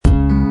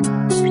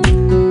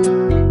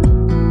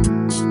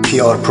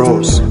PR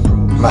پروز،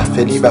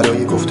 محفلی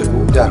برای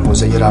گفتگو در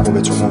حوزه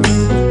روابط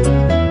عمومی.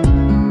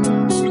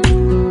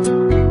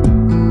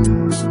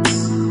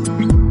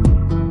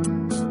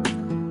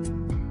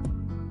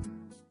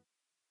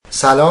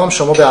 سلام،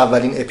 شما به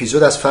اولین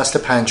اپیزود از فصل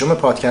 5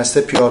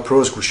 پادکست PR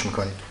پروز گوش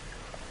میکنید.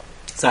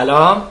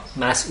 سلام،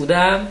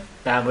 مسعودم،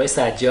 به همراه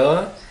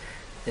سجاد.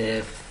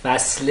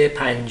 فصل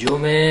 5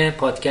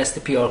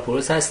 پادکست PR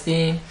پروز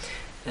هستیم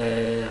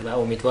و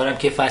امیدوارم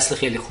که فصل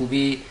خیلی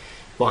خوبی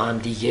با هم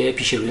دیگه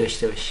پیش رو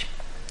داشته باشیم.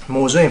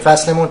 موضوع این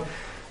فصلمون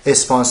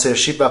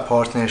اسپانسرشیپ و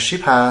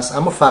پارتنرشیپ هست،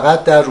 اما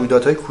فقط در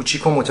رویدادهای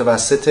کوچیک و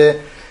متوسط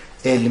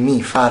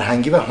علمی،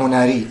 فرهنگی و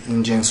هنری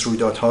این جنس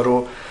رویدادها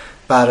رو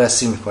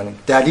بررسی میکنیم.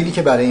 دلیلی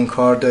که برای این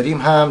کار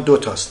داریم هم دو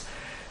تاست.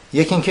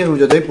 یکی اینکه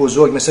رویدادهای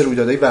بزرگ مثل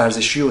رویدادهای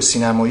ورزشی و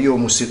سینمایی و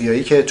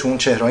موسیقیایی که تو اون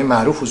چهره‌های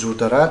معروف حضور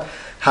دارن،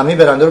 همه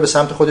برندها رو به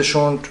سمت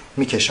خودشون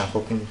میکشن.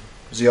 خب این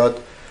زیاد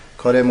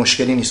کار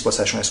مشکلی نیست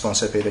واسهشون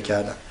اسپانسر پیدا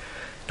کردن.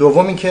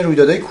 دوم اینکه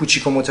رویدادهای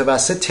کوچیک و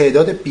متوسط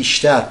تعداد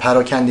بیشتر،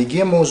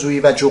 پراکندگی موضوعی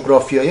و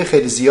جغرافیایی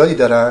خیلی زیادی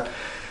دارن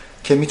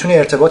که میتونه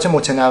ارتباط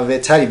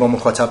متنوع‌تری با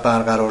مخاطب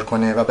برقرار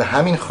کنه و به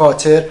همین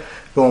خاطر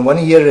به عنوان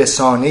یه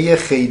رسانه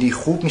خیلی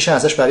خوب میشه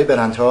ازش برای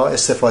برندها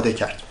استفاده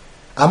کرد.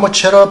 اما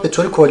چرا به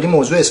طور کلی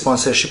موضوع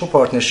اسپانسرشیپ و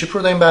پارتنرشیپ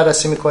رو داریم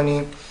بررسی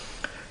میکنیم؟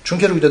 چون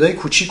که رویدادهای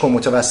کوچیک و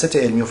متوسط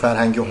علمی و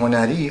فرهنگی و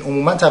هنری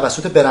عموما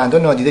توسط برندها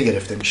نادیده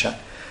گرفته میشن.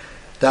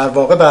 در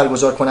واقع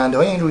برگزار کننده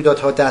های این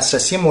رویدادها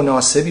دسترسی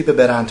مناسبی به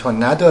برندها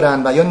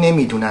ندارن و یا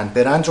نمیدونن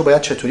برند رو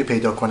باید چطوری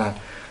پیدا کنن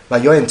و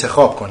یا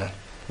انتخاب کنن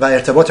و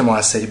ارتباط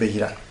موثری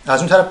بگیرن. از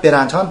اون طرف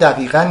برندها هم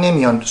دقیقاً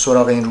نمیان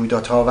سراغ این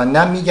رویدادها و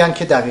نمیگن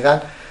که دقیقاً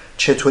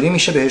چطوری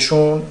میشه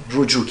بهشون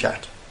رجوع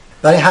کرد.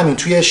 برای همین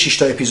توی 6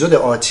 تا اپیزود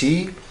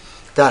آتی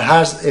در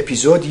هر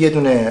اپیزود یه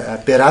دونه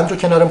برند رو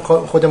کنار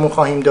خودمون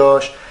خواهیم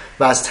داشت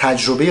و از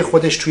تجربه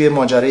خودش توی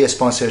ماجرای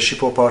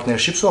اسپانسرشیپ و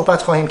پارتنرشیپ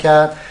صحبت خواهیم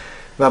کرد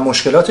و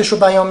مشکلاتش رو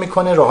بیان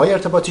میکنه، راههای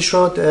ارتباطیش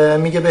رو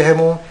میگه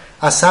بهمون.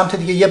 از سمت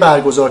دیگه یه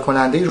برگزار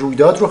کننده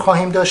رویداد رو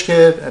خواهیم داشت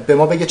که به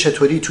ما بگه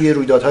چطوری توی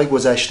رویدادهای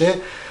گذشته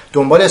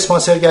دنبال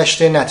اسپانسر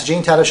گشته، نتیجه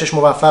این تلاشش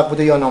موفق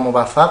بوده یا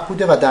ناموفق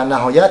بوده و در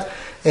نهایت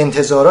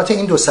انتظارات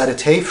این دو سر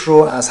طیف رو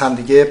از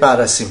همدیگه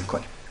بررسی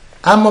میکنیم.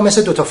 اما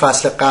مثل 2 تا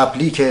فصل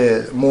قبلی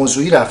که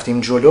موضوعی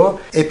رفتیم جلو،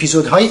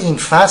 اپیزودهای این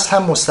فصل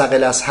هم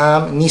مستقل از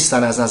هم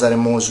نیستن. از نظر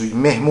موضوعی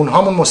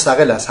مهمونهامون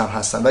مستقل از هم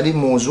هستن ولی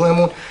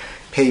موضوعمون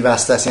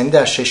پیوسته است. یعنی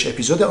در 6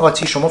 اپیزود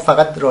آتی شما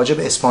فقط راجع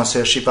به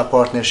اسپانسرشیپ و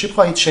پارتنرشیپ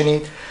خواهید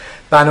شنید.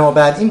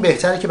 بنابراین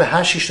بهتره که به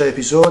هر 6 تا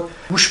اپیزود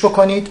گوش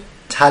بکنید.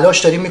 تلاش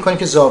داریم میکنیم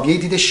که زاویه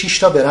دید 6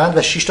 تا برند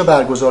و 6 تا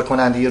برگزار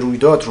کننده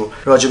رویداد رو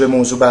راجع به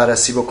موضوع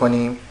بررسی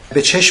بکنیم.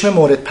 به چشم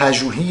مورد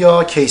پژوهی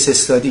یا کیس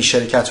استادی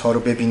شرکت ها رو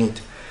ببینید،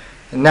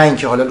 نه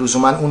اینکه حالا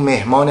لزوما اون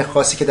مهمان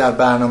خاصی که در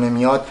برنامه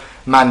میاد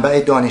منبع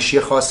دانشی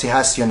خاصی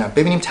هست یا نه.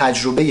 ببینیم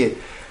تجربه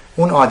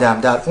اون آدم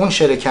در اون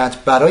شرکت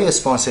برای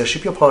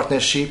اسپانسرشیپ یا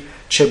پارتنرشیپ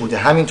چه بوده.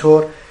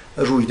 همینطور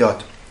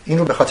رویداد. این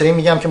رو به خاطر این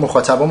میگم که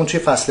مخاطبامون توی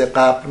فصل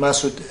قبل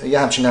مسعود یه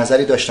همچین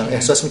نظری داشتن،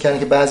 احساس میکردن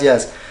که بعضی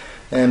از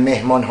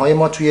مهمانهای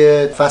ما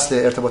توی فصل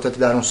ارتباطات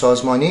درون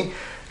سازمانی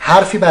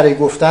حرفی برای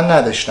گفتن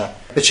نداشتن.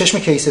 به چشم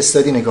کیس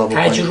استادی نگاه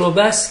بکنید.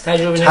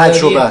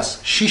 تجربه است.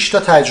 6 تا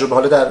تجربه،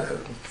 حالا در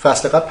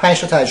فصل قبل 5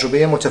 تا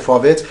تجربه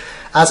متفاوت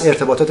از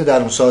ارتباطات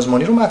درون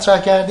سازمانی رو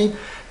مطرح کردیم.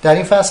 در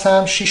این فصل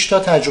هم 6 تا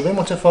تجربه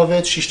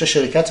متفاوت، 6 تا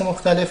شرکت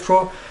مختلف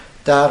رو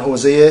در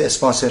حوزه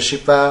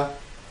اسپانسرشیپ و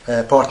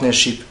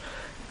پارتنرشیپ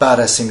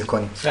بررسی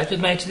می‌کنیم.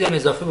 من یه چیزی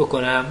اضافه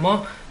بکنم.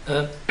 ما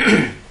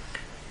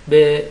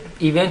به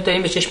ایونت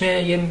داریم به چشم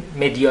یه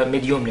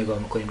مدیوم نگاه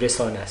می‌کنیم،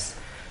 رسانه است.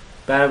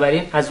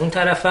 بنابراین از اون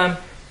طرفم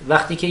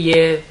وقتی که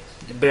یه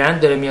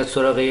برند داره میاد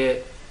سراغ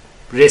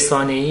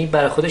رسانه‌ای،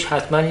 برای خودش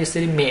حتما یه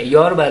سری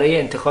معیار برای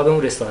انتخاب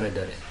اون رسانه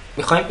داره.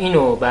 می‌خوایم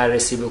اینو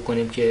بررسی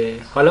بکنیم که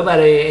حالا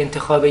برای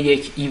انتخاب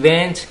یک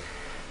ایونت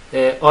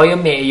آیا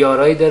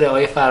معیارایی داره،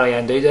 آیا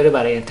فرآیندایی داره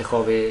برای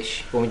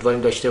انتخابش،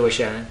 امیدواریم داشته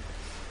باشن.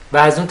 و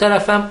از اون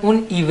طرفم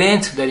اون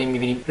ایونت داریم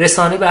می‌بینیم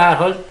رسانه به هر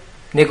حال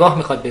نگاه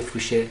می‌خواد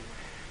بفروشه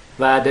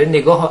و داره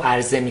نگاهو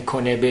عرضه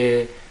می‌کنه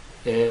به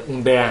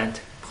اون برند.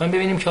 می‌خوایم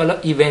ببینیم که حالا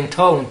ایونت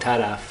ها اون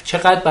طرف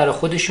چقدر برای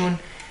خودشون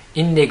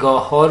این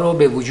نگاه ها رو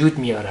به وجود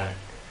میارن.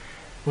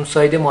 اون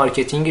ساید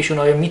مارکتینگشون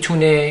آیا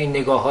میتونه این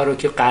نگاه ها رو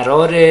که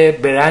قرار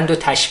برند رو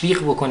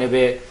تشویق بکنه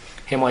به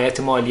حمایت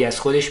مالی از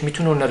خودش،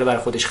 میتونه اون رو برای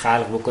خودش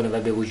خلق بکنه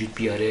و به وجود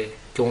بیاره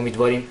که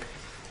امیدواریم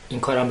این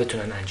کارم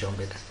بتونن انجام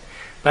بدن.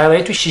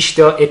 برای تو 6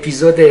 تا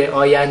اپیزود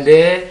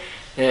آینده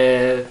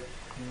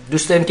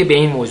دوست داریم که به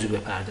این موضوع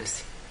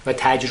بپردازیم و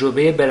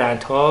تجربه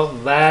برندها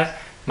و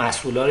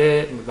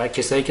مسئولان و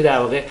کسایی که در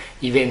واقع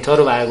ایونت ها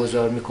رو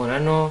برگزار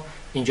میکنن و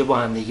اینجا با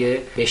هم دیگه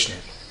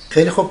بشنویم.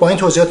 خیلی خوب، با این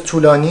توضیحات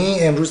طولانی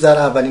امروز در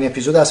اولین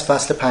اپیزود از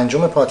فصل 5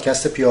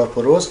 پادکست PR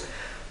پروز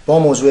با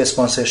موضوع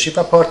اسپانسرشیپ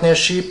و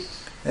پارتنرشیپ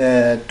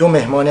 2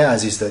 مهمان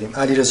عزیز داریم.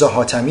 علیرضا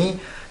حاتمی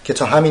که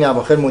تا همین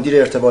اواخر مدیر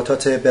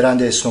ارتباطات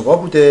برند اسنووا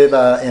بوده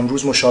و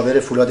امروز مشاور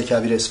فولاد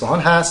کبیر اصفهان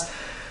هست،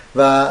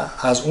 و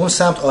از اون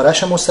سمت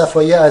آرش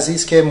مصطفایی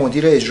عزیز که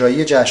مدیر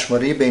اجرایی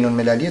جشنواره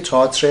بین‌المللی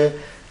تئاتر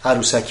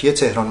عروسکی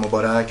تهران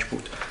مبارک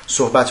بود.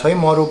 صحبت‌های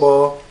ما رو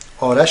با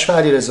آرش و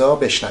علیرضا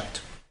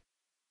بشنوید.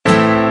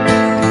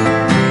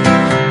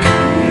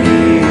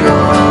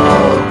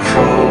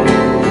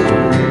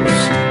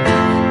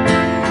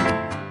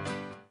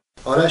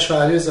 آرش و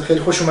علیرضا خیلی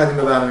خوش اومدین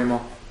به برنامه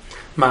ما.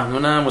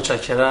 ممنونم،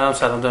 متشکرم.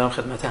 سلام دارم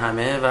خدمت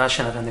همه و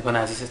شنوندگان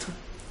عزیزتون.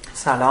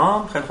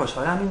 سلام، خیلی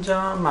خوشحالم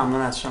اینجا.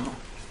 ممنون از شما.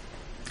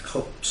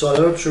 خب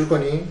سوالا رو شروع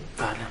کنیم.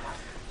 بله.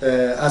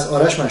 از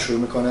آرش من شروع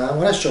میکنم.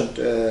 آرش جان،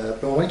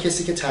 به عنوان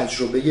کسی که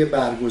تجربه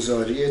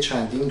برگزاری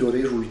چندین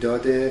دوره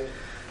رویداد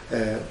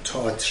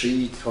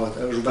تئاتری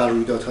و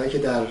رویدادهایی که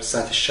در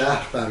سطح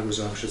شهر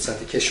برگزار میشد،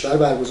 سطح کشور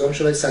برگزار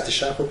میشد، ولی سطح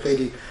شهر خب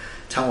خیلی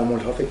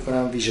تعامل‌ها فکر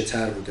کنم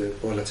ویژه‌تر بوده،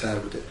 بالاتر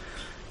بوده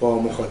با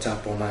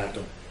مخاطب، با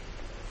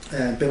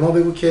مردم. به ما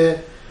بگو که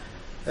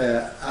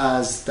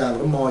از در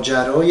واقع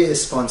ماجرای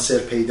اسپانسر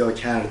پیدا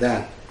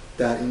کردن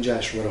در این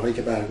جشنواره‌هایی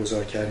که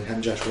برگزار کردین،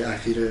 هم جشنواره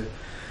اخیر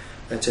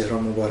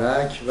تهران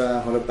مبارک و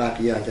حالا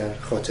بقیه اگر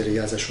خاطره‌ای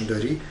ازشون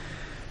داری،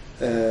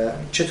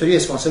 چطوری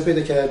اسپانسر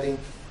پیدا کردین؟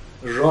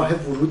 راه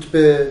ورود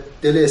به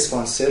دل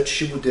اسپانسر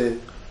چی بوده؟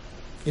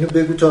 اینو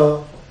بگو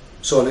تا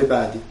سوال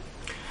بعدی.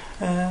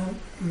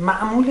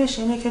 معمولش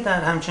اینه که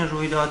در همچین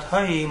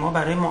رویدادهایی ما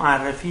برای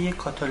معرفی یک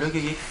کاتالوگ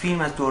یک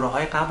فیلم از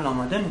دوره‌های قبل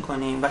آماده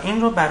می‌کنیم و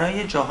این رو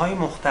برای جاهای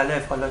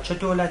مختلف، حالا چه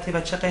دولتی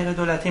و چه غیر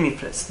دولتی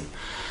می‌فرستیم.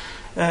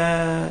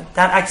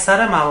 در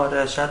اکثر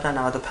موارد، شاید در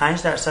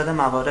 95%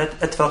 موارد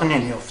اتفاقی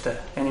نمیفته،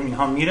 یعنی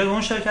اینها میره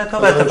اون شرکت‌ها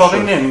و اتفاقی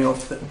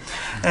نمیفته.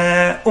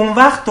 اون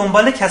وقت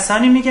دنبال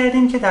کسانی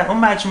میگردیم که در اون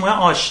مجموعه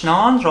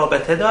آشنان،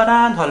 رابطه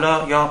دارند،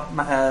 حالا یا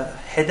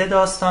هد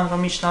داستان رو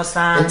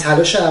میشناسن. این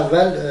تلاش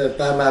اول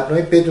بر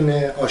مبنای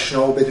بدون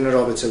آشنا و بدون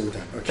رابطه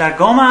بودن. در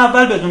گام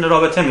اول بدون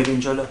رابطه میریم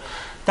جلو.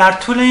 در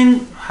طول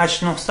این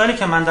 8-9 سالی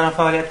که من دارم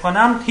فعالیت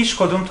کنم هیچ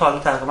کدوم تا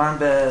تقریبا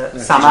به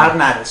ثمر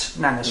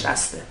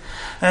ننشسته.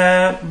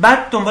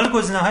 بعد دنبال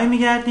گزینه‌هایی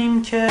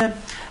میگردیم که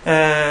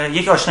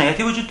یک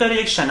آشناییتی وجود داره،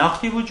 یک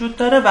شناختی وجود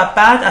داره و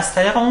بعد از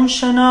طریق اون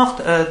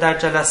شناخت در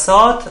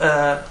جلسات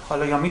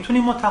حالا یا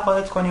میتونیم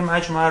متقاعد کنیم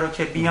مجموعه رو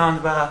که بیان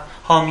و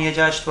حامی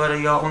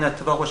جشنواره یا اون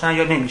اتفاق باشن،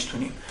 یا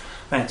نمیتونیم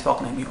و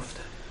اتفاق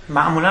نمیفته.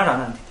 معمولا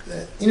رانندی.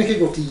 اینو که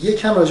گفتی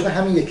یکم راجع به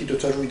همین یکی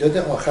دوتا رویداد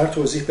آخر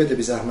توضیح بده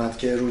بی زحمت،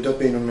 که رویداد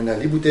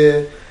بین‌المللی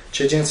بوده،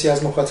 چه جنسی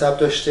از مخاطب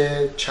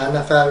داشته، چند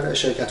نفر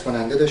شرکت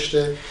کننده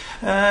داشته؟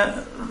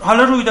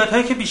 حالا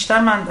رویدادهایی که بیشتر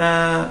من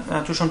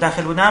توشون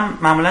داخل بودم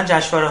معمولا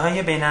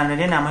جشنواره‌های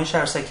بین‌المللی نمایش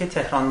عروسکی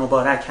تهران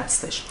مبارک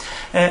هستش.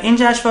 این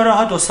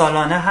جشنواره‌ها 2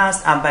 سالانه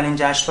هست. اولین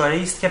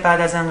جشنواره‌ای است که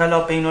بعد از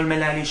انقلاب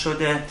بین‌المللی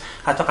شده،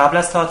 حتی قبل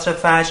از تئاتر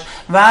فجر،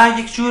 و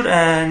یک جور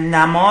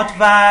نماد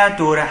و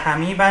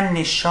دورهمی و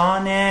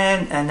نشان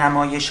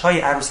نمایش‌های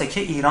عروسکی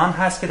ایران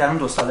هست که در اون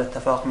 2 سال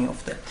اتفاق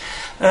میفته.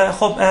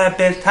 خب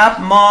بالطبع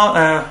ما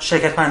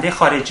شرکت کننده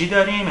خارجی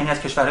داریم، یعنی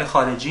از کشورهای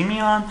خارجی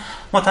میان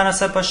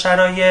متناسب با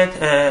شرایط.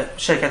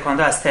 شرکت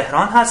کننده از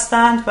تهران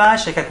هستند و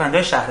شرکت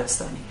کننده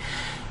شهرستانی.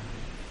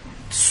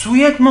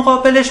 سوی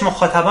مقابلش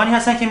مخاطبانی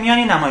هستن که میان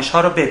این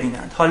نمایش‌ها رو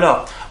ببینند. حالا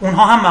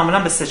اونها هم معمولا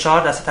به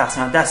 3-4 دسته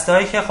تقسیم میشن.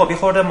 دسته‌هایی که خب یه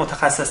خورده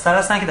متخصص‌تر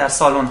هستن که در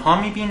سالن‌ها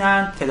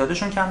می‌بینن،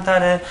 تعدادشون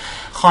کمتره.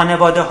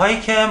 خانواده‌هایی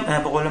که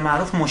به قول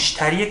معروف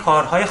مشتری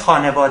کارهای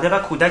خانواده و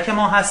کودک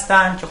ما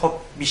هستن که خب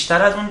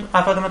بیشتر از اون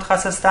افراد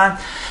متخصص‌ترن.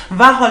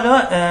 و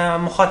حالا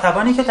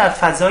مخاطبانی که در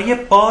فضای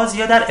باز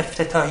یا در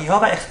افتتاحیه‌ها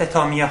و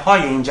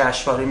اختتامیه‌های این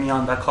جشنواره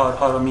میان و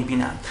کارها رو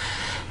می‌بینن.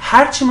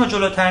 هرچی ما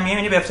جلوتر می‌ریم،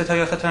 یعنی به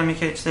افتتاحیه ختامی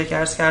که چیزی که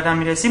عرض کردم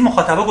میرسیم،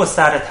 مخاطبا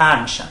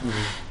گسترده‌تر میشن.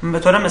 به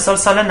طور مثال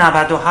سال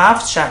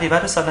 97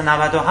 شهریور سال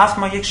 97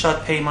 ما یک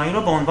شادپیمایی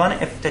رو به عنوان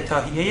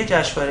افتتاحیه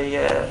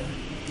جشنواره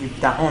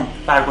 17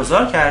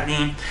 برگزار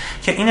کردیم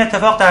که این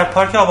اتفاق در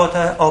پارک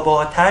آب و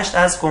آتش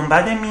از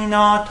گنبد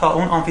مینا تا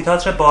اون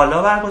آمفی‌تئاتر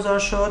بالا برگزار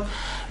شد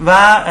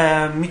و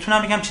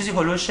میتونم بگم چیزی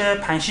هولوش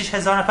 5-6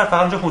 هزار نفر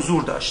فقط اونجا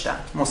حضور داشتن،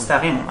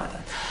 مستقیم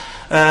اومدن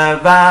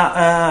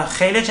و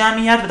خیلی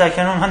جمعیت و در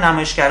کنار اونها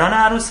نمایشگران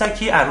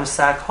عروسکی،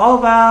 عروسک‌ها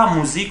و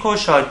موزیک و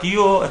شادی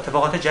و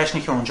اتفاقات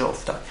جشنی که اونجا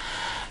افتاد.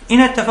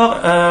 این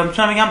اتفاق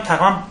میتونم بگم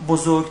تقریبا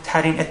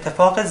بزرگترین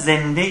اتفاق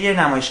زنده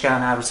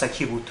نمایشگران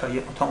عروسکی بود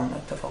تا اون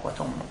اتفاق و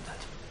تا اون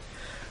مدت.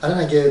 الان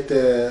اگه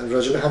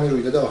راجع به همین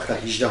رویداد آخر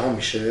 18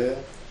 میشه،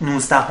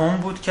 19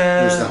 بود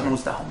که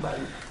 19 بله.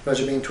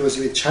 راجع به این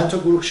توضیح بدید چند تا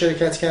گروه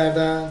شرکت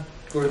کردن؟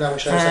 گروه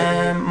نمایش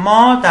عروسکی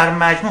ما در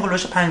مجموع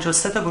هولوش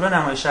 53 تا گروه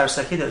نمایش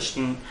عروسکی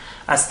داشتیم،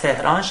 از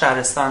تهران،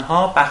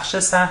 شهرستان‌ها، بخش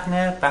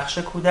صحنه، بخش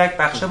کودک،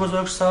 بخش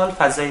بزرگسال،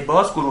 فضای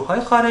باز،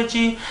 گروه‌های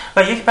خارجی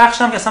و یک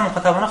بخش هم که اصلا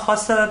مخاطبان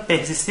خاص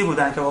بهزیستی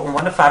بودن که با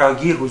عنوان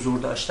فراگیر حضور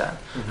داشتن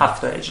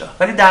 7 اجرا.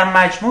 ولی در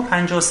مجموع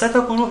 53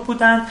 تا گروه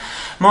بودن.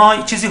 ما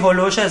چیزی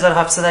هولوش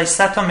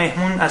 1700 تا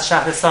مهمون از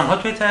شهرستان‌ها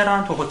توی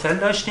تهران تو هتل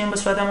داشتیم به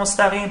صورت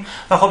مستقیم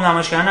و خب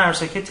نمایشگران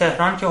عروسکی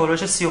تهران که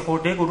هولوش 30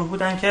 خورده گروه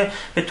بودن که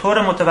به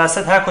طور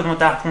متوسط هر کدوم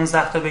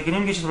 10-15 تا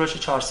بگیریم یه چیزی هولوش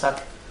 400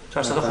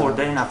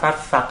 خورده نفر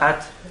فقط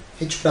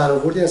هیچ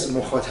برآوردی از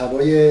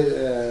مخاطبای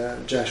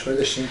جشنواره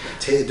داشتیم؟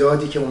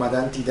 تعدادی که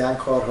اومدن دیدن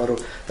کارها رو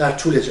در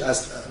طول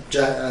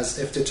از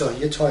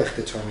افتتاحیه تا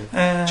اختتامی،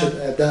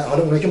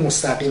 حالا اونایی که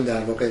مستقیم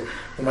در واقع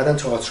اومدن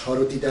تئاترها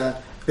رو دیدن،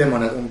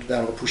 بماند اون در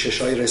واقع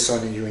پوشش‌های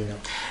رسانه‌ای و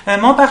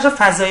اینا. ما بخش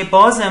فضای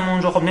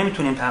بازمون رو خب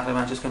نمیتونیم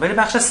تقریبا چیز کنیم، ولی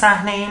بخش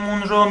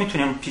صحنه‌ایمون رو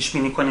میتونیم پیش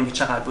بینی کنیم که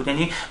چقدر بود.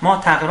 یعنی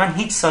ما تقریبا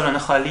هیچ سالن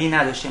خالی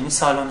نداشتیم. یعنی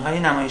سالن‌های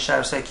نمایش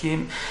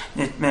عروسکی،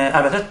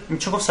 البته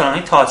میشه گفت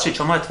سالن‌های تئاتری،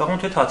 چون ما اتفاقا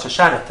توی تئاتر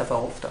شهر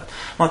اتفاق افتاد.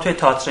 ما توی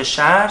تئاتر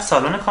شهر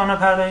سالن کانون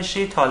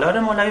پرورشی، تالار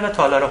مولوی و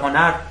تالار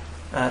هنر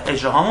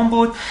اجراهامون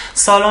بود.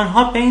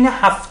 سالن‌ها بین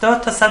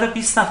 70 تا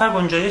 120 نفر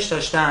گنجایش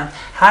داشتن.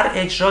 هر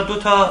اجرا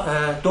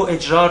دو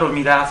اجرا رو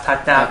میرفت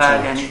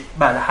حداقل، یعنی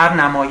بله هر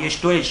نمایش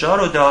 2 اجرا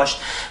رو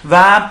داشت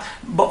و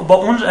با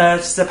اون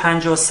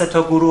 53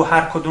 تا گروه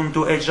هر کدوم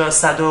 2 اجرا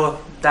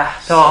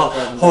 110 تا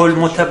هول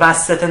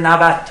متوسط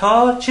 90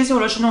 تا چیزی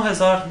هولوش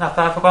 9000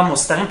 نفر فکر کنم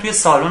مستقیم توی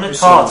سالن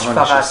تئاتر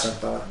فقط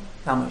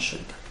نمایش شد.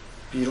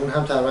 بیرون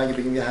هم تقریبا اگه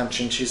بگیم یه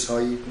همچین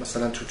چیزهایی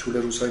مثلا تو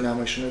طول روزهای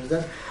نمایش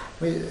دیدن.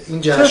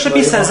 این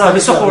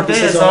جشنواره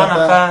 20000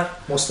 نفر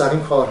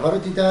مستقیم کارها رو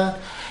دیدن.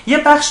 یه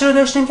بخشی رو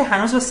داشتیم که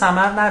هنوز به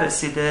ثمر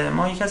نرسیده.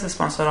 ما یکی از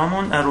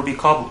اسپانسرامون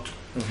روبیکا بود.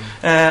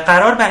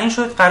 قرار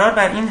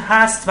بر این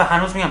هست و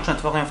هنوز میگم چون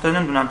اتفاقی افتاده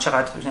نمیدونم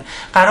چقدر بشه.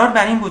 قرار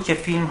بر این بود که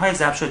فیلم‌های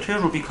ضبط شده توی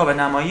روبیکا به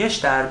نمایش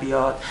در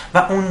بیاد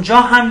و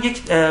اونجا هم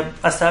یک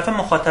از طرف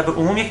مخاطب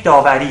عموم یک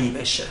داوری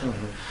بشه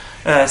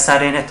سر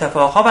این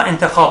اتفاقها و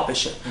انتخاب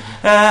بشه.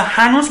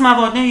 هنوز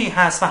موانعی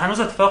هست و هنوز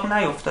اتفاق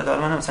نیفتاده.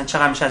 من مثلا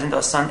چقدر میشه از این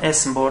داستان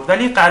اسم برد،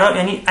 ولی قرار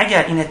یعنی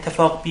اگر این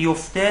اتفاق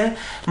بیفته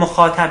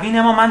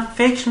مخاطبین ما من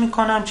فکر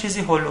میکنم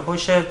چیزی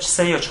هولوش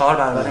 3 یا 4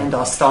 برابر این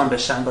داستان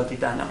بشن با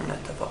دیدن اون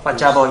اتفاق و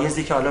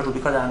جوایزی که حالا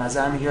روبیکا در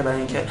نظر میگیره برای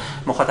اینکه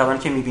مخاطبانی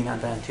که میبینن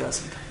و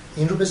امتیاز میدن.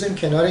 این رو بذاریم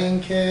کنار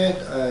این که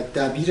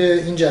دبیر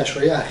این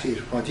جشنواره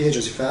اخیر حاتمی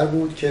حجازی فر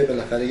بود که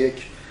بالاخره یک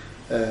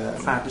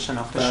فرد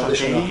شناخته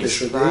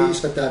شده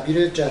است و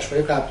دبیر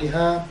جشنواره قبلی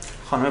هم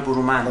خانم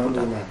برومند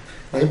بودن.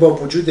 یعنی با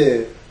وجود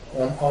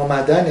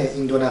آمدن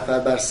این 2 نفر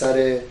بر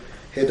سر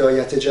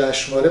هدایت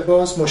جشنواره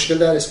باز مشکل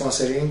در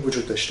اسپانسرینگ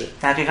وجود داشته.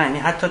 دقیقاً. یعنی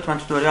حتی من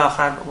تو دوره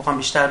آخر بخوام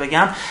بیشتر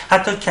بگم،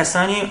 حتی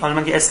کسانی حالا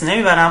من اسم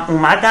نمیبرم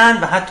اومدن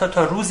و حتی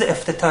تا روز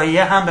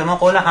افتتاحیه هم به ما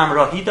قول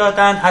همراهی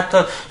دادن. حتی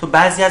تو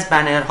بعضی از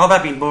بنرها و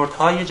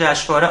بیلبوردهای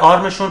جشنواره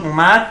آرمشون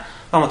اومد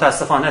و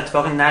متاسفانه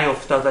اتفاقی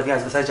نیفتاد و دیگه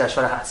از وسط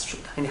جشنواره حذف شد.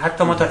 یعنی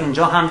حتی ما تا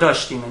اینجا هم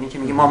داشتیم، یعنی که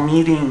میگیم ما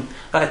میریم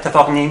و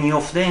اتفاق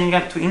نمیفته. یعنی میگم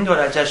تو این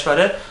دوره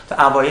جشنواره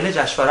تا اوایل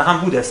جشنواره هم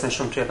بود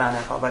اسمشون توی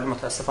بنرها ولی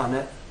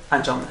متاسفانه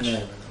انجام نشد.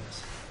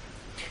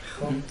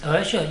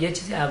 آقای شاه یه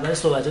چیزی اول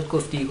صحبتات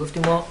گفتی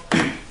ما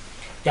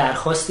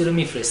درخواستی رو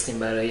میفرستیم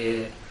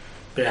برای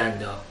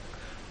برندها.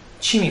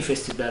 چی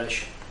میفرستید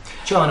براش؟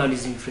 چه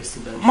آنالیزی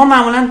میفرستید براش؟ ما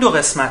معمولا 2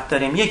 قسمت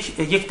داریم.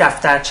 یک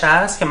دفترچه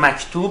است که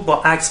مکتوب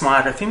با عکس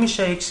معرفی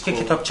میشه، یک که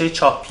کتابچه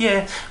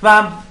چاپیه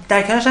و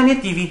در کنارش هم یه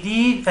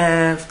دیویدی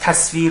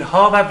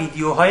تصویرها و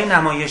ویدیوهای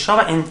نمایش‌ها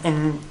و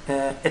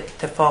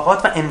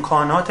اتفاقات و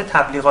امکانات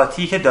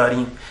تبلیغاتی که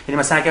داریم. یعنی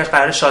مثلا اگر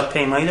قرار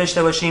شادپیمایی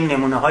داشته باشیم،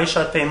 نمونه‌های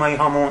شادپیمایی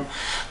هامون،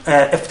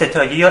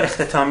 افتتاحیه یا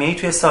اختتامیه‌ای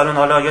توی سالن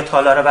حالا یا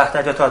تالار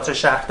وحدت یا تئاتر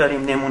شهر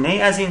داریم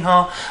نمونه‌ای از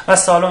اینها و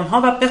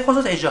سالن‌ها و به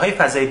خصوص اجراهای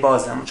فضای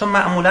بازمون، چون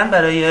معمولاً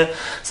برای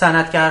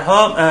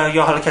صنعتگرها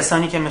یا حالا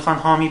کسانی که میخوان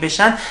حامی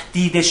بشن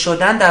دیده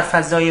شدن در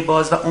فضای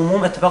باز و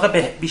عموم اتفاق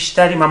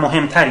بیشتری و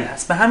مهمتری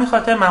هست. به همین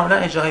خاطر معمولا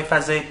اجراهای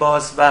فضای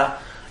باز و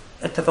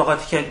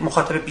اتفاقاتی که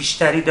مخاطب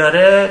بیشتری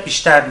داره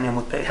بیشتر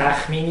نمود پیدا.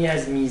 تخمینی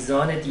از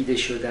میزان دیده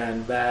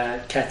شدن و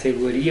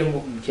کاتگوری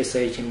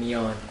کسایی که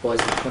میان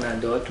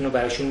بازدیدکننده‌هاتون رو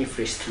براشون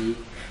میفرستی؟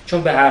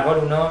 چون به هر حال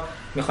اونا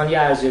میخوان یه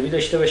ارزیابی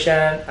داشته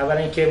باشن. اولا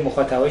اینکه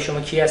مخاطبای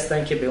شما کی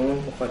هستن که به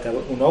اون مخاطب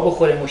اونا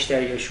بخوره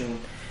مشتریاشون.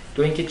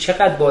 دو اینکه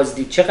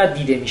چقدر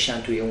دیده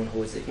میشن توی اون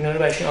حوزه. اینا رو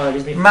براشون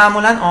آنالیز می‌کنیم.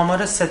 معمولاً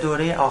آمار 3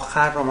 دوره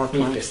آخر رو ما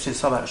تو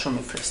چیزا براشون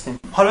میفرستیم.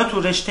 حالا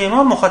تو رشته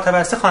ما مخاطب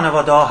اصلی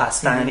خانواده‌ها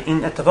هستن. یعنی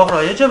این اتفاق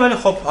رایجه ولی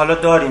خب حالا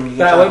داریم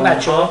دیگه. برای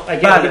بچه‌ها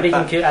اگه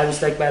بگیم که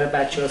عروسک برای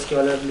بچه‌هاست که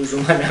حالا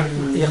لزوما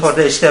یه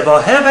خورده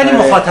اشتباهه ولی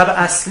مخاطب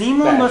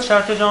اصلیمون با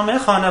شرط جامعه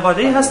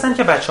خانواده‌ای هستن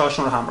که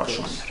بچه‌هاشون رو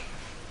همراهشون دارن.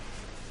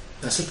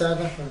 دست درد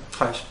نکنه.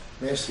 خواهش.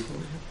 مرسی.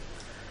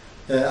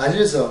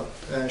 علیرضا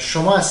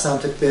شما از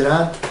سمت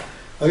برند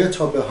آیا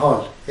تا به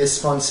حال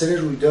اسپانسر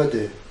رویداد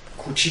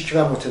کوچیک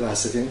و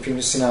متوسط، یعنی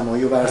فیلم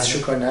سینمایی و ورزشی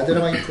کار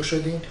ندارم اگه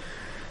پوشیدین،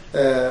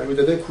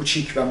 رویدادهای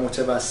کوچیک و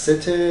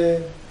متوسط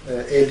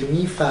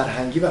علمی،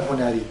 فرهنگی و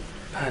هنری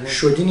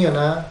شدین یا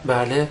نه؟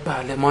 بله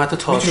ما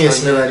حتی میتونی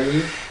اسم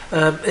ببری؟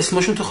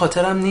 اسمشون تو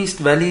خاطرم نیست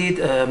ولی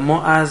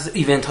ما از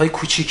ایونت های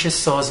کوچیک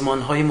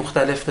سازمان های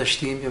مختلف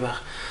داشتیم. یه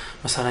وقت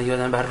مثلا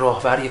یادم بر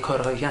راهور یه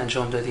کارهایی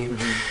انجام دادیم.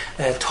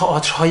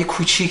 تئاترهای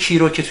کوچیکی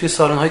رو که توی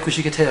سالن‌های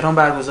کوچیک تهران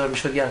برگزار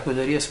می‌شد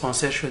گهگداری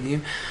اسپانسر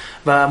شدیم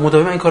و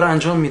مداوم این کارو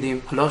انجام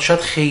میدیم. حالا شاید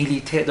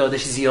خیلی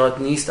تعدادش زیاد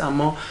نیست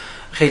اما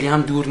خیلی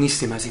هم دور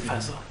نیستیم از این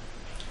فضا.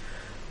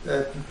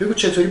 بگو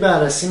چطوری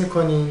بررسی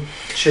می‌کنی؟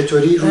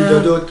 چطوری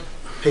رویدادو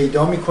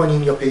پیدا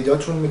میکنین یا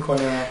پیداتون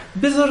میکنه؟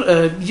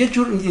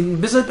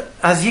 بذار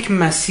از یک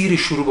مسیری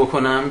شروع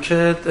بکنم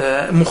که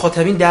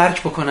مخاطبین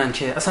درک بکنن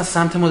که اصلا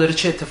سمت ما داره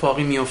چه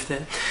اتفاقی میفته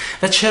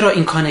و چرا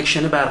این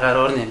کانکشن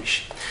برقرار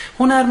نمیشه.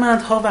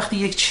 هنرمندها وقتی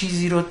یک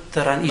چیزی رو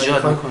دارن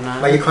ایجاد میکنن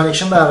مگه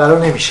کانکشن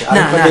برقرار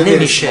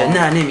نمیشه؟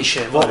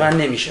 نمیشه واقعا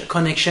نمیشه.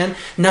 کانکشن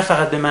نه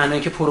فقط به معنی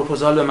که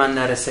پروپوزال به من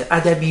نرسه،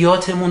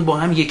 ادبیاتمون با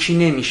هم یکی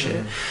نمیشه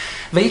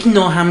و یک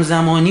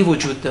ناهمزمانی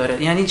وجود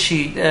داره. یعنی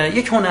چی؟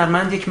 یک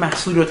هنرمند یک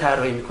محصول رو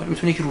طراحی میکنه،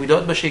 میتونه یک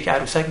رویداد باشه، یک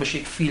عروسک باشه،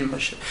 یک فیلم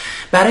باشه،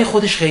 برای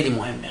خودش خیلی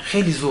مهمه،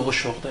 خیلی ذوق و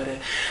شوق داره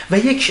و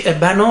یک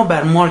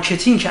بنابر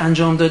مارکتینگ که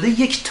انجام داده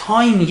یک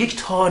تایمی،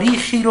 یک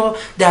تاریخی رو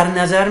در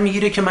نظر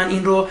میگیره که من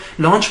این رو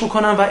لانچ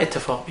بکنم و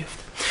اتفاق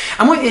بیفته.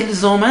 اما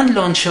الزاماً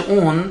لانچ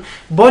اون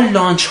با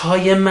لانچ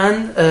های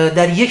من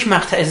در یک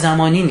مقطع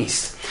زمانی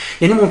نیست.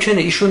 یعنی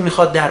ممکنه ایشون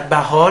میخواد در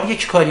بهار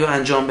یک کاریو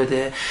انجام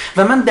بده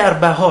و من در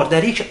بهار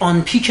در یک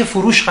آن پیک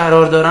فروش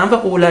قرار دارم و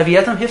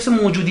اولویتم حفظ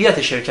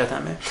موجودیت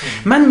شرکتمه.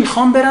 من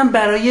میخوام برم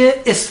برای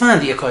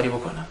اسفند یک کاری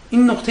بکنم.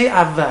 این نقطه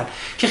اول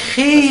که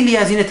خیلی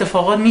از این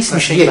اتفاقات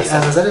میشه. از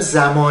نظر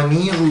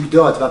زمانی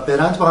رویداد و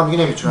برند با هم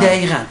دیگه نمیتونن.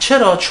 دقیقاً.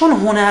 چرا؟ چون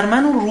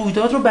هنرمند اون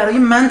رویداد رو برای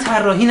من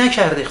طراحی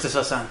نکرده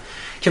اختصاصاً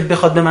که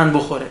بخواد به من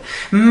بخوره.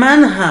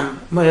 من هم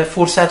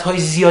فرصت‌های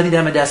زیادی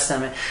دم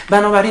دستمه،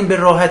 بنابراین به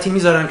راحتی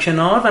میذارم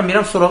کنار و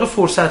میرم سراغ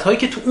فرصت‌هایی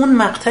که تو اون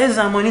مقطع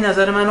زمانی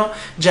نظر منو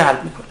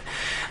جلب میکنه.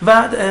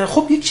 و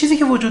خب یک چیزی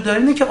که وجود داره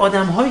اینه که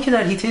آدم‌هایی که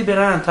در حیطه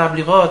برند،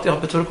 تبلیغات یا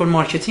به طور کل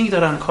مارکتینگ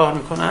دارن کار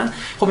میکنن،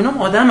 خب اینا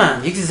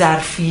آدمن، یک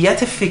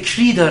ظرفیت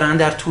فکری دارن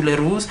در طول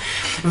روز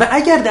و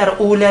اگر در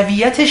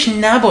اولویتش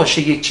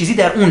نباشه یک چیزی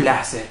در اون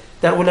لحظه،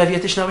 در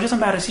اولویتش نباشه اصلا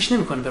بررسیش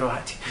نمی‌کنه به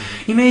راحتی.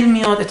 ایمیل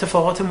میاد،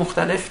 اتفاقات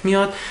مختلف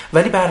میاد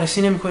ولی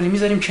بررسی نمی‌کنیم،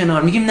 میذاریم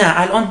کنار، میگیم نه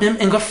الان بهم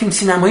انگار فیلم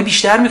سینمایی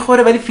بیشتر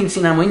میخوره ولی فیلم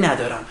سینمایی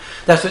ندارم،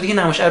 در صورتی که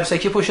نمایش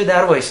عروسکی پشت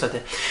در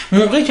وایساده.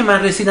 موقعی که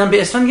من رسیدم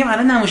به اسفند میگم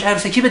الان نمایش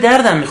عروسکی به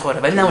دردم میخوره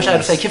ولی نمایش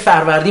عروسکی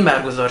فروردین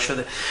برگزار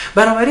شده.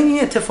 بنابراین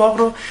این اتفاق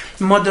رو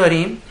ما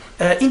داریم.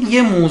 این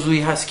یه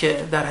موضوعی هست که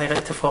در حقیقت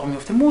اتفاق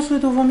میفته. موضوع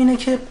دوم اینه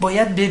که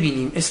باید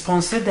ببینیم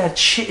اسپانسر در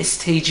چه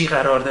استیجی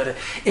قرار داره.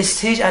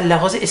 استیج از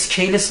لحاظ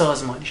اسکیل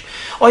سازمانیش.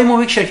 آیا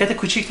ما یک شرکت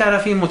کوچیک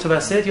طرفیم،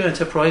 متوسط یا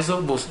انترپرایز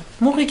و بزرگ؟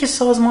 موقعی که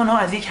سازمان ها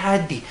از یک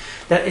حدی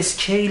در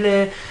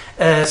اسکیل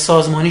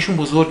سازمانیشون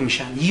بزرگ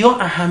میشن یا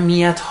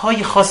اهمیت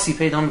های خاصی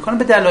پیدا میکنن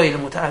به دلایل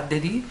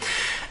متعددی،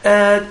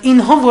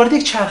 اینها وارد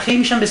یک چرخه‌ای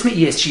میشن به اسم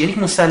ESG، یعنی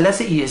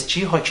مثلث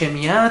ESG،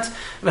 حاکمیت،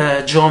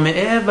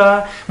 جامعه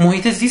و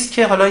محیط زیست،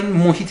 که حالا این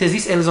محیط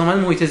زیست الزاما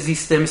محیط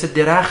زیسته، مثل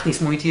درخت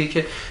نیست، محیطیه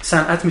که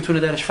صنعت میتونه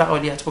درش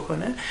فعالیت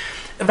بکنه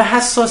و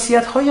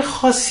حساسیت‌های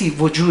خاصی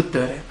وجود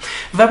داره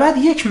و بعد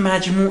یک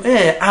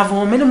مجموعه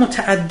عوامل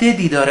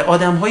متعددی داره،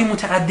 آدم‌های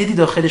متعددی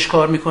داخلش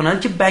کار میکنن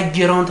که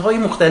بک‌گراندهای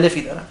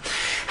مختلفی دارن.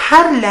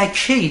 هر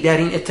لکه‌ای در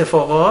این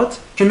اتفاقات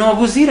که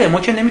ناگزیره،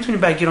 ما که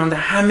نمیتونیم بک‌گراند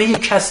همه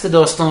کست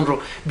داستان رو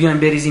بیان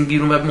بریزیم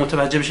بیرون و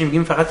متوجه بشیم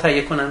میگیم فقط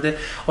تهیه کننده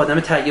آدم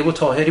طیب و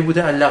طاهری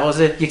بوده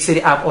علاوه یک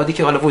سری ابعادی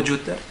که حالا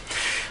وجود داره.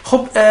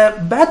 خب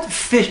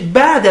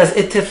بعد از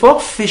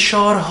اتفاق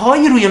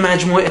فشارهایی روی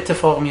مجموعه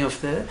اتفاق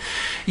میفته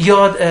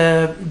یا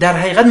در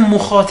حقیقت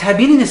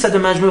مخاطبینی نسبت به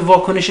مجموعه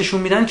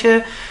واکنششون میدن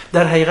که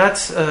در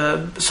حقیقت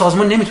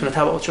سازمان نمیتونه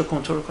تبعاتش رو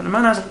کنترل کنه.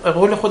 من از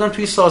قول خودم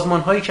توی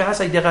سازمان‌هایی که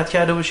هست اگه دقت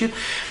کرده باشید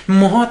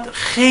ما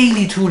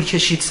خیلی طول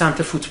کشید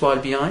سمت فوتبال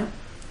بیایم،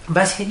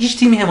 بس هیچ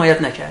تیمی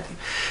حمایت نکردیم.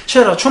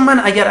 چرا؟ چون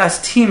من اگر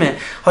از تیم،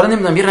 حالا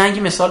نمیدونم یه رنگی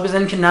مثال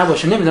بزنیم که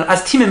نباشه، نمیدونم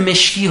از تیم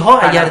مشکی ها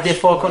اگر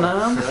دفاع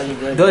کنم،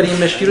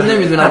 داریم مشکی رو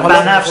نمیدونم، حالا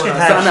بنفش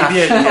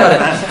ترکیبیه،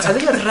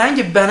 از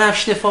رنگ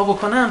بنفش دفاع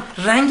بکنم،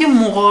 رنگ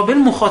مقابل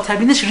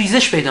مخاطبینش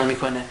ریزش پیدا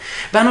میکنه.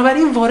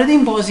 بنابراین وارد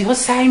این بازی ها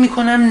سعی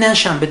میکنم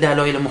نشم به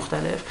دلایل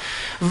مختلف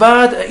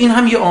و این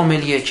هم یه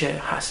عاملیه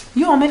که هست.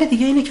 یه عامل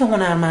دیگه اینه که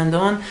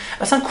هنرمندان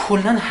اصلا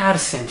کلا هر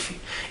صنفی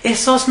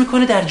احساس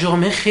میکنه در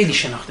جامعه خیلی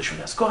شناخته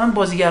شده است. گاهی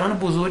بازیگران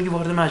بزرگی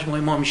وارد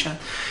مجموعه ما میشن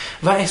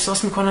و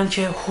احساس میکنن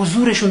که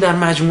حضورشون در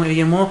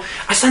مجموعه ما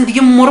اصلا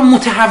دیگه ما رو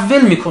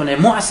متحول میکنه،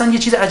 ما اصلا یه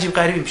چیز عجیب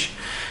غریبی میشه.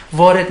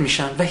 وارد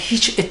میشن و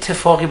هیچ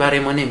اتفاقی برای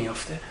ما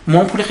نمیافته.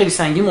 ما پول خیلی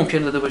سنگین ممکن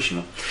داده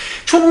باشیم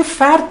چون اون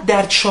فرد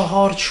در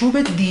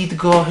چهارچوب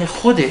دیدگاه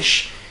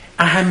خودش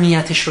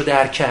اهمیتش رو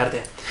درک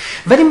کرده،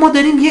 ولی ما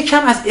داریم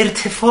یکم از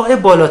ارتفاع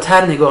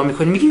بالاتر نگاه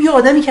میکنیم، میگیم یه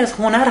آدمی که از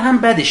هنر هم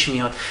بدش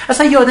میاد،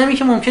 اصلا یه آدمی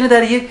که ممکنه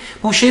در یک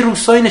گوشه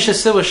روستایی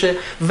نشسته باشه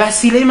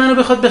وسیله منو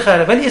بخواد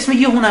بخره ولی اسم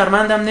یه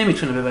هنرمندم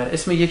نمیتونه ببره،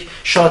 اسم یک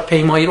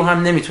شادپیمایی رو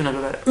هم نمیتونه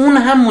ببره، اون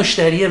هم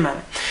مشتری منه.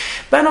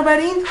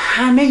 بنابراین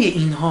همه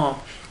اینها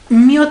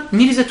میاد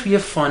میریزه توی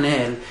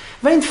فانل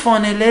و این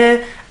فانل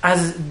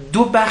از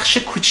دو بخش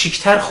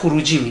کوچیکتر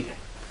خروجی میده.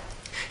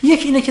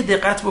 یک اینه که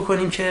دقت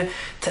بکنیم که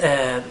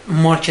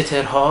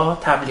مارکترها،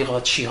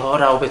 تبلیغاتچی‌ها،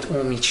 روابط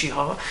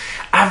عمومی‌چی‌ها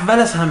اول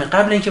از همه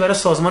قبل اینکه برای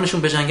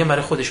سازمانشون بجنگن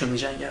برای خودشون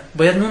میجنگن.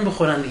 باید نون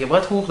بخورن دیگه،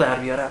 باید حقوق در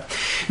بیارن.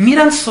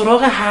 میرن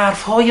سراغ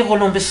حرف‌های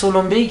قلمبه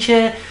سلمبه‌ای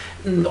که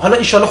حالا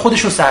ان شاءالله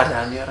خودشون سر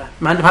در میارن.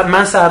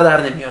 من سر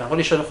در نمیارم، حالا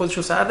ان شاءالله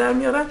خودشون سر در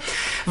میارن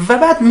و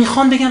بعد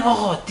میخوان بگن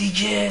آقا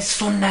دیگه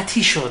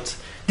سنتی شد،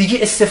 دیگه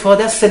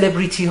استفاده از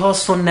سلبریتی ها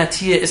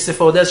سنتیه،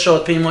 استفاده از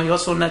شادپیمایی ها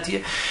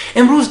سنتیه.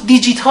 امروز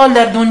دیجیتال،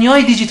 در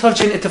دنیای دیجیتال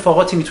چنین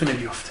اتفاقاتی میتونه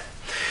بیفته.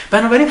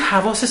 بنابراین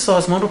حواس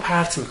سازمان رو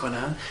پرت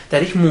میکنن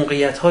در یک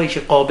موقعیت هایی که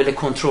قابل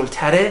کنترل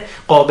تره،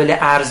 قابل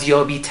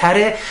ارزیابی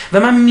تره و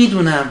من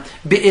میدونم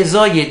به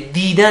ازای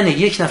دیدن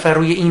یک نفر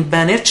روی این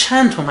بنر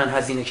چند تومن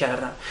هزینه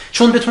کردم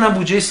چون بتونم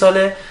بودجه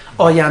سال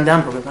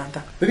آیندم رو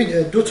ببندم.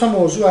 ببین دو تا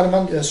موضوع الان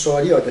من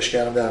سوالی یادداشت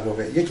کردم در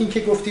واقع. یکی این که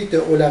گفتید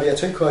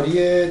اولویت‌های کاری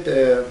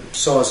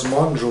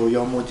سازمان رو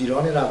یا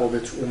مدیران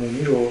روابط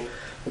عمومی رو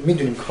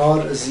میدونیم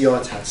کار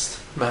زیاد هست.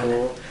 بله.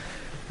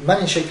 من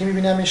این شکلی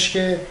میبینمش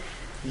که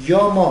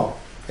یا ما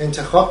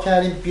انتخاب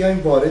کردیم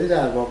بیایم وارد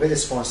در واقع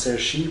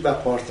اسپانسرشیپ و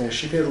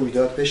پارتنرشیپ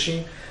رویداد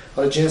بشیم،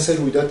 حالا جنس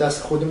رویداد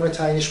دست خودمون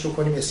تعیینش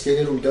بکنیم،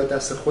 اسکیل رویداد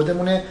دست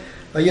خودمونه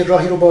و یه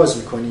راهی رو باز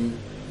میکنیم،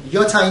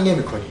 یا تعیین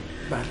نمیکنیم.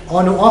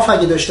 آن و آف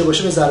اگه داشته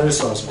باشه به ضرر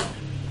سازمان.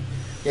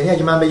 یعنی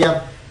اگه من بگم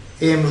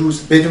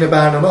امروز بدون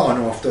برنامه آن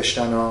و آف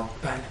داشتن ها،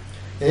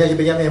 یعنی اگه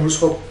بگم امروز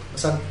خب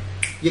مثلا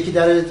یکی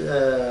در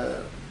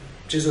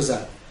چیزو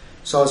زد،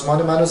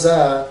 سازمان منو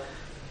زد،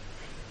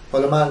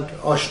 حالا من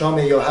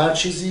آشنامه یا هر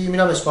چیزی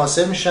میرم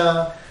اسپانسر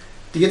میشم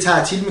دیگه،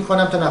 تعطیل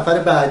میکنم تا نفر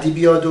بعدی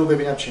بیاد و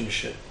ببینم چی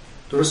میشه.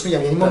 درست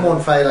میگم؟ یعنی ما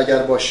منفعل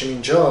اگر باشیم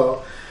اینجا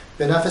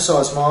به نفع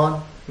سازمان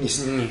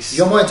نیست.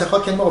 یا ما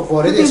انتخاب کنیم ما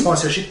وارد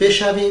اسپانسرشیپ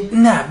بشویم.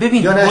 نه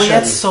ببین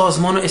باید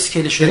سازمان و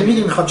اسکیلش رو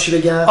میدونی میخوام چی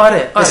بگم.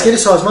 آره. اسکیل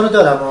سازمان رو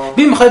دارم.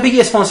 ببین میخوای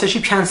بگی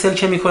اسپانسرشیپ کنسل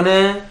که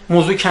میکنه،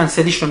 موضوع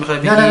کنسلیش رو میخوای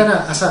بگی؟ نه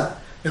اصلا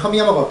میخوام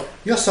بگم آقا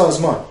یا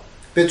سازمان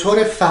به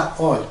طور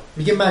فعال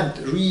میگه من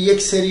روی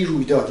یک سری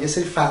رویداد، یه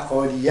سری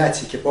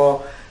فعالیتی که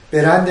با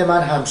برند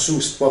من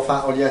همسوست، با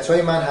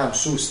فعالیت‌های من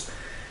همسوست،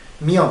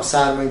 میام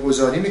سرمایه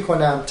گذاری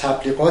میکنم،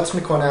 تبلیغات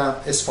میکنم،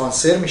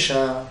 اسپانسر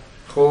میشم،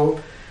 خب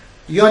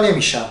یا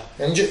نمیشم.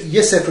 یعنی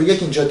یه 0 و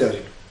 1 اینجا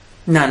داریم.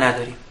 نه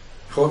نداریم.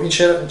 خب این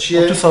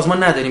چیه؟ تو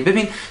سازمان نداریم.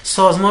 ببین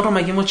سازمان رو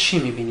مگه ما چی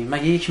میبینیم؟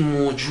 مگه یک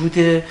موجود،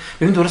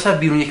 ببین درست از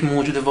بیرون یک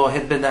موجود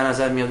واحد به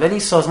نظر میاد، ولی این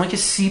سازمان که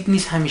سیب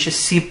نیست همیشه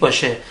سیب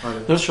باشه.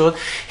 درست شد؟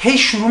 هی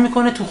شروع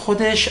میکنه تو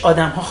خودش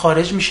آدم‌ها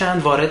خارج میشن،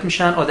 وارد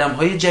میشن،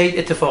 آدم‌های جدید،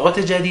 اتفاقات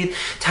جدید،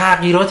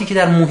 تغییراتی که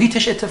در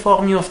محیطش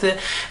اتفاق میفته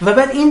و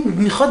بعد این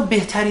میخواد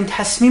بهترین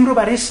تصمیم رو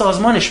برای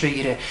سازمانش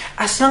بگیره.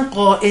 اصلا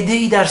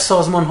قاعده‌ای در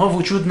سازمان‌ها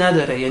وجود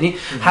نداره. یعنی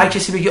هر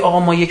کسی بگه آقا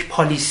ما یک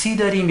پالیسی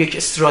داریم، یک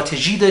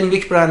استراتژی داریم،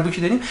 یک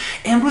برند داریم،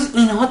 امروز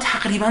اینها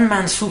تقریبا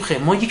منسوخه.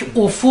 ما یک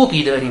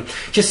افقی داریم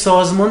که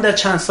سازمان در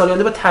چند سال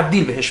آینده باید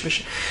تبدیل بهش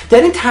بشه.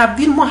 در این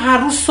تبدیل ما هر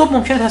روز صبح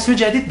ممکنه تصمیم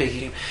جدید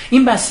بگیریم.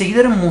 این بستگی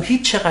داره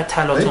محیط چقدر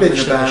تلاطم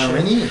داشته باشه.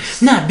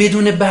 نه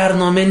بدون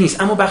برنامه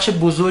نیست، اما بخش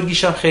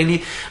بزرگیش هم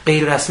خیلی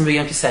غیر رسمی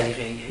بگم که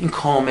سلیقه‌ایه. این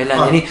کاملا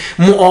یعنی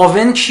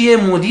معاون کیه،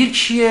 مدیر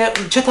کیه،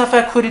 چه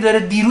تفکری داره،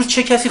 دیروز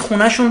چه کسی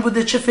خونه‌شون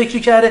بوده، چه فکری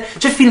کرده،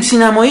 چه فیلم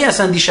سینمایی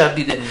اصلا دیشب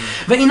دیده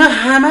و اینا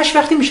همش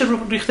وقتی میشه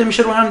ریخته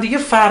میشه رو هم دیگه،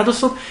 فردا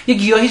صبح یه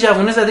گیاهی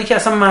جوونه زده که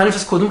اصلا معلومه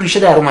از کدوم ریشه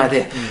در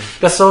اومده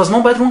و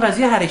سازمان باید رو اون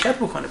قضیه حرکت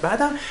بکنه.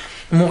 بعدم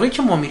موقعی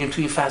که ما میریم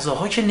توی این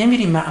فضاها که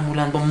نمیریم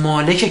معمولا با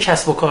مالک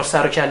کسب و کار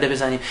سر و کله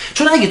بزنیم،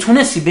 چون اگه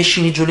تونستی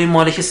بشینی جلوی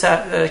مالک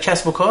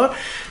کسب و کار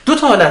دو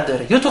تا حالت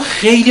داره، یا تو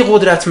خیلی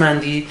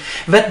قدرتمندی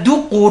و دو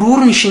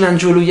غرور میشینن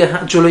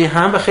جلوی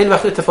هم و خیلی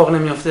وقت اتفاق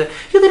نمیافته،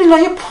 یا داری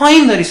لایه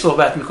پایین داری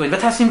صحبت میکنی و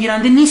تصمیم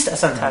گیرنده نیست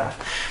اصلا طرف.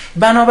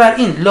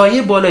 بنابراین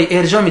لایه بالایی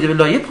ارجاع میده به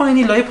لایه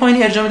پایینی، لایه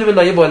پایینی ارجاع میده به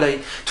لایه بالایی.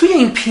 توی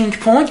این پینگ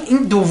پونگ، این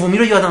دومی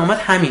رو یادم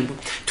اومد همین بود،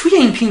 توی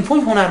این پینگ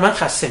پونگ هنرمند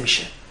خسته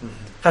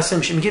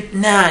میشه میگه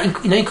نه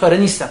این کاره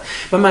نیستم.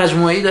 و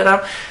مجموعه‌ای دارم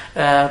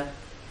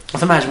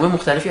مثلا مجموعه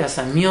مختلفی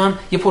هستن، میان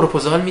یه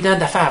پروپوزال میدن،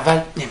 دفعه اول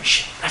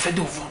نمیشه، دفعه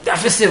دوم،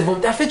 دفعه سوم،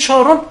 دفعه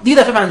چهارم،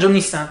 دفعه پنجم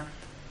نیستن.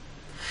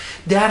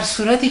 در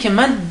صورتی که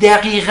من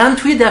دقیقاً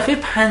توی دفعه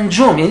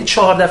پنجم، یعنی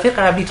 4 دفعه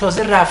قبلی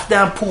تازه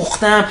رفتم،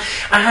 پختم،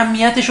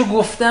 اهمیتشو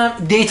گفتم،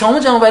 دیتامو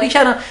جمع‌آوری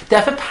کردم،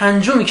 دفعه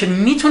پنجمی که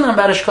میتونم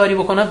براش کاری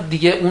بکنم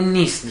دیگه اون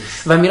نیست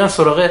و میرم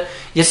سراغ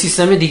یه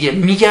سیستم دیگه.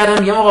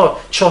 میگردم میگم آقا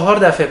 4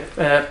 دفعه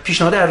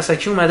پیشنهاد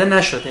عروسکی اومده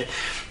نشده،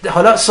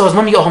 حالا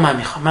سازمان میگه آقا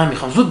من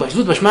میخوام زود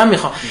باش من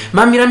میخوام.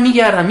 من میرم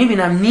میگردم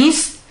میبینم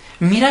نیست،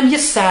 میرم یه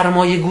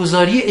سرمایه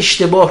گذاری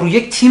اشتباه رو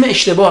یک تیم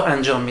اشتباه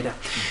انجام میدم.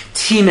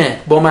 تیم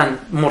با من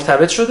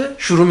مرتبط شده،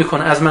 شروع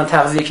میکنه از من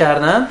تغذیه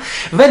کردن،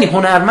 ولی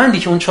هنرمندی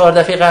که اون 4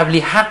 دفعه قبلی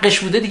حقش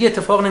بوده دیگه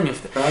اتفاق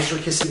نمیفته. بعضی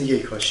کسی دیگه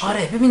کاش.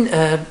 آره ببین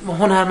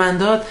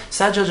هنرمندات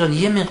سجاد جان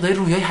یه مقدار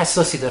روحیه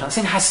حساسی دارن.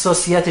 اصلا این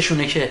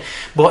حساسیتشونه که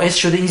باعث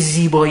شده این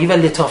زیبایی و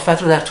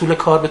لطافت رو در طول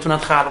کار بتونن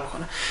خلق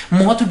کنن.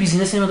 ما تو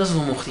بیزینس نمیاد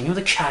زمختیم،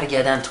 میاد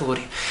کرگدن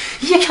طوریم.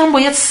 یکم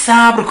باید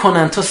صبر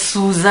کنن تا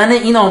سوزن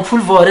این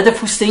آمپول وارد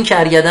پوست این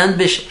کرگدن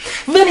بشه.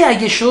 ولی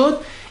اگه شد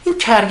این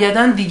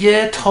کرگدن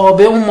دیگه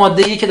تابع اون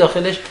ماده‌ای که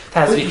داخلش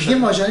تزریق شده. یه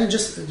ماجرا اینجا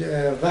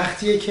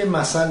وقتیه که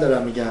مثلا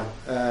دارم میگم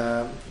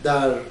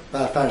در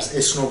برفرض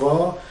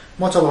اسنووا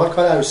ما تا به حال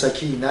کار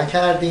عروسکی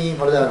نکردیم،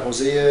 حالا در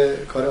حوزه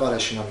کار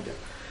آرشینا میگم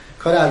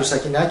کار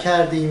عروسکی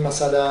نکردیم،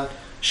 مثلا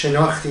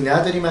شناختی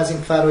نداریم از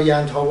این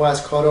فرآیندها و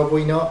از کارا و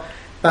اینا.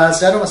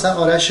 بعضی رو مثلا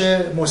آرش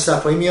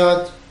مصطفایی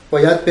میاد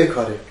باید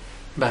بکاره.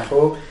 بله.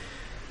 خب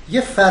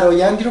یه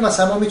فرایندی رو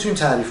مثلا ما میتونیم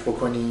تعریف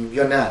بکنیم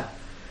یا نه.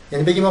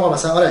 یعنی بگیم آقا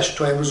مثلا آرش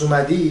تو امروز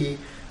اومدی،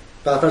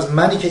 برفرض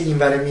منی که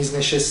اینور میز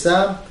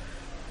نشستم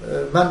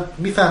من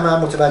میفهمم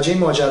متوجه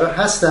ماجرا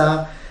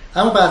هستم،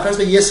 اما برفرض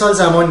به 1 سال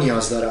زمان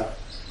نیاز دارم.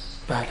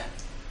 بله.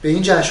 به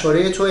این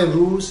جشنواره تو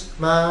امروز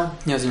من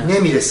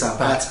نمیرسم.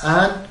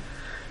 قطعاً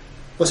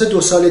واسه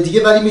 2 سال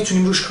دیگه ولی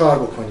میتونیم روش کار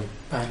بکنیم.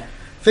 بله.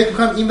 فکر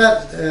میکنم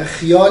این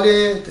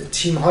خیال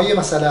تیم‌های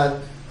مثلا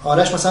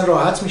آرش مثلا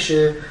راحت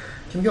میشه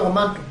که میگه آقا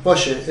من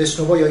باشه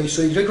اسنووا یا ایکس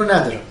و ایگرگ رو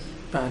ندارم.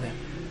 بله.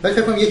 ولی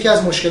فکر کنم یکی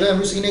از مشکلات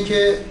امروز اینه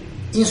که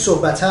این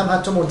صحبت هم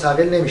حتی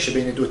منتقل نمیشه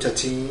بین 2 تا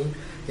تیم.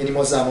 یعنی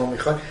ما زمان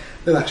میخوایم.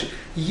 ببخشید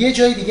یه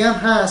جای دیگه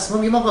هم هست، ما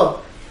میگیم آقا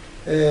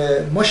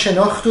ما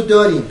شناخت رو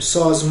داریم،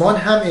 سازمان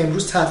هم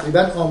امروز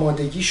تقریبا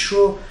آمادگیش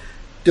رو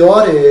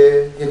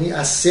داره، یعنی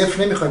از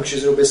صفر نمیخوایم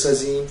چیزی رو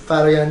بسازیم،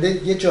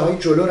 فراینده یه جاهای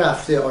جلو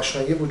رفته،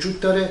 آشنایی وجود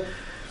داره.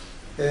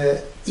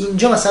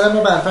 اینجا مثلا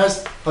ما برفرض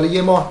حالا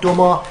 1 ماه 2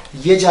 ماه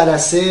یه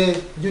جلسه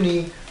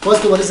میدونی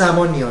باز دوباره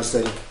زمان نیاز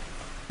داریم،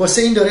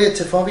 واسه این داره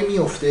اتفاقی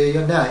میفته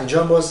یا نه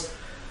اینجا باز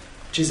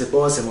چیز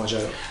باز ماجرا؟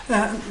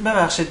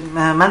 ببخشید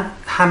من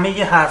همه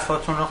ی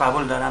حرفاتون رو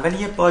قبول دارم ولی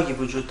یه باگی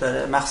وجود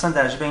داره، مخصوصا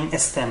در جبه این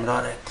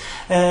استمراره.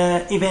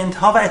 ایونت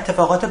ها و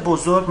اتفاقات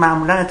بزرگ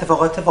معمولا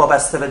اتفاقات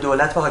وابسته به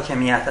دولت و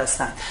حاکمیت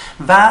هستند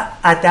و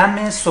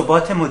عدم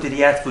ثبات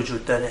مدیریت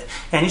وجود داره.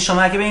 یعنی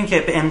شما اگه ببینید که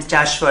به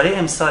جشنواره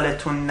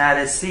امسالتون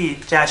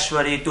نرسید،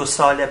 جشنواره 2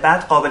 سال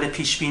بعد قابل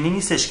پیش بینی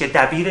نیستش که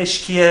دبیرش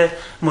کیه،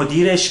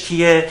 مدیرش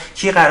کیه،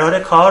 کی قراره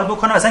کار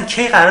بکنه، مثلا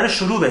کی قراره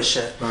شروع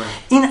بشه.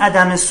 این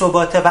عدم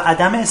ثبات و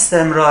عدم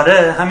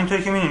استمراره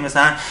همینطوری که می‌بینید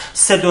مثلا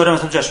 3 دوره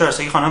مثلا جشنواره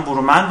ارسکی خانم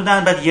برومند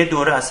بودن، بعد یه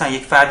دوره اصلا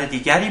یک فرد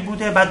دیگری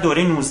بوده، بعد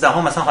دوره 19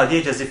 هم مثلا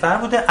هادی جزیفر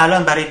بوده،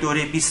 الان برای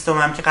دوره 20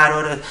 هم که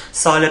قرار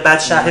سال بعد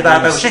شهر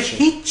برگزار بشه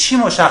هیچ چی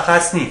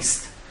مشخص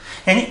نیست.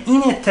 یعنی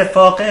این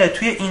اتفاق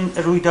توی این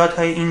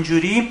رویدادهای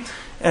اینجوری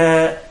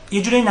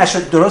یه جوری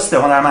نشد. درسته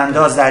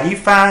هنرمندا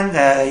ظریفن،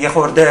 یه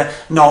خورده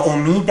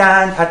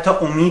ناامیدن، حتی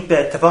امید به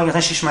اتفاق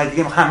مثلا 6 ماه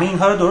دیگه همه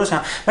اینها رو درست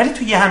کنن، ولی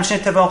توی یه همچین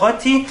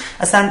اتفاقاتی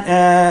اصلا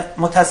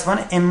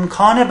متاسفانه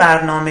امکان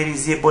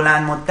برنامه‌ریزی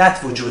بلند مدت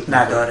وجود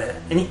نداره.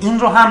 یعنی این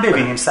رو هم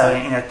ببینیم سر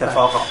این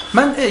اتفاقا.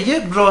 من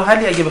یه راه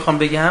حلی اگه بخوام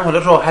بگم، حالا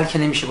راه حل که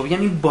نمیشه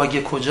بگم این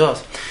باگ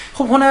کجاست.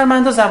 خب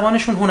هنرمندا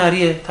زبانشون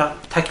هنریه،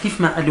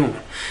 تکلیف معلومه.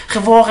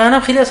 خب واقعا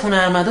هم خیلی از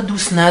هنرمندا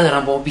دوست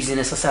ندارن با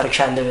بیزینس‌ها سر و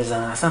کله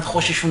بزنن، اصلا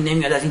خوششون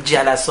نمیاد از این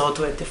جلسات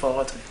و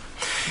اتفاقات.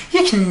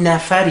 یک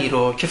نفری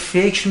رو که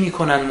فکر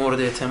میکنن مورد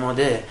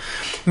اعتماده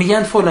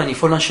میگن فلانی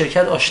فلان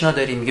شرکت آشنا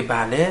داری، میگه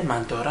بله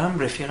من دارم،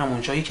 رفیقم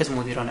اونجا یکی از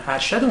مدیران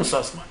ارشد اون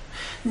سازمان.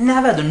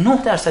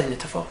 99% این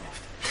اتفاق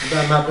میفته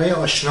بر مبنای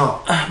آشنا.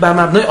 بر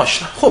مبنای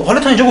آشنا. خب حالا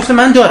تا اینجا گفته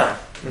من دارم.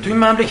 تو این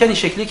مملکت این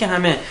شکلی که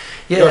همه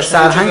یه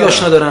سرهنگ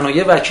آشنا دارن و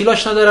یه وکیل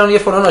آشنا دارن و یه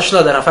فلان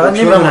آشنا دارن، فقط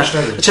نمیدونن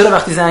چرا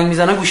وقتی زنگ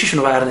میزنن گوشیشون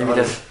رو بر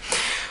نمیدارن.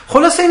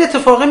 خلاصه این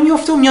اتفاق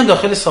میفته و میان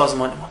داخل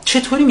سازمان ما.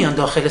 چطوری میان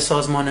داخل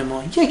سازمان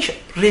ما؟ یک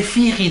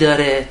رفیقی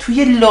داره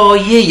توی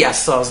لایه‌ای از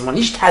سازمان،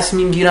 هیچ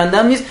تصمیم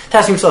گیرندم نیست،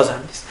 تصمیم سازم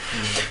نیست.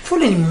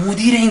 فلانی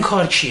مدیر این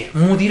کار کیه،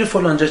 مدیر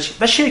فلانجا چیه.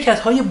 و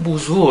شرکت‌های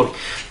بزرگ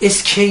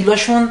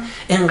اسکیلاشون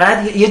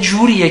انقدر یه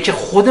جوریه که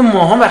خود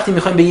ماها وقتی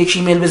می‌خوایم به یک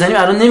ایمیل بزنیم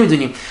الان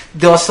نمیدونیم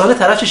داستان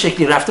طرف چه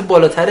شکلی رفته،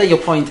 بالاتره یا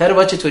پایین‌تره،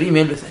 باید چطوری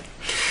ایمیل بزنیم.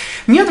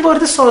 میاد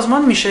وارد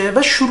سازمان میشه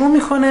و شروع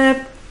میکنه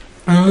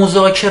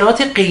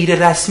مذاکرات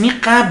غیر رسمی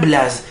قبل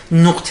از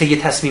نقطه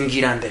تصمیم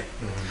گیرنده.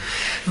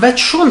 و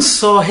چون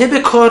صاحب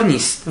کار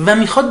نیست و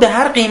میخواد به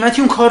هر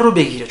قیمتی اون کار رو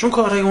بگیره، چون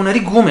کارهای هنری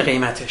گم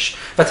قیمتش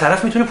و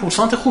طرف میتونه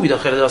پورسانت خوبی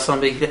داخل داستان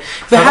بگیره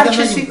و هر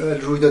کسی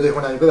رویداد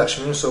هنری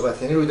ببخشید این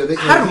صحبت یعنی رویداد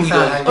هر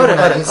رویداد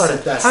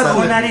هر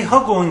هنری ها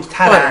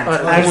گنگ‌ترن،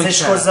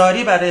 ارزش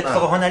گذاری برای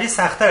اتفاق هنری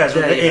سخت‌تر از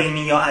اون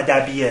علمی یا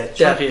ادبیه.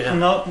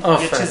 اونا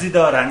یه چیزی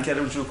دارن که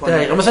رجوع کنن.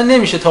 دقیقاً مثلا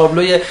نمیشه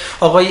تابلوی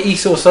آقای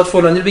ایکس استاد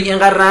فلانی رو بگی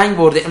اینقدر رنگ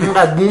برده،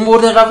 اینقدر بوم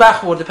برده، اینقدر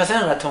وقت برده، پس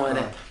اینقدر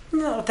تومنه.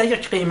 نه تا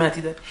یک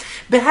قیمتی داره.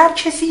 به هر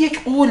کسی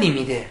یک قولی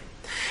میده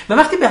و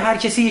وقتی به هر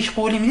کسی یک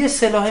قولی میده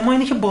اصطلاح ما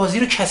اینه که بازی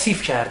رو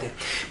کثیف کرده.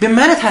 به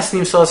من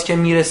تصمیم ساز که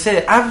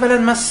میرسه اولا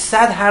من 100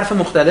 حرف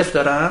مختلف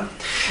دارم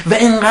و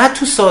اینقدر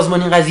تو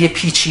سازمان این قضیه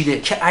پیچیده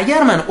که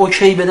اگر من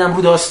اوکی بدم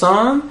رو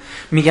داستان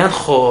میگن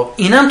خب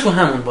اینم تو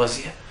همون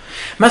بازیه،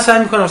 من سعی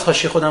میکنم از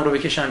حاشیه خودم رو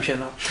بکشم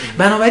کنار.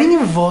 بنابراین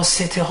این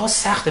واسطه ها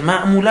سخته.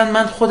 معمولا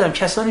من خودم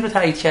کسانی رو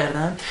تایید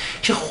کردم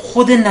که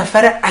خود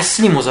نفر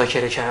اصلی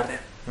مذاکره کرده،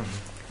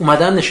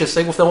 اومدن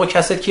نشسته گفتم آقا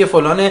کست کیه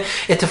فلانه،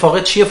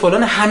 اتفاقات چیه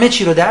فلانه، همه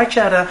چی رو درک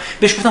کردم،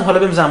 بهش گفتم حالا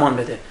بهم زمان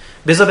بده،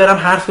 بذار برم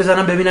حرف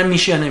بزنم ببینم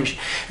میشه یا نمیشه.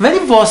 ولی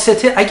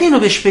واسطه اگه اینو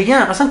بهش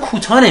بگم اصلا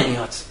کوتاه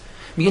نمیاد،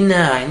 میگه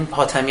نه این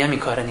حاتمی هم این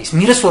کاره نیست،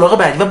 میره سراغ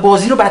بعدی و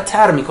بازی رو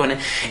بدتر میکنه،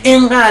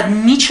 اینقدر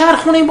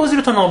میچرخونه این بازی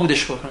رو تا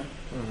نابودش بکنه.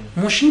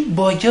 ماشین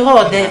باگه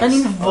ها دقیقاً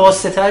این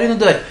واسطه رو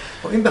داره.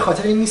 این به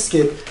خاطر این نیست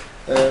که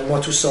ما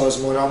تو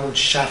سازمانامون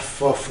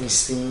شفاف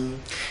نیستیم؟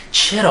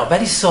 چرا؟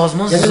 ولی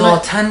سازمان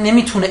ذاتاً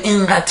نمیتونه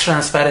اینقدر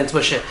ترانسپرنت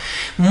باشه.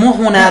 ما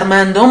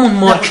هنرمندامون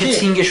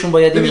مارکتینگشون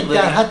باید این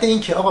در حد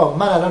این که آقا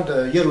من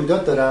الان یه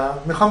رویداد دارم،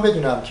 میخوام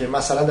بدونم که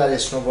مثلا در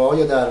اسنووا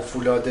یا در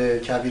فولاد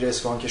کبیر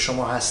اصفهان که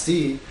شما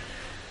هستی،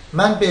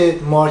 من به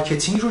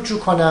مارکتینگ رجوع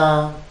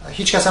کنم،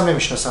 هیچ کس هم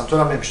نمیشناسم، تو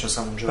هم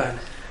نمیشناسم اونجا. بله.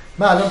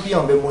 من الان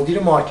بیام به مدیر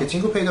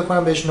مارکتینگ رو پیدا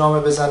کنم، بهش نامه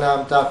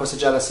بزنم، درخواست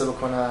جلسه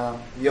بکنم،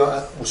 یا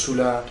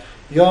اصولا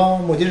یا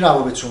مدیر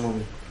روابط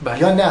عمومی،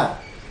 یا نه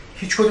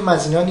هیچ کدوم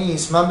از اینا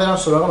نیست، من برم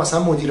سراغ مثلا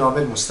مدیر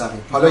عامل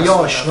مستقیم، حالا یا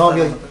آشنام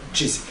یا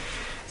چیزی.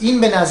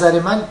 این به نظر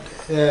من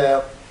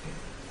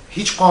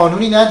هیچ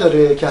قانونی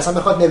نداره که اصلا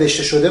بخواد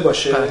نوشته شده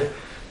باشه.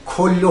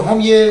 کلهم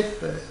یه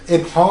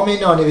ابهام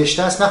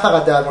نانوشته است، نه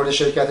فقط در مورد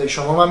شرکت‌های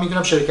شما. من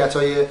میدونم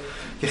شرکت‌های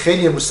که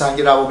خیلی امروز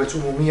سنگ روابط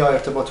عمومی یا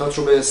ارتباطات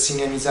رو به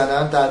سینه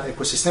میزنن در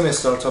اکوسیستم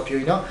استارتاپی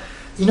و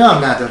اینا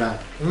هم ندارن.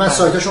 من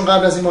سایتاشون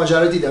قبل از این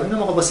ماجرا دیدم. اینا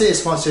موقع واسه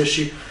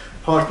اسپانسرشیپ،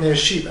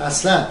 پارتنرشیپ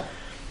اصلا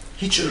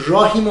هیچ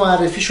راهی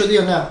معرفی شده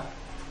یا نه؟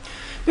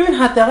 ببین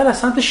حداقل از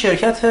سمت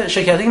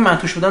شرکتی که من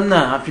توش بودم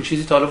نه همچین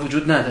چیزی تا حالا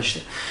وجود نداشته.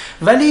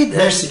 ولی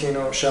مرسی که اینو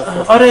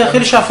شفاف. آره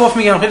خیلی شفاف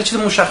میگم، خیلی چیز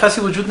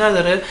مشخصی وجود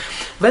نداره.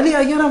 ولی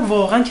اگرم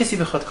واقعا کسی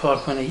بخواد کار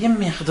کنه یه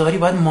مقداری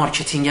باید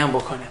مارکتینگ هم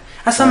بکنه.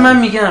 اصلا من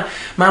میگم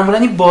معمولا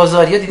این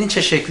بازاریا دیدین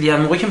چه شکلی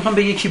ان، موقعی که میخوان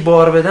به یکی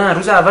بار بدن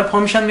روز اول پا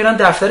میشن میرن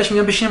دفترش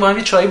میگن بشینیم با هم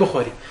یه چای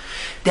بخوریم.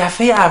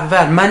 دفعه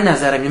اول من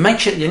نظرم من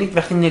یعنی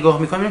وقتی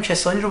نگاه میکنم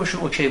کسانی رو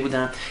بهشون اوکی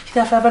بودم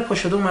که دفعه اول پا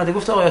شده اومده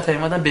گفت آقا حاتمی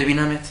اومدم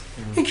ببینمت،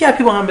 یک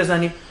گپی با هم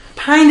بزنیم،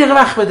 5 دقیقه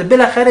وقت بده،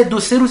 بالاخره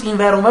 2-3 روز این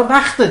ور اون ور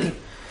وقت دادیم.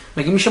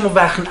 مگه میشه ما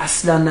وقت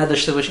اصلا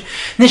نداشته باشیم؟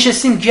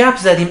 نشستیم گپ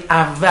زدیم،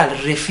 اول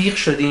رفیق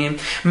شدیم،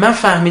 من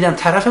فهمیدم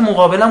طرف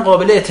مقابلم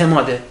قابل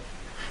اعتماده.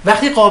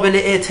 وقتی قابل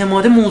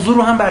اعتماده موضوع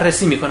رو هم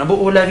بررسی میکنه با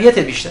اولویت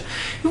بیشتر.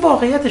 این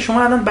واقعیت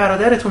شما الان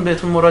برادرتون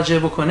بهتون مراجعه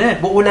بکنه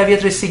با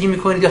اولویت رسیدگی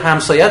میکنید یا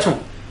همسایه‌تون،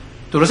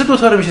 درسته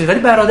دوتا رو میشید ولی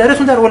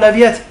برادرتون در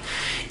اولویت.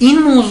 این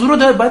موضوع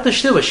رو باید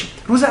داشته باشید.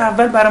 روز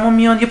اول برامون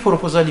میان یه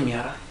پروپوزالی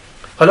میارن،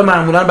 حالا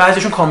معمولا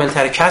بعضیشون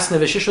کامل‌تر کس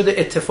نوشته شده،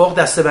 اتفاق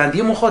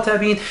دسته‌بندی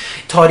مخاطبین،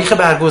 تاریخ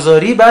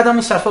برگزاری، بعدم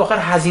اون صفحه آخر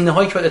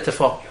هزینه‌هایی که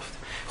اتفاق میفته.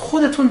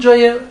 خودتون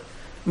جای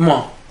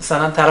ما،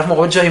 مثلا طرف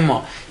مقابل جای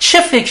ما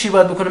چه فکری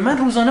باید بکنه؟ من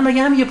روزانه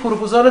مگه هم یه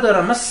پروپوزال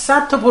دارم؟ من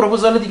 100 تا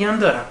پروپوزال دیگه هم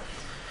دارم.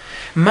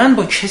 من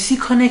با کسی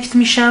کانکت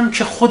میشم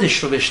که خودش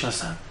رو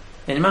بشناسم.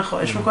 یعنی من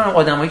خواهش میکنم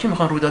آدمایی که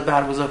میخوان رویداد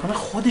برگزار کنن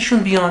خودشون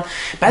بیان.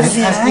 بعد از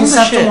این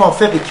سمت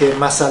موافقی که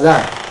مثلا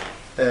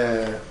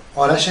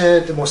آرش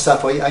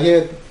مصطفایی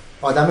اگه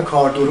آدم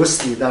کار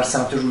درستی در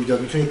سمت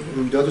رویداد میتونه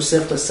رویداد رو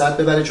 0 تا 100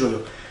 ببره جلو،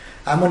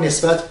 اما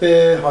نسبت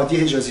به هادی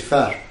حجازی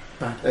فر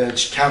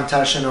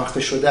کمتر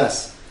شناخته شده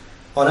است.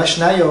 آرش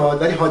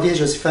نیاد ولی هادی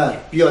حجازی فر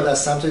بیاد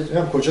از سمت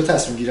کجا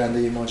تصمیم گیرنده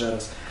این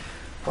ماجراست،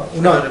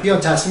 اونا بیان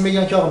تصمیم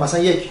بگیرن که آقا مثلا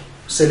یک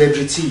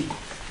سلبریتی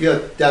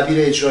بیاد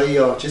دبیر اجرایی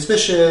یا چیز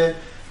بشه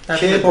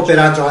که با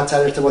برند راحت تر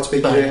ارتباط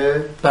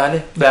بگیره.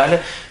 بله.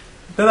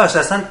 ببخشید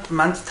اصلا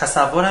من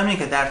تصورم اینه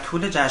که در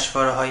طول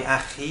جشنواره‌های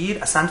اخیر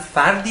اصلا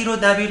فردی رو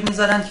دبیر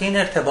می‌ذارن که این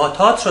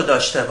ارتباطات رو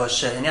داشته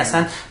باشه. یعنی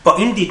اصلا با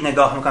این دید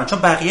نگاه می‌کنن، چون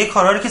بقیه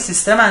کارا رو که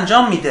سیستم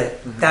انجام میده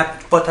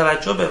با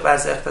توجه به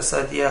وضع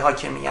اقتصادی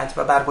حاکمیت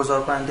و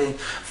برگزار کننده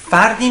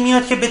فردی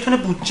میاد که بتونه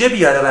بودجه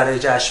بیاره برای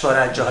جشنواره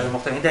از جاهای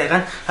مختلف. دقیقاً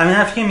همین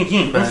حرفی که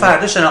میگین، اون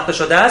فرد شناخته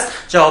شده است،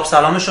 جواب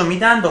سلامش رو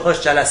میدن،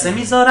 باهاش جلسه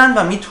میذارن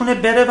و میتونه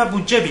بره و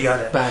بودجه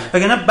بیاره.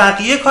 وگرنه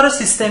بقیه کار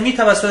سیستمی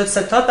توسط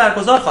ستاد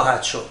برگزار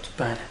خواهد شد.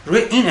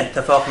 روی این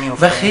اتفاق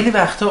میفته و خیلی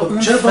وقتا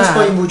چرا باز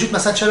با این وجود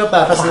مثلا چرا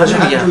برفرض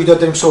رویداد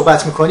داریم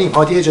صحبت میکنیم،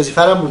 هادی حجازی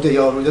فر هم بوده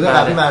یا رویداد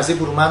قبلی مرزی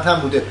برومند هم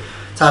بوده،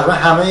 تقریبا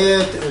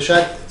همه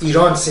شاید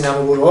ایران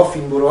سینما بروها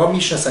فیلم بروها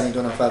میشناسن این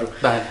دو نفر رو.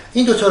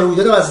 این دو تا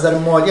رویداد از نظر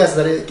مالی از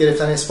نظر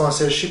گرفتن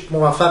اسپانسرشیپ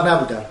موفق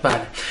نبودن.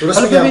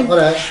 درست میگم؟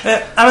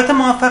 البته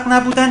موفق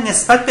نبودن،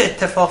 نسبت به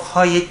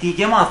اتفاقهای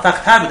دیگه موفق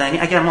تر بودن. یعنی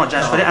اگر ما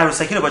جشنواره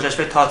عروسکی رو با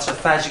جشنواره تئاتر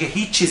فجر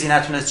هیچ چیزی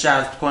نتونست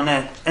جلب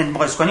کنه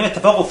مقایسه کنیم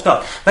اتفاق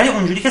افتاد، ولی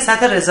اونجوری که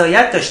سطح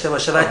رضایت داشته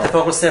باشه و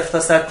اتفاق رو 0 تا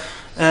 100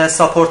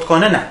 ساپورت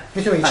کنه نه.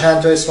 میتونید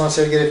چند تا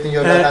اسپانسر گرفتین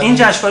یا این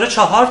جشنواره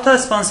 4 تا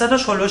اسپانسر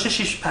داشت، هولوش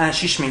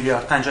 6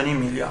 میلیارد 5.5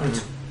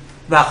 میلیارد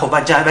و خب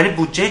ولی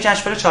بودجه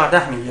جشنواره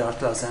 14 میلیارد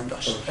لازم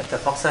داشت.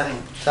 اتفاق سر این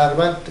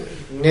تقریبا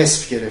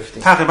نصف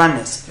گرفتیم.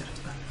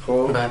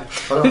 خب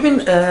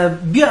ببین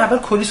بیا اول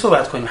کلی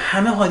صحبت کنیم.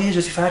 همه هادی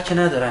حجازی فر که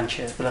ندارن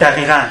که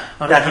دقیقاً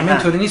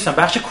اینطوری نیستن.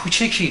 بخش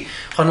کوچکی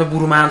خانم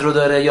برومند رو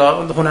داره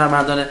یا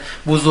هنرمندان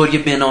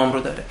بزرگ به نام رو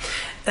داره.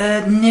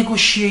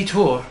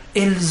 نگوشیتور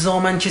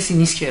الزاماً کسی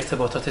نیست که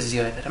ارتباطات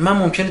زیادی داره. من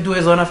ممکنه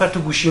 2000 نفر تو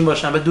گوشیم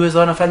باشم و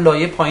 2000 نفر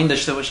لایه پایین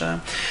داشته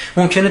باشم،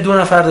 ممکنه 2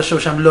 نفر داشته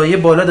باشم لایه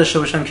بالا داشته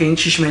باشم که این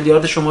 6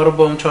 میلیارد شما رو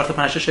با اون 4 تا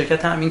 5 تا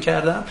شرکت تامین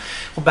کردم.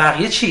 خب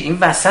بقیه چی؟ این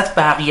وسط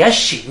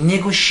بقیه‌اش چی؟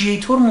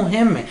 نگوشیتور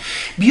مهمه.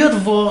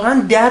 بیاد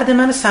واقعاً درد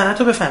من صنعت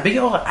رو بفهم،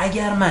 بگه آقا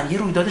اگر من یه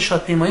رویداد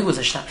شادپیمایی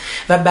گذاشتم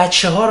و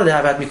بچه‌ها رو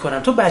دعوت می‌کنم،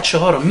 تو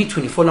بچه‌ها رو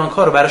میتونی فلان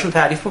کار رو براشون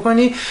تعریف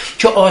بکنی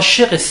که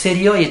عاشق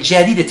سریای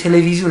جدید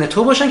تلویزیون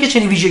تو باشن که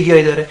چنین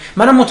ویژگی‌هایی داره.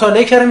 منم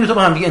مطالعه کردم تو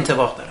با هم دیگه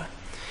اتفاق دارن.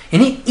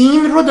 یعنی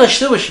این رو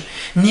داشته باشیم.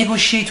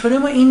 نگوشیتور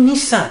ما این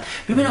نیستن.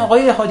 ببین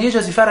آقای هادی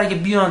اجازی فر اگه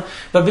بیان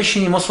و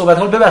بشینیم ما صحبت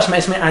ها رو ببخش من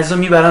اسم عزیزا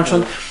میبرم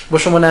چون با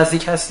شما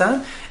نزدیک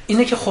هستن،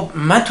 اینه که خب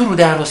من تو رو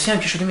درواسی هم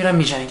که شده میرم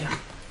میجنگم،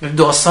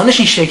 داستانش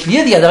این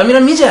شکلیه دیگه، دارم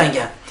میرم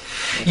میجنگم.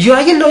 یا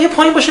اگه لایه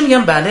پایین باشه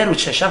میگم بله رو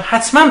چشم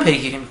حتما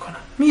پیگیری میکنم،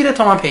 میره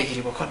تا من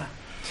پیگیری بکنم.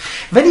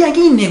 ولی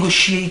اگه این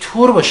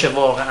نگوشیتور باشه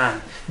واقعا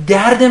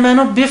درد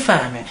منو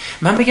بفهمه،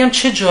 من بگم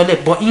چه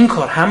جالب با این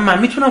کار هم من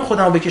میتونم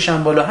خودمو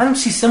بکشم بالا، هم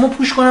سیستمو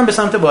پوش کنم به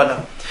سمت بالا،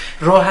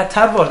 راحت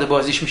تر وارد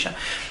بازیش میشم.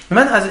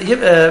 من از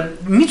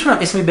میتونم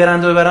اسمی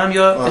برند رو ببرم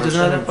یا اجازه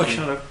ندم؟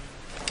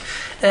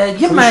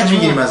 یه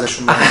مجموعه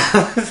ازشون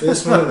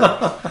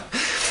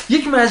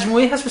یک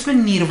مجموعه هست به اسم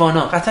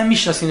نیروانا، قطعا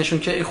میشناسینشون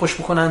که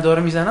خوشبو کننده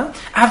رو میزنن.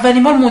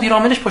 اولین بار مدیر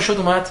عاملش پاشد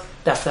اومد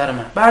دفتر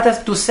من، بعد از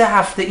 2-3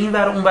 هفته این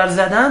ور اون ور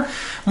زدن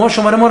ما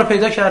شماره ما رو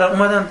پیدا کردن،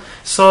 اومدن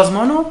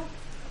سازمانو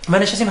و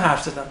نشستیم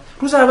حرف زدن.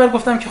 روز اول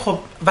گفتم که خب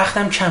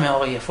وقتم کمه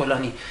آقای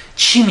فلانی،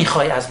 چی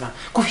میخوای از من؟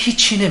 گفت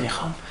هیچی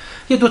نمیخوام.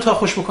 یه 2 تا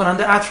خوشبو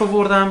کننده عطر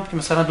آوردم که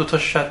مثلا 2 تا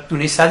شاید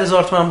دونه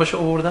 100,000 تومان باشه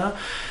آوردم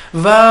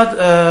و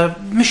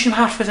میشیم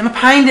حرف بزنیم.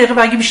 5 دقیقه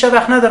بگی بیشتر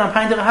وقت ندارم،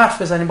 5 دقیقه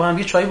حرف بزنیم با هم،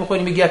 یه چای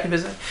بخوریم، یه گپی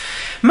بزنیم.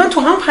 من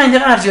تو هم 5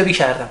 دقیقه ارزیابی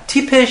کردم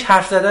تیپش،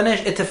 حرف زدنش،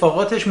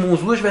 اتفاقاتش،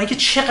 موضوعش و اینکه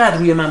چقدر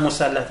روی من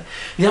مسلطه.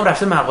 دیدم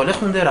رفته مقاله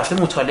خونده، رفته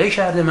مطالعه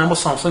کرده، من با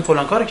سامسونگ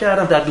فلان کارو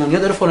کردم، در دنیا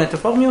داره فلان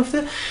اتفاق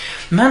میفته.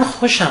 من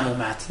خوشم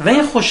اومد و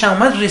این خوشم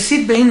اومد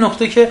رسید به این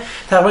نقطه که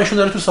تقریبا ایشون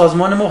داره تو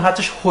سازمان ما،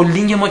 حتی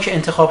هلدینگ ما که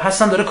انتخاب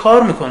هستن داره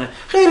کار میکنه،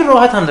 خیلی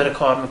راحت هم داره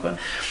کار میکنه.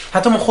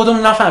 حتی ما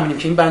خودمون نفهمیدیم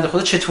که این بنده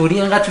خدا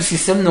چطوری اینقدر تو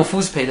سیستم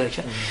نفوذ پیدا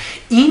کرد.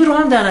 این رو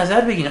هم در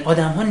نظر بگیرید،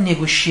 آدم‌ها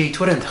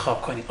نگوشیتور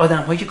انتخاب کنید،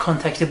 آدم‌هایی که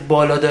کانتکت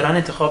بالا دارن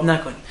انتخاب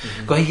نکنید.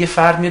 گاهی یه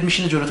فرد میاد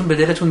میشینه جلوتون به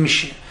دلتون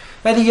میشینه،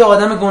 ولی یه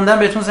آدم گندن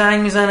بهتون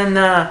زنگ میزنه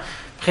نه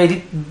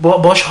خیلی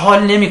باش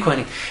حال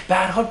نمی‌کنید. به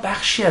هر حال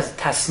بخشی از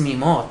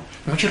تصمیمات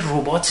ما که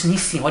ربات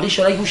نیستیم، حالا ان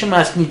شاءالله هوش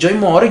مصنوعی جای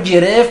ما رو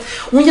گرفت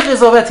اون یه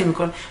قضاوتی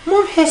میکنه، ما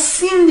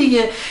حسیم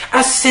دیگه،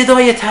 از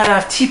صدای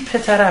طرف، تیپ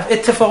طرف،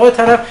 اتفاقات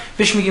طرف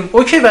بهش میگیم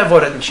اوکی و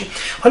وارد میشیم.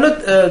 حالا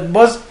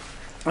باز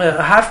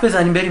حرف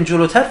بزنیم بریم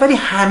جلوتر، ولی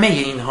همه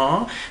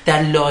اینها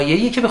در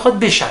لایه‌ای که بخواد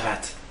بشود.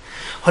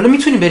 حالا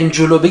میتونیم بریم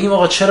جلو بگیم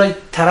آقا چرا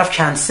طرف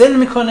کنسل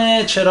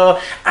میکنه، چرا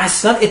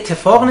اصلا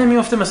اتفاق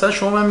نمیفته. مثلا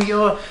شما من میگی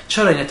آقا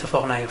چرا این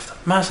اتفاق نیفتاد،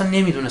 من اصلا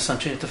نمیدونستم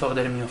چه اتفاقی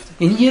داره میفته.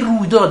 یعنی یه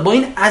رویداد با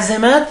این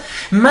عظمت،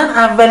 من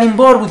اولین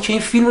بار بود که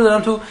این فیلم رو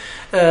دارم تو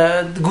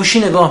گوشی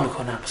نگاه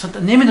میکنم، اصلا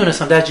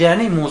نمیدونستم، در جریان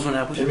این موضوع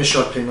نبود. فیلم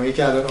شادپیمایی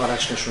که الان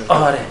آرش نشون داد.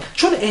 آره،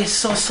 چون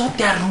احساسات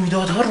در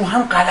رویدادها رو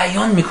هم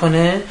غلیان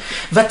میکنه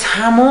و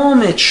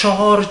تمام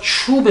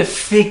چهارچوب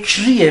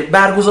فکری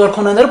برگزار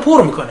کننده رو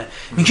پر میکنه.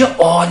 میگه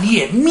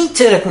عالیه،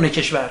 میترکونه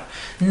کشور.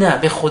 نه،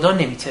 به خدا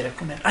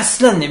نمیترکونه،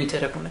 اصلا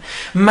نمیترکونه.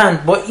 من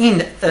با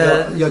این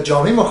یا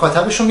جامعه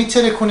مخاطبش رو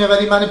میترکونه،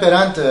 ولی من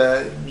برند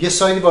یه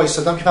سایدی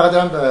وایسادم که فقط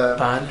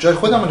دارم جای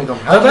خودم رو نگاه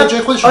میکنم، هر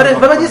جای خودش. آره،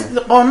 بعد یه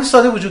قانون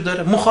ساده وجود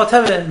داره،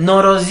 مخاطب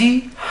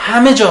ناراضی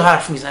همه جا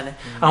حرف میزنه،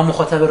 اما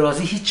مخاطب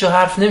راضی هیچ جا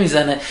حرف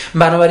نمیزنه،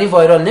 بنابراین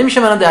وایرال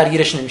نمیشه، منم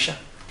درگیرش نمیشم.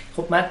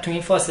 خب من تو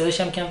این فاصله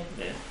شم کم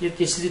یه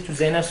چیزی تو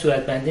ذهنم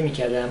صورت بندی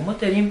میکردم. ما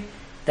داریم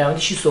در مورد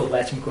چی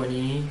صحبت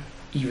میکنیم؟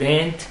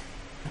 ایونت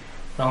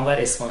و اونور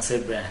اسپانسر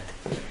برند.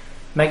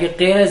 مگه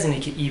غیر از اینه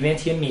که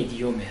ایونت یه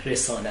میدیومه،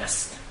 رسانه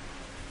است؟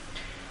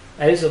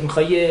 علیرضا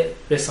میخوای یه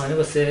رسانه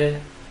واسه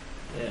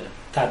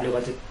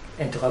تبلیغات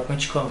انتخاب کنی،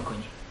 چیکار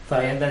میکنی؟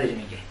 فرآیند نداری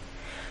میگه.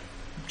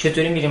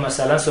 چطوری میری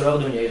مثلا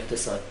سراغ دنیای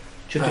اقتصاد؟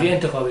 چطوری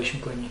انتخابش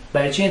میکنی؟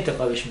 برای چی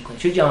انتخابش میکنی؟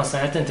 چرا جهان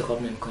صنعت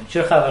انتخاب نمیکنی؟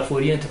 چرا خبر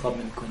فوری انتخاب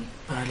نمیکنی؟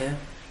 بله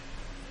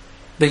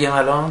بگم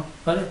الان.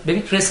 آره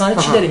ببین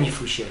رسانه چی داره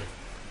میفروشه؟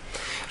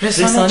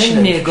 رسانه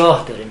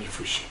نگاه داره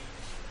میفروشه.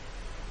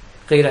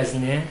 غیر از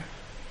اینه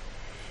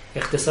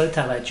اقتصاد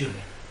توجهه.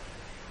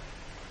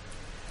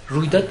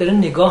 رویداد داره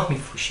نگاه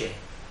میفروشه.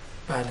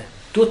 بله.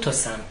 2 تا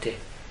سمته.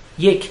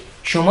 یک،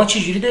 شما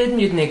چجوری دارید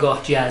میرید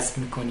نگاه جذب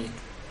میکنید؟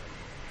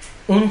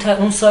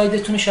 اون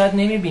سایدتون شاید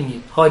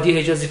نمیبینید. هادی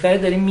حجازی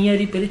فرد دارید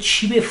میارید بره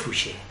چی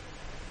بفروشه؟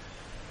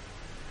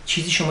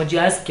 چیزی شما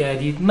جذب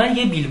کردید. من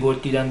یه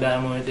بیلبورد دیدم در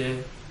مورد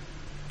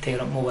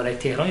تهران مبارک،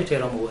 تهران یا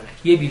تهران مبارک،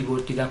 یه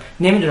بیلبورد دیدم،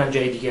 نمیدونم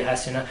جای دیگه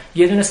هست یا نه،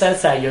 یه دونه سر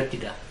صیاد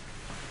دیدم.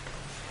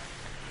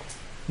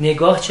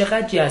 نگاه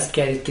چقدر جذب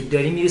کردید که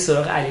داری میری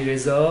سراغ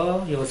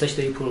علیرضا یا واسش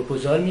داری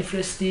پروپوزال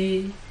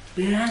میفرستی؟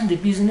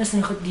 برند بیزینس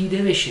میخواد دیده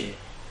بشه،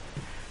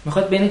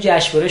 میخواد بین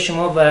جشنواره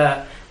شما و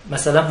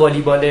مثلا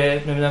والیبال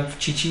نمیدونم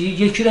چی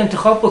یکی رو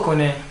انتخاب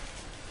بکنه.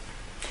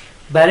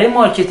 برای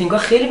مارکتینگ ها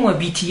خیلی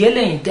مهمه. BTL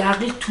این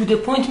دقیق تو د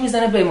پوینت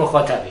میزنه به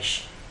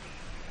مخاطبش،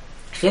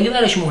 خیلی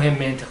براش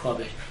مهمه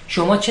انتخابش.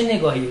 شما چه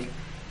نگاهی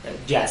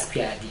جذب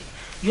کردید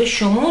یا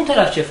شما اون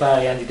طرف چه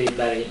فرآیندی دارید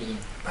برای این؟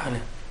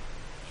 بله.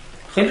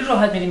 خیلی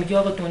راحت میگی میگه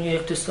آقا دنیای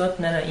اقتصاد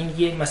نه این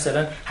یه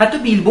مثلا حتی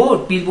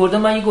بیلبورد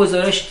من یه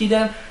گزارش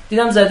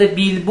دیدم زده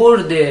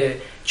بیلبورد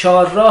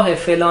 4 راه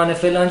فلان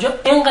فلانجا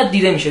اینقدر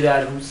دیده میشه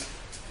در روز.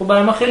 خب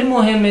برای ما خیلی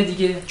مهمه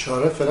دیگه.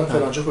 چاره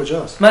فلانجا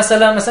کجاست؟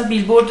 مثلا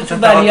بیلبورد تو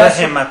بلیاس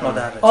همت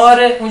مدرس.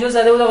 آره اونجا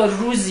زده بود آقا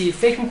روزی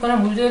فکر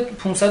میکنم حدود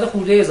 500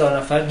 خورده هزار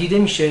نفر دیده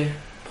میشه.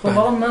 خب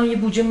آقا من یه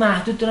بودجه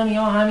محدود دارم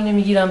یا همینو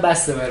میگیرم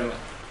بسته برام.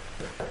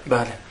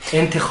 بله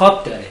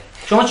انتخاب داره.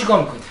 شما چیکار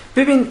میکنید؟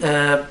 ببین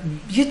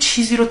یه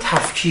چیزی رو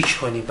تفکیک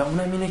کنیم و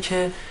اونم اینه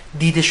که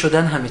دیده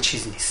شدن همه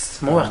چیز نیست.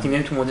 ما وقتی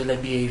میایم تو مدل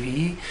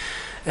BAV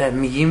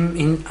میگیم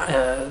این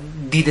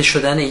دیده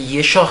شدن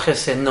یه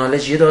شاخصه،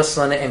 نالج یه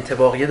داستانه،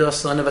 انطباق یه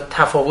داستانه و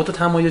تفاوت و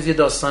تمایز یه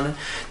داستانه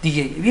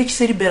دیگه. یک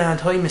سری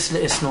برندهای مثل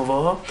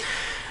اسنووا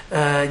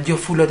یا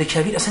فولاد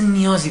کبیر اصلا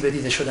نیازی به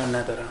دیده شدن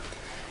ندارن.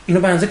 اینو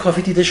به اندازه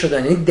کافی دیده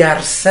شدن، یعنی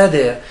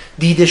درصد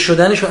دیده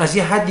شدنشون از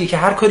یه حدی که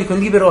هر کاری کنی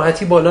دیگه به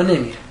راحتی بالا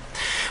نمیره.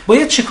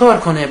 باید چیکار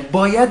کنه؟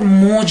 باید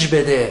موج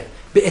بده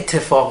به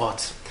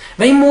اتفاقات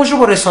و این موج رو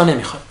با رسانه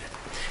میخواد بده.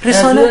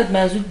 رسانه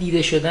منظور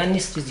دیده شدن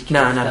نیست چیزی که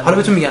نه حالا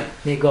بهتون میگم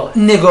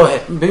نگاهه.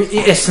 ببین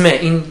این اسمه،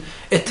 این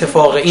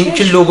اتفاقه، این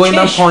که لوگوی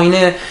من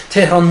پایین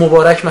تهران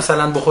مبارک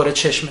مثلا بخوره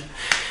چشمه.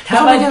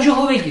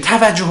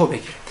 توجهو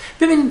بگیر.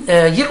 ببین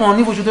یه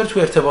قانونی وجود داره تو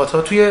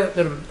ارتباطات، توی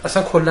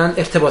اصلا کلا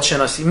ارتباط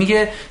شناسی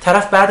میگه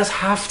طرف بعد از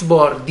 7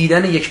 بار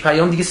دیدن یک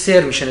پیام دیگه سر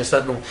میشه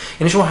نسبت به اون.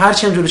 یعنی شما هر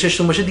چی هم جلوی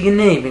چشتون باشه دیگه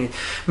نمیبینید.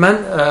 من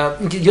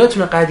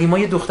یادتونه قدیما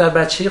یه دختر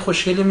بچه‌ی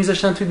خوشگلی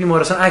میذاشتن توی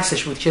بیمارستان،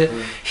 عکسش بود که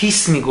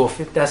هیس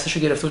میگفت، دستشو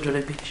گرفته بود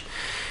جلوی بیتش.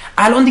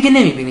 الان دیگه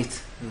نمیبینید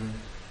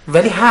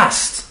ولی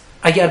هست،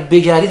 اگر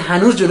بگردید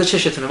هنوز جلوی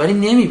چشتونه ولی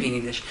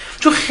نمیبینیدش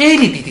چون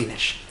خیلی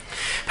دیدینش.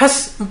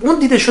 پس اون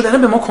دیده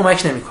شدن به ما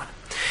کمک نمیکنه.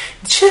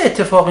 چه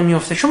اتفاقی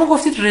میفته؟ شما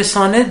گفتید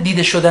رسانه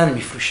دیده شدن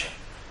میفروشه.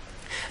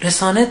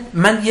 رسانه،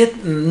 من یه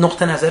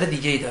نقطه نظر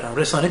دیگه ای دارم.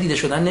 رسانه دیده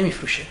شدن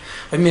نمیفروشه.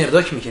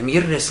 مرداک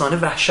میگه رسانه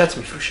وحشت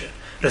میفروشه،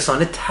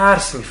 رسانه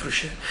ترس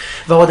میفروشه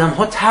و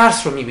آدم‌ها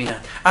ترس رو میبینن.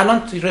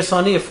 الان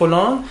رسانه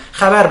فلان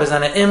خبر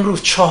بزنه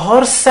امروز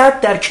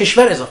 400 در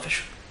کشور اضافه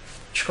شد،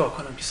 چیکار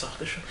کنم که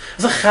ساخته شد؟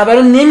 اصلا خبر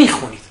رو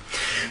نمیخونید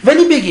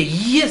ولی بگه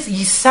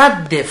یه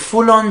صد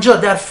فلانجا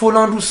در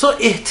فلان روستا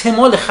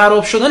احتمال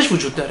خراب شدنش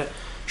وجود داره،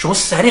 شما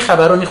سریع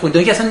خبر رو میخونید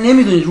دیگه اصلا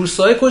نمیدونید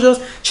روستای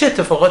کجاست، چه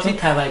اتفاقاتی.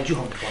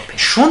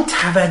 چون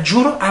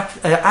توجه رو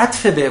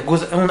عطف به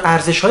اون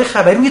ارزش‌های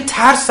خبری روی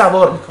ترس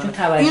سوار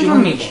میکنه. این رو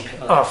میگه.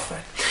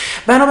 آفرین.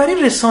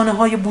 بنابراین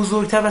رسانه‌های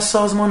بزرگتر و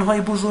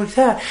سازمان‌های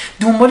بزرگتر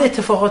دنبال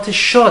اتفاقات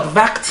شاد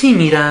وقتی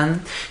میرن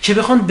که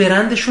بخوان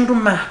برندشون رو،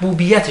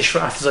 محبوبیتش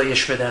رو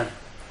افزایش بدن،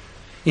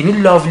 یعنی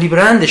لاولی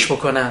برندش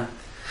بکنن.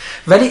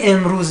 ولی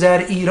امروز در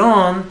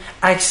ایران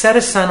اکثر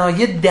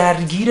صنایع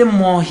درگیر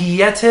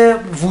ماهیت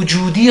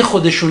وجودی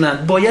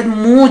خودشونن، باید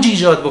موج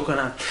ایجاد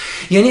بکنن.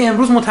 یعنی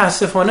امروز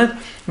متاسفانه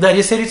در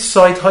یه سری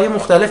سایت های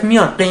مختلف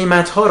میان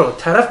قیمت ها رو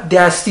طرف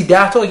دستی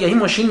 10 تا آگهی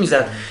ماشین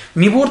میزد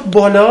میبرد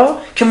بالا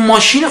که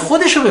ماشین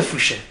خودش رو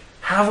بفروشه،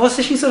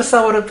 حواسش نیست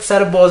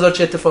سر بازار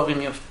چه اتفاقی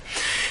میفته.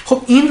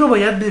 خب این رو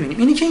باید ببینیم.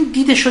 اینی که این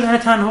دیده شدن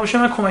تنها باشه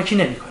من کمکی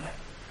نمیکنه،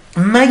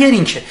 مگر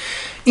اینکه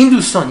این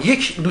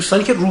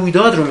دوستانی که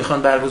رویداد رو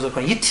میخوان برگزار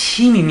کنن یه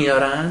تیمی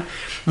میارن.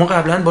 ما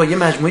قبلا با یه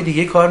مجموعه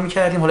دیگه کار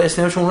میکردیم، حالا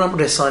اسمشون هم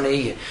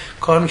رسانه‌ایه،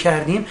 کار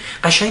میکردیم،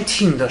 قشنگ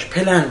تیم داشت،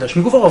 پلن داشت،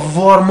 میگفت آقا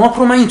وارماپ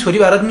رو من اینطوری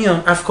برات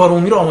میام، افکار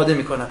عمومی رو آماده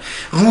میکنم،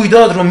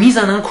 رویداد رو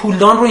میزنن،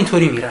 کولدان رو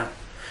اینطوری میرم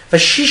و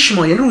 6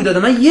 ماه، یعنی رویداد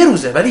من یه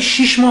روزه ولی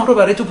 6 ماه رو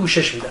برای تو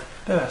پوشش میدم.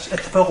 ببخش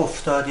اتفاق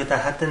افتاد یا در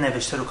حد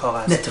نوشته رو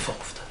کاغذ؟ اتفاق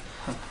افتاد.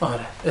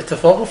 آره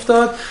اتفاق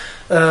افتاد.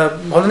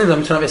 حالا نمیدونم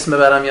میتونم اسم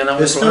ببرم یا نه.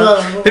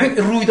 ببین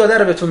رویداد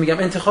رو بهتون میگم،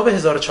 انتخاب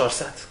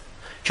 1400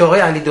 که آقای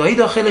علی دایی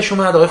داخلش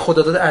اومد، آقای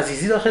خداداد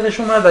عزیزی داخلش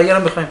اومد و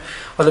اگرم بخوایم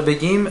حالا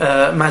بگیم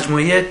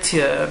مجموعه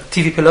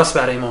تیوی پلاس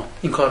برای ما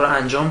این کار رو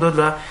انجام داد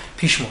و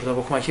پیش برد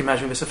با کمک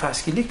مجموعه مثل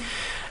فسکلیک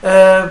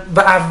و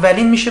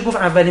اولین میشه گفت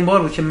اولین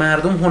بار بود که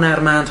مردم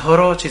هنرمندها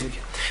رو چیز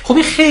میکنه. خب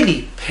این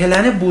خیلی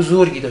پلن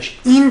بزرگی داشت.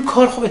 این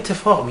کار خب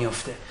اتفاق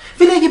میفته.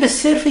 ولی اگه به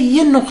صرف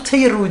یه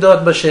نقطه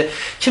رویداد باشه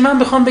که من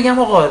بخوام بگم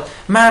آقا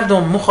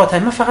مردم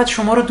مخاطب، من فقط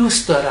شما رو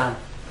دوست دارم،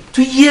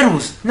 تو یه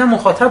روز نه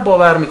مخاطب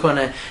باور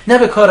میکنه نه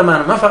به کار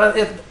من فقط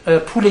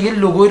پول یه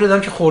لوگویی رو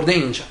دادم که خورده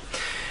اینجا.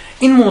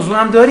 این موضوع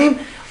هم داریم.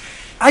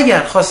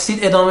 اگر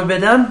خواستید ادامه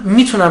بدم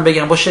میتونم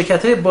بگم با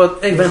شرکت‌های با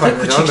ایونت‌های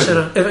کوچیک.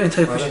 چرا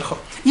ایونت‌های کوچیک؟ خب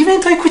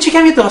ایونت‌های کوچیک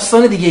هم یه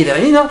داستان دیگه ای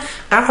داره. اینا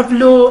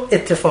قبل و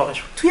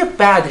اتفاقش توی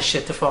بعدش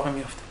اتفاق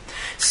میفته.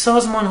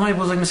 سازمان‌های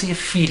بزرگ مثل یه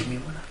فیلم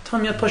میمونن تا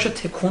میاد پاشو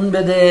تکون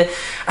بده.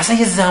 اصلا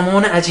یه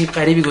زمان عجیب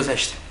غریبی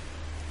گذشته.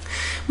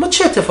 ما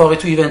چه اتفاقی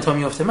تو ایونت ها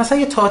میفته؟ مثلا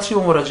یه تئاتری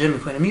رو مراجعه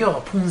میکنه میگه آقا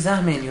 15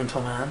 میلیون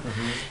تومان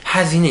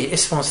هزینه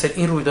اسپانسر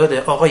این رویداد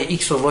آقای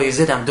ایکس و وای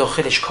زد هم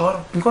داخلش کار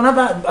میکنه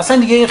و اصلا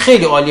دیگه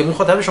خیلی عالیه،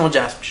 مخاطب شما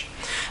جذب میشه.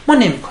 ما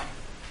نمیکنیم.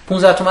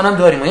 15 تومان هم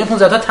داریم، یعنی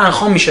 15 تا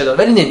تنخواه میشه داد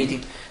ولی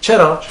نمیدیم.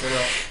 چرا؟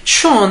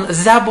 چون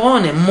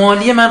زبان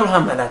مالی من رو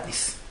هم بلد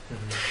نیست.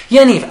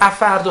 یعنی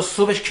فردا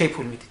صبحش کی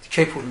پول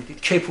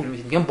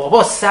میدید میگم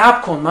بابا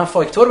صبر کن، من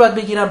فاکتور باید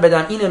بگیرم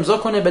بدم، این امضا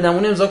کنه بدم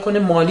اون امضا کنه،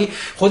 مالی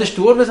خودش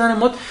دور بزنه.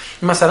 ما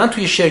مثلا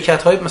توی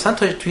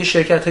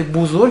شرکت‌های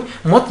بزرگ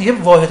ما یه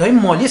واحدهای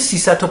مالی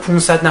 300 تا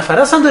 500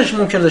 نفره اصلا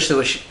ممکن داشته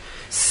باشی.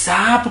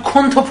 صبر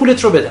کن تا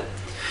پولت رو بدم.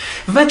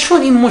 و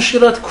چون این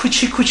مشکلات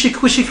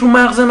کوچیک رو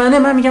مغز منه،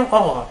 من میگم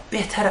آقا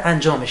بهتر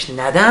انجامش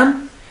ندم،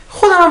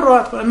 خودم هم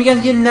راحت کنم.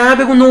 میگن یه نه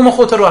بگو، نوم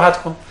خودت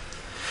راحت کن.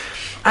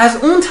 از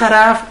اون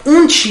طرف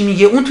اون چی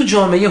میگه؟ اون تو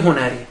جامعه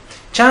هنری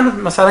چند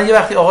مثلا یه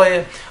وقتی آقا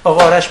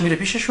آرش میره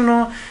پیششون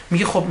و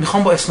میگه خب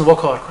میخوام با اسنوبا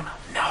کار کنم.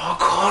 نه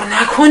کار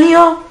نکنی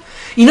ها،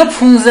 اینا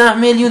 15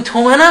 میلیون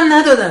تومن هم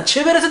ندادن،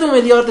 چه برسه 2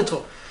 میلیارد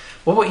تو.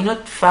 بابا اینا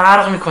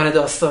فرق میکنه،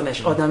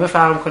 داستانش آدمه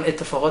فرق میکنه،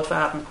 اتفاقات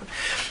فرق میکنه.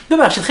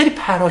 ببخشید خیلی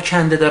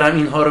پراکنده دارم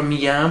اینها رو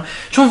میگم،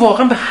 چون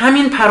واقعا به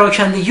همین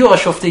پراکندگی و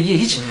آشفتگی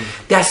هیچ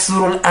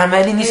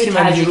دستورالعملی نیست که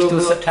من یک دو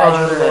سه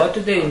تجربهات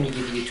رو داریم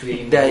میگی دیگه توی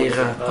این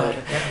دقیقاً.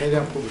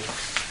 بگم خوبه.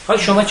 حالا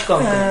شما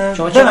چیکار می‌کنید؟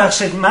 شما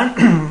ببخشید من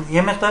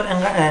یه مقدار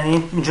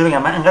اینجوری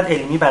بگم، من انقدر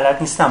علمی بلد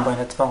نیستم با این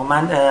اتفاق.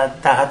 من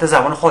در حد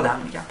زبان خودم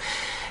میگم.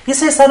 یه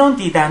سر اون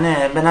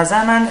دیدنه به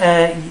نظر من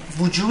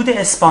وجود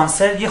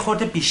اسپانسر یه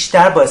خورده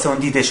بیشتر باعث اون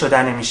دیده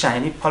شدن میشن.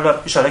 یعنی حالا ان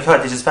شاءالله که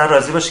هادی جزیفر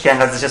راضی باشه که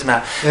انقدر ازش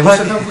من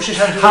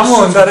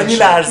همون داره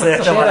میلرزه.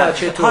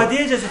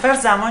 هادی جزیفر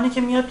زمانی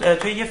که میاد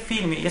توی یه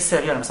فیلم، یه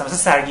سریال مثلا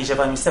سرگیجه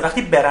وای میسته،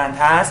 وقتی برند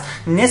هست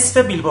نصف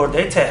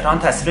بیلبوردهای تهران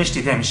تصویرش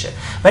دیده میشه.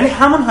 ولی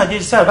همون هادی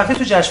جزیفر وقتی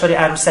تو جشنواره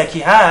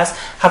عروسکی هست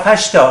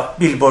 7-8 تا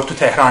بیلبورد تو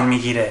تهران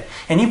میگیره.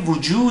 یعنی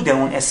وجود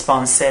اون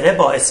اسپانسره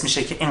باعث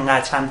میشه که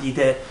اینقدر هم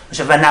دیده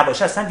بشه و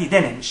نباشه اصلا دیده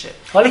نمیشه.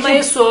 حالا من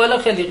یه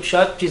سوال خیلی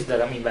شاید چیز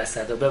دارم این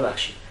وسطا،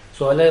 ببخشید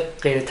سوال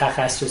غیر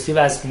تخصصی و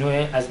از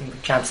نوع از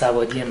کم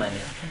سوادی منه.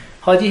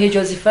 هادی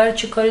حجازیفر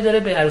چه کاری داره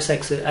به عروسک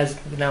از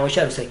نمایش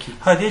عروسکی؟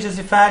 هادی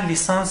حجازیفر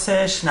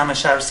لیسانسش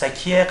نمایش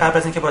عروسکیه، قبل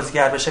از اینکه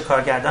بازیگر بشه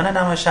کارگردان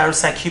نمایش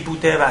عروسکی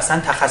بوده و اصلا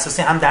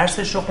تخصصی هم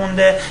درسش رو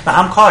خونده و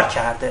هم کار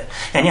کرده.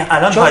 یعنی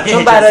الان هادی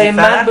حجازیفر برای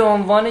من به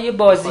عنوان یه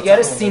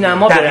بازیگر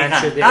سینما برند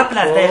شده. قبل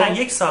از دقیقاً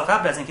یک سال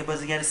قبل از اینکه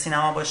بازیگر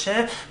سینما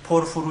باشه،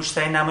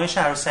 پرفروش‌ترین نمایش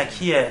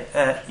عروسکی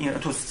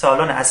تو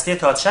سالن اصلی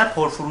تئاتر شهر،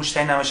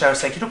 پرفروش‌ترین نمایش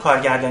عروسکی رو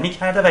کارگردانی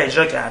کرده و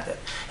اجرا کرده.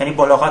 یعنی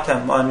بلاغات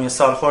معنی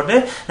سال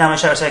خورده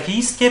نمایش عروسکی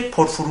است که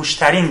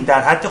پرفروش‌ترین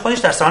در حد خودش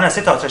در سالن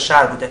اصلی تئاتر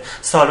شهر بوده،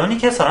 سالنی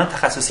که سالن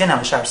تخصصی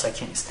نمایش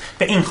عروسکی نیست.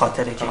 به این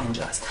خاطره که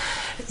اینجاست.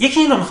 یکی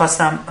این رو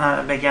می‌خواستم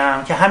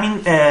بگم که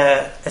همین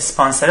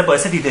اسپانسر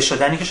باعث دیده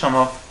شدنی که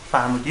شما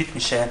فرمودید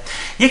میشه.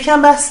 یکی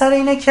هم بحث سر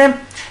اینه که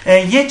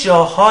یه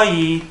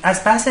جاهایی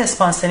از بحث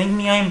اسپانسرینگ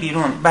میایم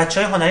بیرون.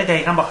 بچهای هنری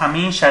دقیقاً با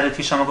همین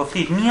شرایطی شما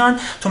گفتید میان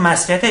تو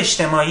مسئولیت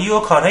اجتماعی و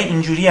کارهای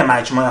اینجوری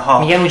مجموعه ها،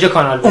 میگن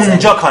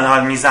اونجا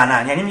کانال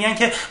میزنن. یعنی میگن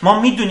که ما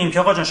میدونیم که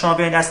آقا جان شما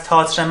بیاید از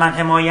تئاتر من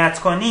حمایت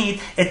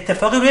کنید،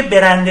 اتفاقی روی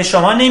برند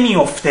شما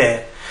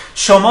نمیفته.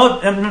 شما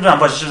نمیدونم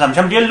واژه‌اش رو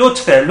میگم، یه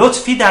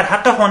لطفی در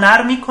حق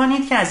هنر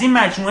میکنید که از این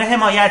مجموعه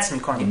حمایت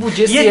میکنید.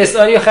 بودجه CSR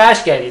رو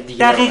خرج کردید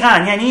دیگه.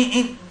 دقیقاً.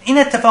 یعنی این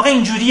اتفاق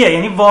اینجوریه.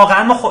 یعنی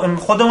واقعا ما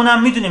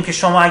خودمونم میدونیم که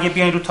شما اگه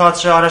بیاین رو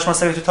تئاتر آرش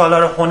مصطفایی تو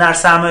تالار هنر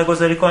سرمایه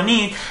گذاری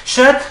کنید،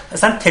 شاید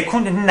اصلا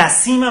تکون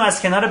نسیم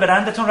از کنار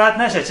برندتون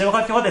رد نشه، چه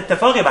بخواد که خود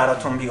اتفاقی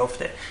براتون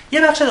بیفته.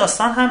 یه بخش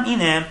داستان هم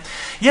اینه.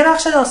 یه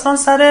بخش داستان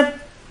سر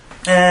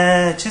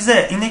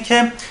اینه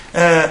که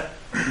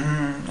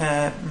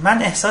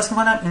من احساس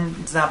میکنم این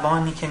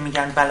زبانی که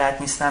میگن بلد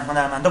نیستن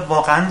هنرمندا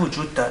واقعا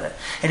وجود داره.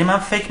 یعنی من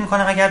فکر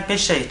میکنم اگر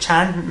بشه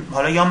چند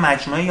حالا یا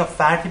مجموعه یا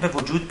فردی به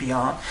وجود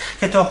بیان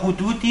که تا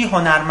حدودی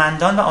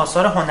هنرمندان و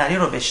آثار هنری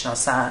رو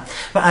بشناسن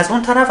و از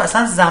اون طرف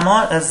اصلا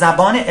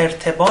زبان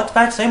ارتباط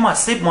با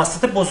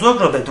مؤسسات بزرگ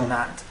رو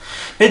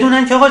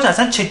بدونن که آقا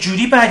اصلا چه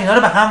جوری باید اینا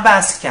رو به هم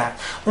وصل کرد.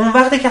 اون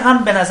وقتی که هم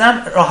به نظر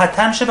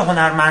راحت‌تر میشه به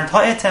هنرمندها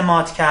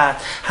اعتماد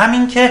کرد.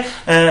 همین که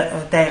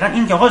دقیقاً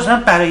این که آقا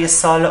برای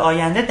سال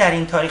آینده در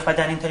این تاریخ و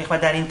در این تاریخ و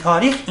در این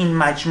تاریخ این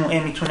مجموعه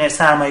میتونه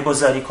سرمایه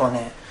گذاری کنه.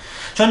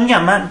 چون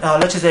میگم من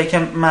حالا چیزایی که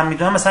من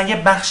میدونم مثلا یه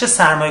بخش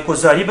سرمایه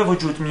گذاری به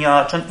وجود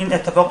میاد، چون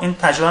این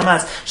تجربه من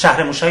از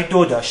شهر موشای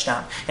 2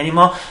 داشتم. یعنی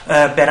ما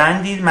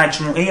برندی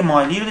مجموعه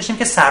مالی رو داشتیم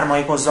که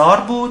سرمایه گذار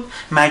بود،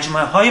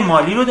 مجموعه های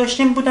مالی رو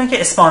داشتیم بودن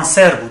که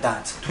اسپانسر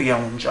بودند توی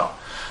اونجا.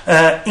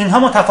 اینها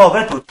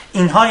متفاوت بود.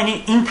 اینها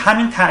یعنی این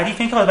همین تعریف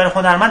این که برای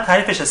هنرمند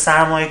تعریفش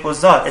سرمایه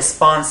گذار،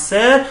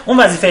 اسپانسر، اون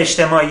وظیفه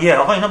اجتماعیه.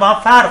 آقا اینا با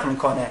هم فرق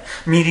میکنه.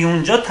 میری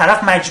اونجا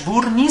طرف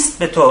مجبور نیست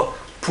به تو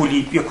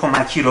پولی یا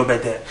کمکی رو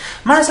بده.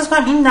 من احساس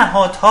کنم این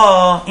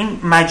نهادها، این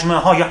مجموعه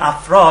ها یا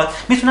افراد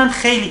میتونن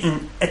خیلی این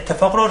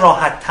اتفاق رو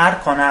راحت تر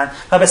کنن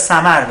و به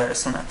ثمر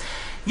برسونن.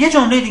 یه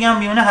جمله دیگه هم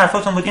میونه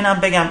حرفاتون بود، اینم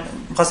بگم،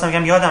 خواستم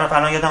بگم یادم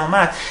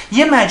اومد.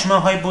 یه مجموعه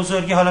های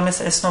بزرگی حالا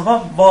مثل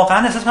اسنووا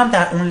واقعا احساس کنم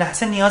در اون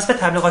لحظه نیاز به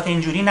تبلیغات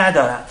اینجوری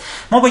ندارن.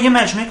 ما با یه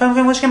مجموعه کار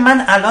می‌کنیم که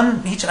من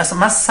الان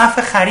من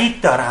صف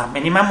خرید دارم،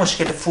 یعنی من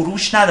مشکل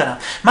فروش ندارم.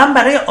 من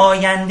برای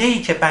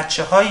آینده‌ای که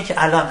بچه‌هایی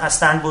که الان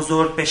هستن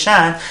بزرگ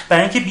بشن،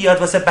 برای اینکه بیاد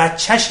واسه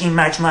بچه‌ش این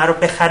مجموعه رو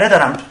بخره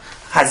دارم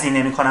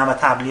هزینه می‌کنم و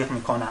تبلیغ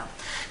می‌کنم.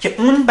 که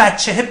اون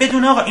بچه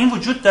بدون آقا این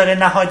وجود داره،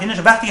 نهادینش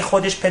وقتی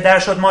خودش پدر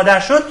شد مادر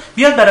شد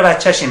بیاد برای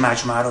بچه‌ش این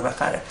مجموعه رو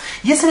بخره.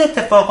 یه سری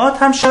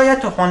اتفاقات هم شاید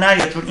تو هنر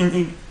یا جور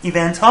این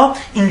ایونت ها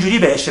اینجوری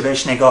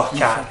بهش نگاه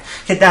کرد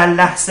که در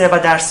لحظه و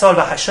در سال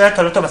و شاید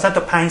تا مثلا تا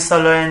 5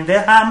 سال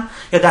آینده هم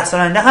یا 10 سال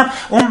آینده هم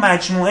اون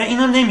مجموعه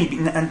اینو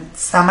نمیبینه،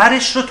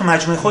 ثمرش رو تو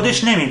مجموعه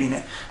خودش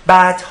نمیبینه،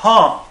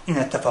 بعدها این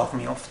اتفاق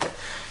میفته.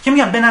 که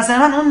میگم به نظر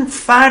من اون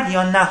فرد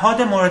یا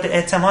نهاد مورد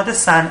اعتماد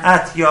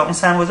صنعت یا اون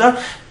سرمایه‌گذار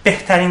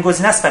بهترین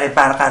گزینه است برای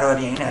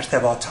برقراری این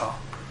ارتباط ها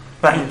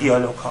و این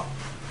دیالوگ ها.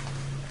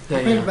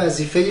 این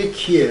وظیفه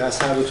کیه؟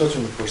 از هر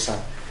دوتاتون میپرسم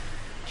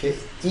که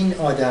این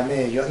آدمه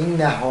یا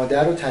این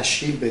نهاده رو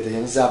تشکیل بده،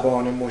 یعنی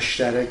زبان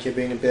مشترک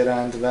بین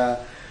برند و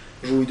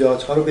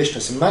رویدادها رو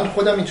بشناسیم. من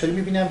خودم اینطوری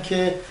میبینم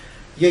که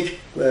یک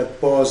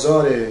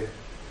بازار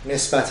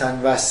نسبتاً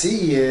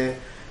وسیعیه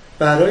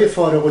برای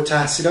فارغ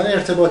التحصیلان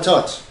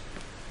ارتباطات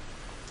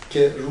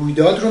که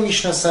رویداد رو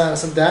میشناسن،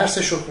 اصلا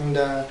درسش رو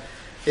خوندن،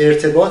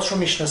 ارتباط رو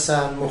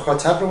میشناسن،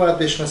 مخاطب رو باید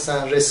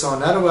بشناسن،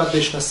 رسانه رو باید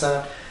بشناسن.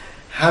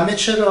 همه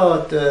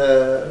چرا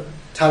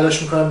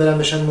تلاش میکنن برن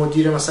بشن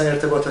مدیر مثلا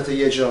ارتباطات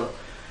یه جا؟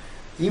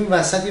 این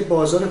وسط یه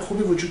بازار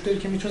خوبی وجود داره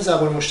که میتونه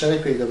زبان مشترک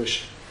پیدا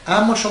بشه.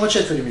 اما شما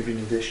چطوری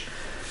میبینیدش؟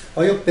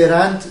 آیا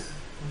برند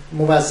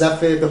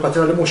موظفه به خاطر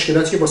حال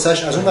مشکلاتی که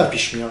واسش از اون ور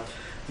پیش میاد،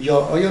 یا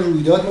آیا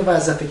رویداد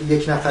موظفه که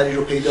یک نفری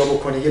رو پیدا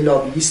بکنه، یه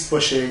لابیست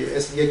باشه،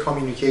 یه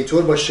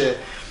کامیونیکیتور باشه،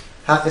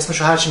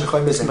 اسمشو هر چی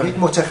می‌خوایم بزنیم، یک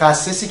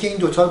متخصصی که این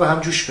دوتا رو به هم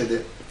جوش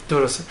بده؟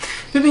 درسته.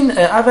 ببین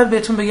اول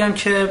بهتون بگم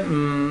که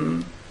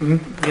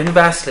یعنی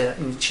بحث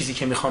این چیزی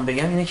که میخوام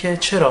بگم اینه که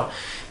چرا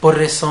با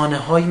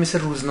رسانه‌هایی مثل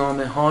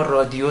روزنامه‌ها،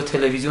 رادیو،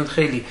 تلویزیون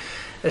خیلی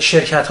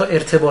شرکت‌ها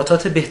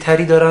ارتباطات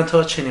بهتری دارن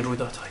تا چنین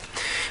رویدادهایی.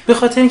 به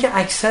خاطر اینکه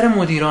اکثر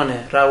مدیران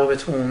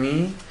روابط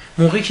عمومی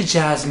موقعی که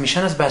جذب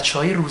میشن از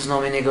بچهای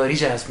روزنامه نگاری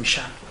جذب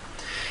میشن.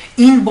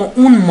 این با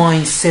اون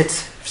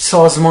مایندست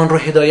سازمان رو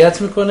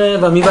هدایت میکنه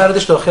و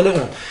میبردش داخل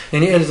اون،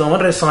 یعنی الزاما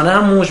رسانه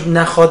هم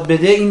نخواد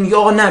بده، این میگه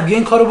آقا نه بیا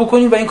این کارو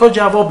بکنیم و این کار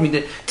جواب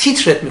میده،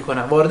 تیترت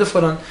میکنن، وارد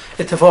فلان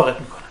اتفاقت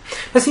میکنن.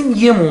 پس این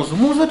یه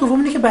موضوع دوم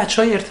اینه که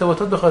بچهای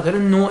ارتباطات به خاطر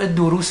نوع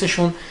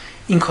دروسشون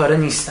این کارا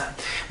نیستن.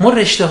 ما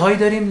رشته‌هایی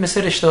داریم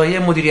مثل رشته‌های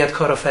مدیریت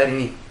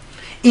کارآفرینی،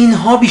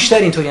 اینها بیشتر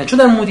اینطورین، چون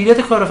در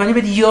مدیریت کارآفرینی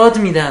بهت یاد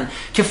میدن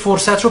که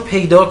فرصت رو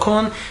پیدا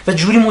کن و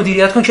جوری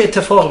مدیریت کن که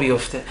اتفاق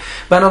بیفته.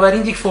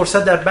 بنابراین یک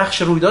فرصت در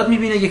بخش رویداد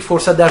میبینه، یک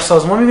فرصت در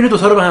سازمان میبینه،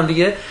 دوتا رو به هم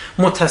دیگه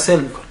متصل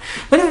میکنه.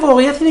 ولی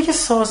واقعیت اینه که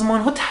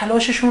سازمان ها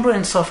تلاششون رو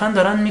انصافا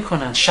دارن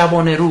میکنن،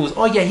 شبانه روز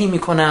آگهی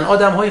میکنن،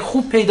 آدم‌های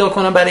خوب پیدا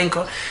کنن برای این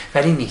کار،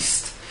 ولی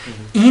نیست.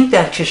 این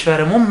در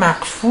کشور ما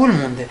مقفول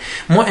مونده.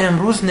 ما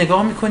امروز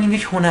نگاه میکنیم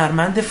یک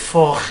هنرمند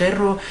فاخر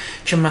رو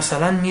که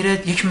مثلا میره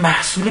یک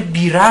محصول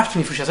بی ربط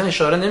میفروشه، اصلا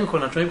اشاره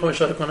نمیکنن، چون میگم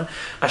اشاره کنه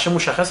قشنگ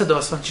مشخص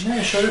داستان چی. نه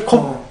اشاره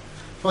کن.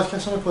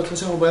 پادکست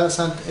ما باید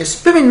اصلا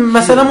ببین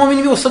مثلا ما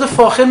میبینیم استاد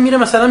فاخر میره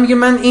مثلا میگه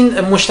من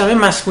این مجتمع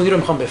مسکونی رو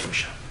میخوام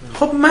بفروشم.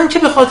 خب من که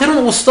به خاطر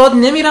اون استاد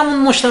نمیرم اون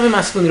مجتمع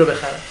مسکونی رو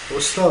بخرم.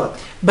 استاد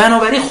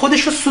بنابراین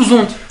خودش رو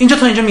سوزوند، اینجا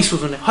تا اینجا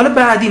میسوزونه. حالا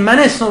بعدی من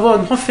اسنواد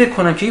میخوام فکر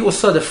کنم که این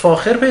استاد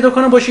فاخر پیدا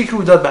کنم باشه یک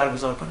رویداد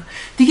برگزار کنم،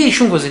 دیگه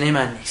ایشون گزینه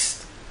من نیست.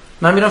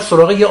 من میرم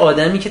سراغ یه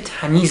آدمی که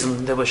تمیز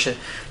مونده باشه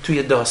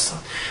توی داستان.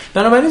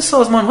 بنابراین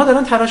سازمان ها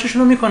دارن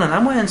تلاششون رو میکنن،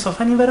 اما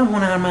انصافا اینورم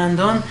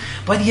هنرمندان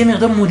باید یه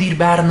مقدار مدیر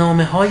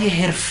برنامه‌های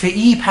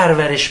حرفه‌ای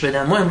پرورش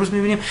بدن. ما امروز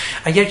میبینیم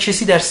اگر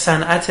کسی در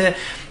صنعت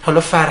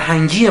حالا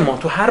فرهنگی ما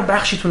تو هر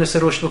بخشی تونسته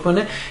رشد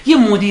بکنه، یه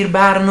مدیر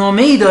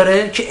برنامه‌ای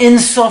داره که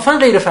انصافا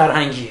غیر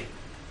فرهنگیه.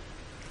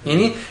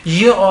 یعنی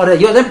یه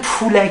آدم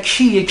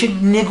پولکیه که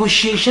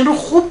نگوشیشن رو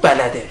خوب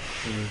بلده.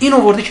 این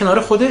آورده کنار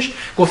خودش،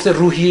 گفته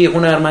روحیه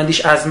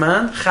هنرمندیش از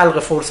من، خلق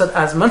فرصت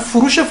از من،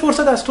 فروش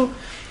فرصت از تو.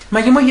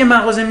 مگه ما یه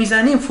مغازه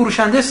میزنیم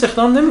فروشنده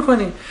استخدام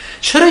نمی‌کنیم؟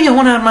 چرا یه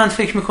هنرمند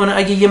فکر میکنه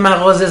اگه یه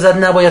مغازه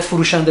زد نباید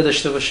فروشنده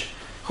داشته باشه؟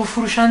 خب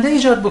فروشنده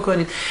ایجاد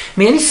بکنید.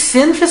 یعنی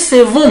صنف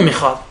سوم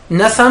میخواد،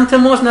 نه سمت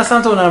ماست نه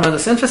سمت هنرمنده،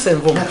 صنف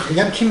سوم.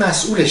 میگم کی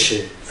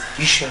مسئولشه؟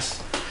 هیچ کس.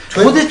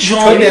 خود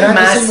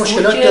جامعه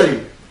مشکلات داری.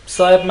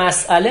 صاحب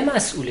مسئله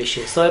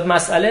مسئولشه. صاحب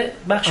مسئله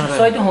بخش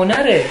ساید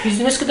هنره،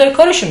 بیزینس که داره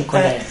کارش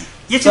میکنه.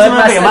 یه چیزی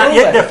من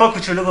یه دفاع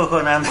کوچولو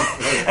بکنم.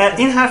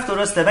 این حرف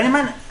درسته، ولی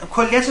من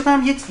کلیتش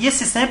میگم یه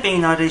سیستم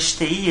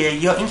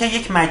بینارشته‌ایه یا اینکه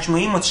یک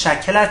مجموعه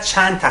متشکل از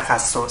چند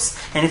تخصص،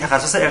 یعنی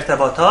تخصص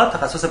ارتباطات،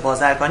 تخصص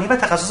بازرگانی و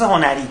تخصص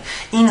هنری.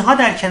 اینها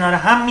در کنار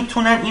هم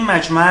میتونن این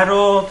مجموعه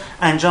رو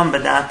انجام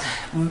بدن.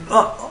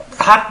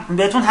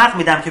 بهتون حق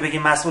میدم که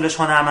بگیم مسئولش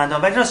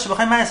هنرمندان، ولی راستش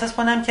بخواید من احساس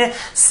کنم که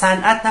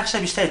صنعت نقش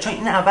بیشتره، چون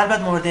این اول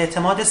باید مورد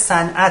اعتماد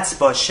صنعت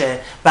باشه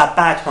و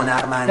بعد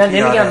هنرمند. نه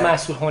نمیگم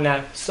مسئول هنر،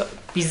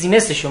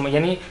 بیزینس شما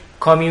یعنی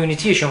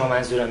کامیونیتی شما،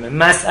 منظورمه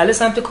مسئله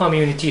سمت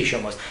کامیونیتی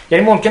شماست.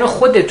 یعنی ممکنه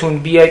خودتون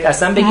بیاید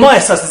اصلا بگید ما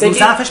احساس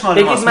ضعفش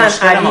مال ماست،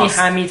 من علی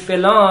حمید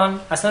فلان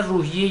اصلا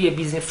روحیه یه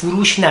بیزینس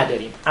فروش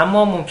نداریم،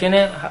 اما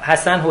ممکنه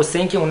حسن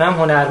حسین که اونم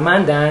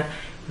هنرمندن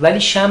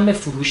ولی شم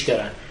فروش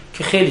دارن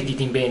که خیلی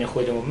دیدیم بین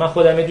خودمون. من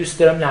خودم دوست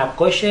دارم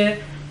نقاشه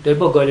داره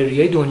با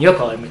گالریای دنیا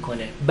کار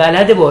میکنه،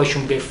 بلده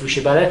باهاشون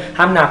بفروشه، بلد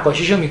هم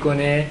نقاشیشو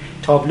میکنه،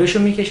 تابلوشو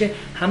میکشه،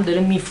 هم داره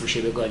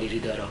میفروشه به گالری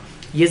دارا.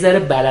 یه ذره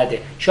بلده.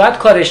 شاید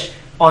کارش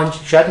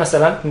شاید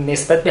مثلا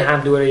نسبت به هم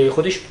دوره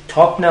خودش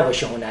تاپ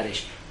نباشه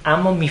هنرش،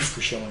 اما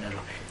میفروشه اون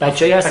رو.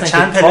 بچه‌ای هستن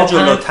چند که پله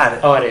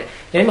جلوتره. آره،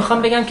 یعنی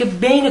میخوام بگم که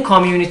بین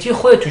کامیونیتی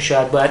خودتون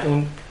شاید باید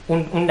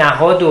اون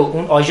نهاد و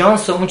اون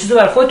آژانس و اون چیزو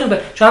برای خودتون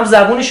چون هم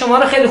زبون شما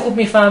رو خیلی خوب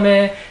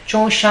میفهمه،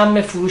 چون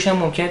شم فروش هم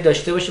ممکنه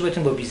داشته باشه،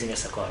 بتون با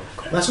بیزینس کار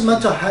بکنه. مثلا من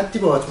تا حدی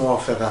باهات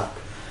موافقم.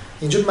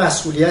 اینجا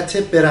مسئولیت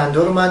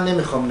برندها رو من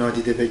نمیخوام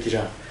نادیده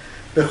بگیرم،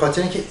 به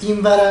خاطر اینکه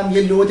اینورم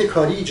یه لود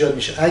کاری ایجاد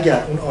میشه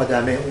اگر اون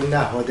آدمه اون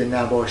نهاد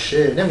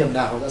نباشه. نمیگم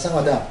نهاد، اصلا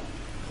آدم.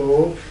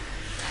 خب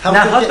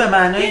نهاد به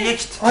معنای یک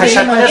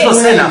تشکل از دو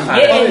سه نفر،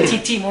 یه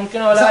انتیتی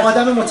ممکنه حالا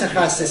آدم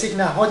متخصص، یک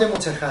نهاد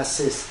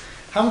متخصص.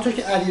 همونطور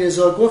که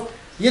علیرضا گفت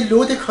یه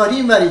لود کاری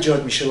اینور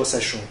ایجاد میشه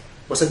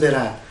واسه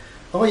برند.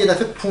 آقا یه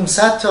دفعه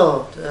 500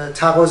 تا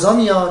تقاضا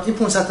میاد، این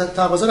 500 تا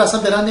تقاضا رو اصلا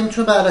برند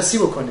نمیتونه بررسی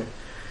بکنه.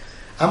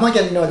 اما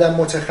اگر این آدم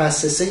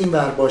متخصصه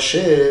اینور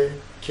باشه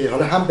که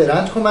حالا هم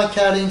برند کمک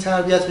کرده این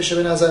تربیت بشه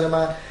به نظر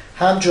من،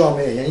 هم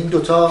جامعه، یعنی این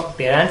دوتا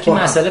برند که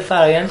مسئله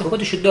فرآیند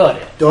خودشو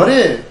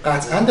داره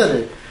قطعا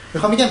داره.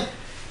 میخوام بگم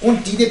اون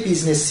دید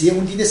بیزنسیه،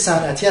 اون دید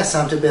صنعتی از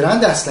سمت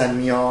برند اصلا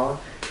میاد،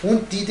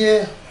 اون دید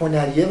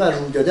هنریه و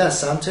رویداده از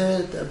سمت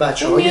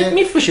بچه‌های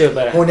میفروشه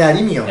برند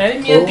هنری میاد. یعنی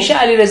میاد پیش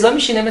علیرضا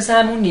میشینه مثل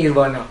همون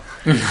نیروانا.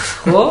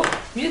 خب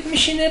میاد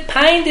میشینه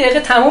 5 دقیقه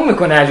تموم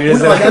میکنه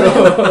علیرضا.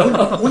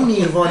 اون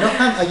نیروانا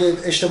هم اگه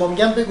اشتباه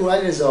میگم بگو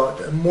علیرضا،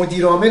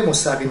 مدیر عامل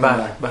مستقیما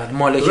بله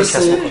مالک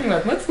کسب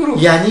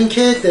یعنی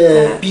اینکه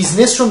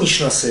بیزنس رو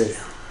میشناسه.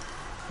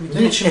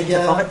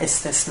 اتفاق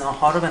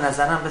استثناها رو به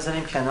نظرم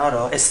بذاریم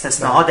کنار.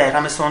 استثناها دقیقاً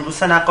مثل اون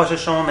دوست نقاش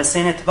شما، مثل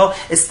این اتفاق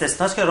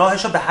استثناست که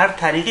راهش رو به هر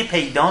طریقی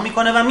پیدا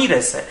میکنه و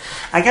میرسه.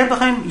 اگر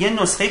بخوایم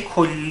یه نسخه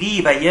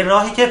کلی و یه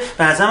راهی که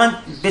به نظر من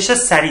بشه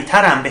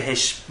سریعتر هم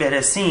بهش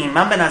برسیم،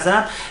 من به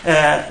نظرم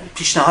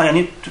پیشنهاد،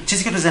 یعنی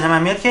چیزی که تو ذهن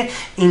من میاد که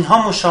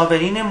اینها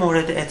مشاورین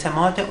مورد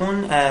اعتماد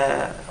اون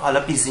حالا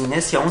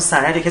بیزینس یا اون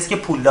صنعت کسی که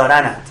پول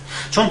دارند،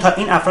 چون تا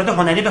این افراد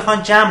هنری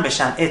بخوان جمع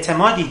بشن،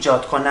 اعتماد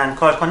ایجاد کنن،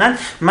 کار کنن،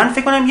 من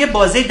فکر کنم یه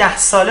بازه 10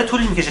 ساله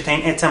طول میکشه تا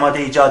این اعتماد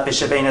ایجاد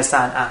بشه بین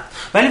صنعت.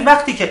 ولی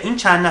وقتی که این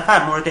چند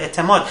نفر مورد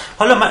اعتماد،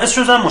 حالا من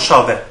اسمش رو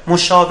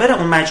مشاور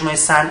اون مجموعه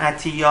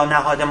صنعتی یا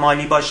نهاد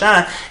مالی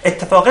باشن،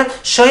 اتفاقا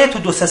شاید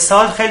تو 2-3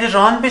 سال خیلی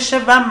ران بشه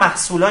و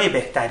محصولای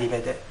بهتری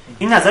بده.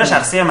 این نظر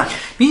شخصی من.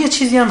 یه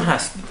چیزی هم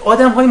هست،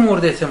 آدم‌های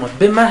مورد اعتماد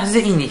به محض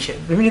اینی که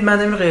ببینید من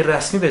اینو غیر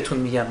رسمی بهتون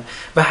میگم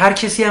و هر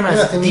کسی هم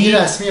از دید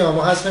رسمی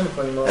ما حذف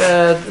نمی‌کنیم.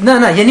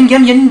 نه یعنی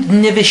میگم یعنی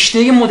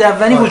نوشته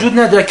مدونی وجود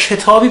نداره،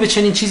 کتابی به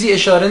چنین چیزی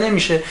اشاره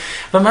نمیشه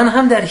و من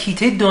هم در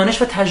حیطه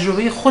دانش و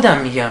تجربه خودم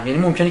میگم. یعنی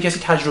ممکنه کسی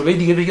تجربه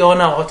دیگه بگه آ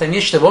نه حاتمی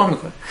اشتباه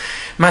میکنه.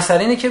 مسئله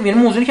اینه که یعنی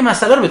موضوعی که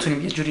مسئله رو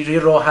بتونیم یه جوری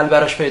راه حل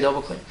براش پیدا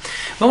بکنیم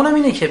و اونم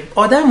اینه که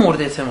آدم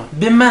مورد اعتماد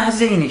به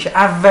محض اینی که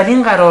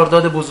اولین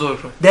قرارداد بزرگ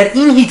رو در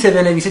این حیطه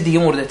بنویسه دیگه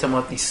مورد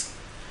اعتماد نیست،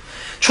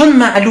 چون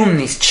معلوم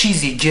نیست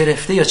چیزی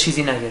گرفته یا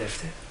چیزی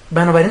نگرفته.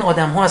 بنابراین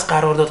آدم‌ها از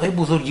قراردادهای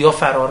بزرگ یا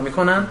فرار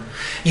میکنن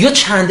یا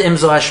چند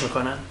امضاش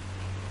میکنن.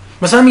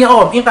 مثلا میگه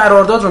آقا این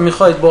قرارداد رو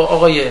میخواید با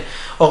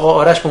آقا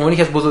آرش به عنوان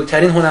یکی از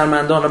بزرگترین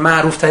هنرمندان و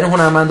معروف‌ترین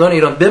هنرمندان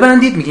ایران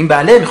ببندید. میگیم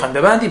بله میخوایم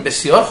ببندید.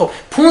 بسیار خب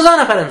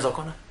 15 نفر امضا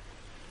کنن.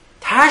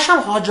 تهش هم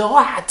حاج آقا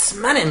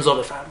حتما امضا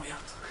بفرمایند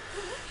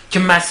که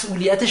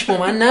مسئولیتش با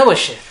من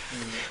نباشه.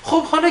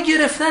 خب حالا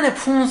گرفتن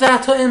 15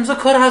 تا امضا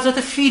کار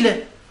حضرت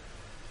فیله.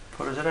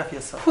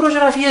 پروژه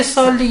رفت یه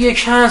سال دیگه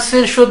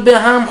کنسل شد، به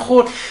هم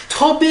خورد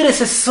تا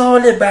برسه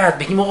سال بعد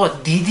بگیم آقا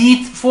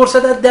دیدید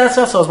فرصت از دست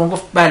رفت. سازمان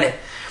گفت بله.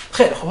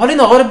 خیلی خب حالا این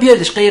آقا رو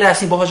بیاردش غیر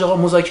رسمی با حاج آقا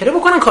مذاکره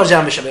بکنن، کار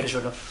جمع بشه بره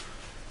جلو.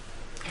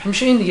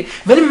 همیشه این دیگه.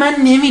 ولی من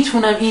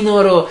نمیتونم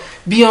اینا رو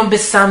بیام به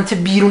سمت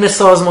بیرون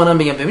سازمانم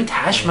بگم ببین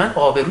تاش من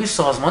آبروی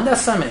سازمان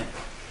دستمه.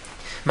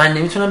 من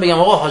نمیتونم بگم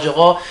آقا حاج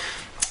آقا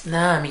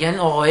نه میگن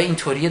آقای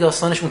اینطوریه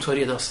داستانش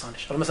اونطوریه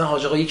داستانش. حالا مثلا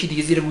حاج آقا یکی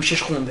دیگه زیر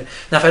گوشش خونده،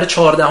 نفر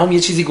 14 یه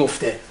چیزی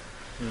گفته،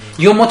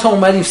 یا ما تا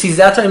اومدیم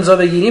 13 تا امضا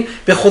بگیریم،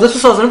 به خدا تو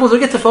سازمان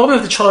بزرگ اتفاق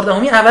میفته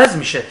 14 عوض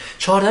میشه.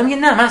 14 میگه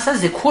نه من اصلا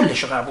ز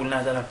کلش رو قبول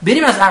ندارم،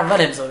 بریم از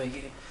اول امضا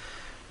بگیریم.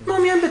 ما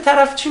میام به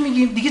طرف چی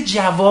میگیم دیگه،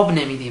 جواب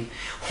نمیدیم.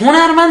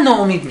 هنرمند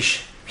ناامید میشه،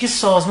 میگه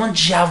سازمان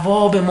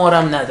جواب ما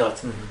رو نداد.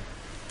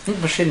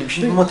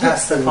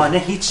 متاسفانه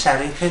هیچ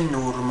شرایط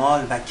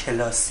نرمال و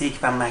کلاسیک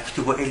و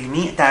مکتوب و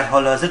علمی در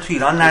حال حاضر تو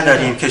ایران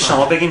نداریم که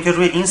شما بگیم که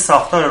روی این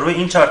ساختار روی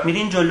این چارت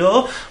میرین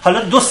جلو،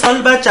 حالا 2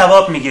 سال بعد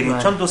جواب میگیریم،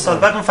 چون 2 سال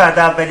بعد اون فرد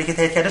اولی که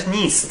تایید کردش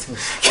نیست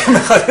که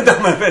میخواد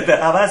ادامه بده،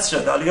 عوض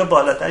شده، حالا یا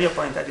بالاتر یا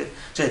پایینتر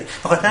جدی.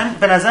 بخاطر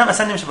به نظرم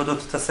اصلا نمیشه با 2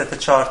 تا 3 تا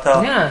 4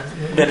 تا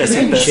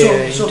برسیم.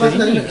 صحبت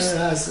داریم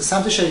از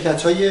سمت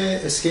شرکت‌های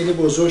اسکیل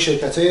بزرگ،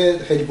 شرکت‌های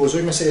خیلی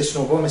بزرگ مثل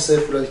اسنووا، مثل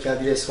فولاد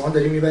کبیر اصفهان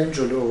داریم میبریم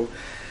جلو.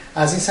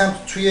 از این سمت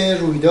توی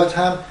رویداد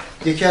هم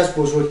یکی از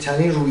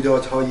بزرگترین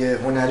رویدادهای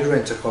هنری رو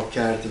انتخاب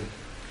کردیم.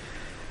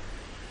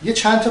 یه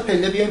چند تا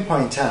پله بیایم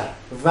پایین‌تر.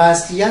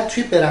 وضعیت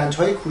توی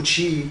برندهای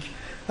کوچیک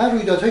و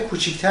رویدادهای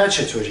کوچیک‌تر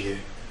چطوریه؟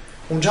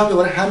 اونجا هم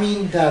دوباره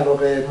همین در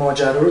واقع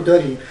ماجرا رو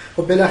داریم.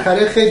 خب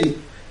بالاخره خیلی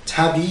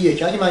طبیعیه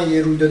که اگه من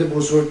یه رویداد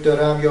بزرگ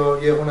دارم یا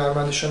یه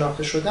هنرمند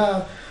شناخته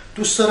شدم،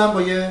 دوست دارم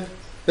با یه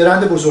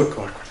برند بزرگ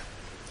کار کنم.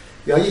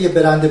 یا اگه یه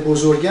برند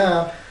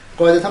بزرگم،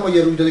 قاعدتا با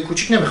یه رویداد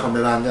کوچیک نمیخوام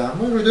ببندم.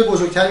 من رویداد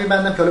بزرگتری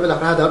میبندم که حالا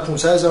بالاخره حداقل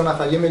 500,000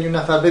 نفر، 1 میلیون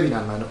نفر ببینن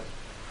منو.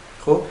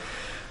 خب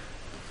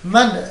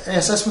من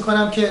احساس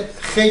میکنم که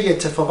خیلی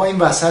اتفاقا این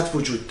وسط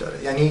وجود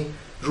داره. یعنی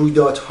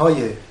رویدادهای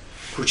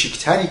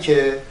کوچیکتری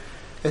که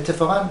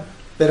اتفاقا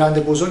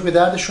برند بزرگ به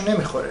دردشون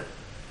نمیخوره.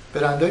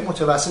 برندهای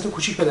متوسط و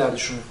کوچیک به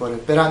دردشون میخوره.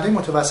 برندهای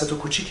متوسط و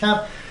کوچیک هم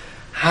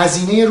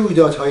هزینه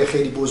رویدادهای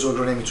خیلی بزرگ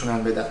رو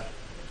نمیتونن بدن.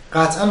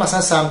 قطعا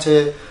مثلا سمت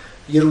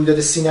یه رویداد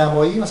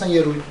سینمایی، مثلا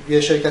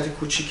یه شرکت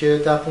کوچیک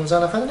در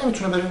 15 نفره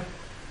نمیتونه بره،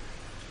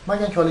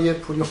 مگر اینکه حالا یه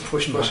پولی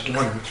پشت باشه که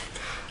ما نمیتونیم،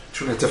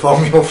 چون اتفاق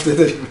میفته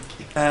داریم.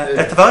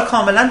 اتفاق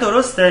کاملا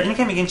درسته. اینی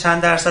که میگین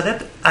چند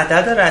درصد،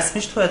 عدد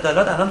رسمیش تو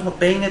عدالت الان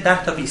بین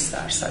 10 تا 20%.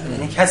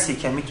 یعنی کسی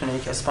که میتونه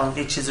یک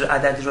اسپانسر چیزی رو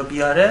عددی رو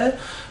بیاره،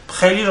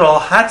 خیلی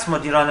راحت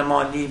مدیران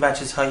مالی و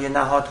چیزهای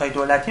نهادهای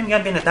دولتی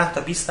میگن بین 10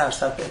 تا 20%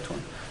 بهتون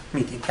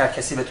میدیم که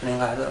کسی بتونه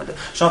این قرارداد بده.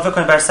 شما فکر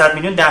کنید بر 100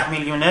 میلیون 10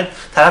 میلیونه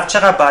طرف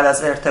چقدر بعد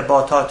از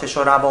ارتباطاتش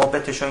و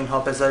روابطش و اینها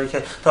بذاری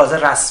که تازه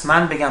رسما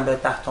بگم به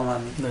 10 تومن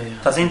میده.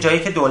 تازه این جایی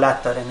که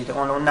دولت داره میده،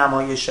 اون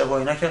نمایشه و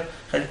اینا که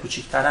خیلی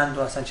کوچیک‌ترند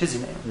و اصلا چیزی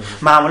نمیده.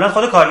 معمولا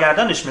خود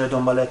کارگردانش میره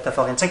دنبال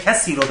اتفاق، مثلا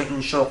کسی رو به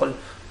این شغل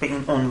به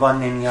این عنوان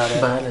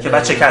نمیاره که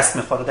بچه کست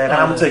میخوره. دقیقاً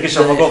همون چیزی که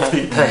شما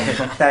گفتید.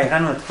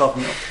 دقیقاً اتفاق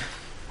میفته.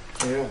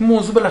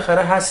 موضوع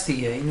بالاخره هست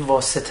دیگه، این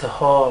واسطه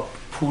ها،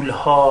 پول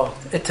ها،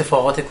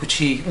 اتفاقات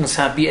کوچیک، اون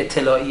سبی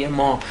اطلاعی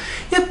ما،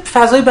 یه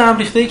فضای به هم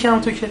ریخته‌ای که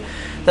همونطور که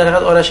در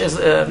حقیقت آرش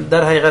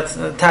در حقیقت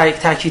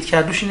تاکید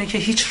کرد روش اینه که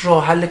هیچ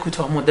راه حل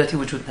کوتاه مدتی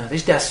وجود نداره،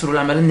 هیچ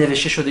دستورالعمل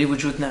نوشته شده‌ای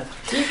وجود نداره.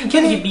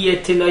 اینکه دیگه بی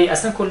اطلاعی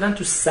اصلا کلا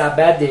تو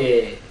سبد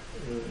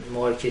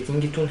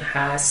مارکتینگتون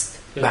هست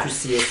یا تو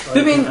CSR؟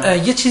 ببین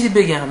یه چیزی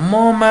بگم،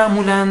 ما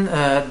معمولاً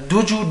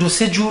دو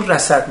سه جور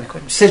رصد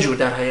می‌کنیم، 3 جور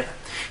در حقیقت.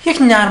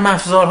 یک نرم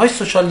افزارهای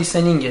سوشال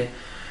لیسنینگه،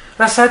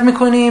 رصد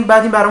میکنیم،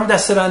 بعد این برامون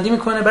دسته‌بندی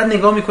میکنه، بعد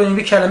نگاه میکنیم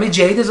یه کلمه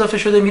جدید اضافه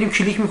شده، میریم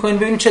کلیک میکنیم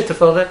ببینیم چه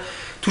اتفاقی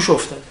توش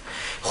افتاده.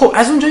 خب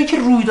از اونجایی که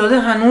رویداد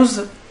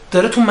هنوز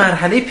داره تو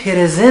مرحله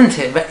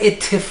پرزنته و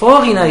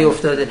اتفاقی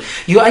نیفتاده،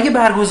 یا اگه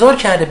برگزار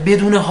کرده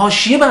بدون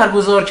حاشیه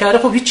برگزار کرده،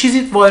 خب هیچ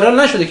چیزی وایرال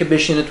نشده که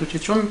بشینه تو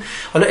چیز. چون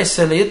حالا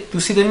اصطلاحی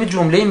دوستی داریم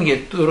جمله میگه،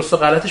 درست و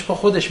غلطش با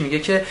خودش میگه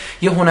که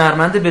یه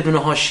هنرمند بدون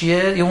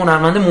حاشیه یه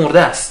هنرمند مرده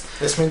است.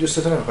 اسم این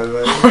دوستتون نمیخواد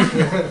ببرید؟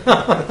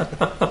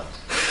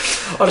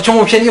 آره چون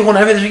ممکنه یه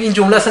هنر بده این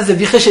جمله اصلا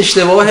زدیخش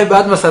اشتباهه،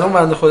 بعد مثلا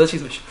بنده خدا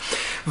چیز بشه.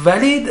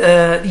 ولی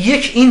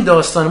یک این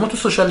داستان ما تو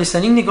سوشال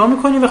لیسنینگ نگاه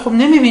میکنیم و خب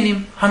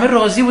نمیبینیم، همه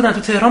راضی بودن، تو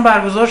تهران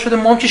برگزار شده،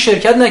 ما هم که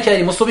شرکت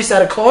نکردیم، ما صبح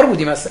سر کار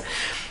بودیم اصلا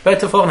و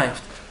اتفاق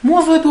نیفتاد.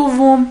 موضوع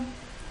دوم،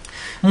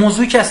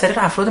 موضوعی که از طریق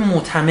افراد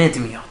معتمد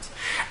میاد.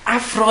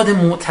 افراد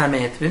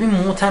معتمد، ببین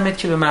معتمد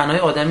که به معنای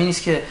آدمی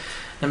نیست که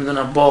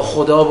نمیدونم با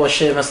خدا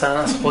باشه، مثلا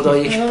از خدا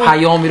یک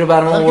پیامی رو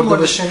برام آورده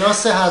باشه،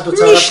 شناس هر دو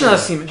طرف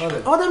میشناسیم.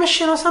 آدم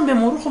خودشناس هم به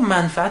مرور خب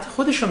منفعت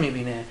خودش رو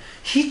میبینه،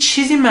 هیچ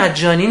چیزی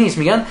مجانی نیست.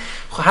 میگن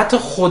حتی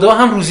خدا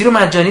هم روزی رو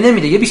مجانی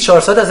نمیده، یه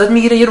 24 ساعت ازت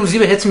میگیره یه روزی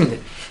بهت میده.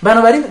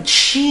 بنابراین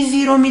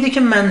چیزی رو میده که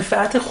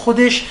منفعت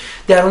خودش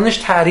درونش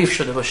تعریف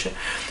شده باشه.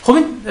 خب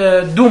این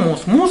دو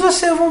موضوع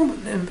سوم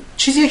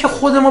چیزیه که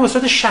خود ما به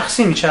صورت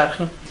شخصی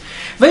میچرخیم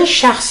و این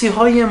شخصی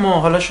های ما،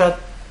 حالا شاید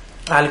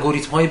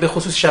الگوریتم های به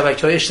خصوص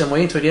شبکه‌های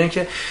اجتماعی اینطوریه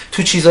که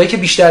تو چیزایی که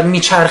بیشتر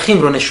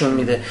میچرخیم رو نشون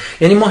میده.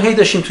 یعنی ما هی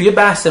داشتیم توی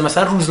بحث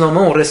مثلا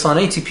روزنامه و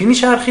رسانه تیپی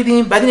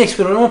میچرخیدیم، بعد این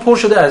اکسپلور ما پر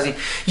شده از این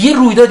یه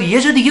رویدادی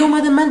یه جا دیگه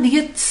اومده، من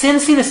دیگه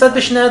سنسی نسبت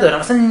بهش ندارم،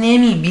 مثلا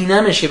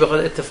نمیبینمش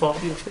بخواد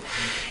اتفاق بیفته.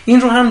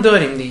 این رو هم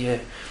داریم دیگه.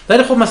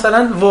 ولی خب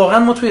مثلا واقعا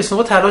ما توی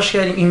اسنوبا تلاش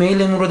کردیم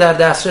ایمیلمون رو در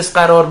دسترس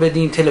قرار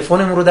بدیم،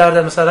 تلفنمون رو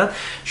در مثلا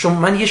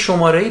من یه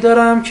شماره‌ای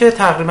دارم که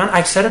تقریبا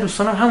اکثر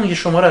دوستانم همون یه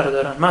شماره رو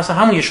دارن، من مثلا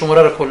همون یه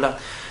شماره رو کلا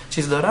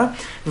چیز دارم،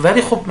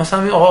 ولی خب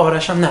مثلا آقا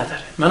آرش هم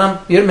نداره، منم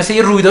مثلا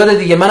یه رویداد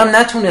دیگه منم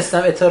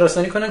نتونستم اطلاع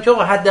رسانی کنم که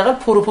آقا حداقل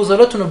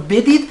پروپوزالاتون رو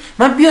بدید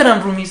من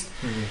بیارم رو میز.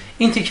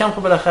 این تیکم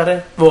خب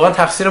بالاخره واقعا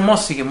تقصیر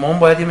ماست دیگه، ما هم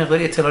باید یه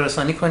مقداری اطلاع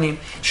رسانی کنیم،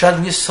 شاید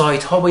روی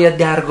سایت ها باید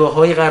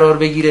درگاه‌های قرار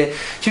بگیره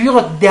که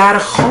آقا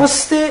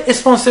درخواست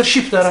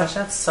اسپانسرشیپ دارن،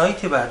 شاید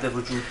سایتی بعد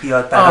وجود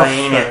بیاد برای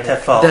این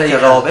اتفاق که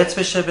رابط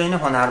بشه بین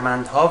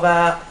هنرمندها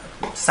و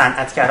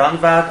صنعتگران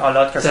و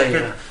آلات کسایی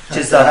که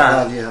چیز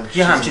دارن،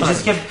 یه همچین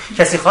چیزی که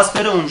کسی خواست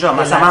بره اونجا،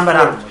 مثلا من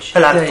برم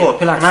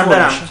پلتفرم، من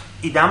برم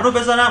ایدم رو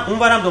بذارم،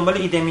 اونورم دنبال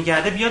ایده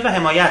میگرده بیاد و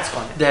حمایت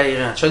کنه.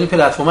 دقیقاً. شاید این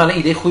پلتفرم الان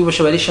ایده خوبی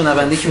باشه ولی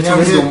شنونده که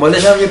بتونه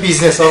دنبالش یه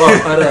بیزنس آقا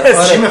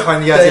چی می‌خواید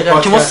دیگه از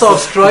پادکست که ما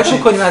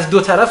سابسکرایب کنیم، از دو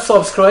طرف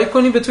سابسکرایب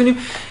کنیم، بتونیم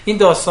این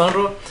داستان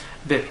رو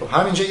بپریم.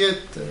 همینجا یه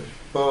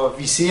با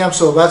ویسی هم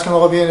صحبت کنیم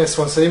آقا بیاین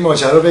اسپانسری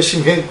ماجرا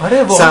بشیم.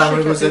 آره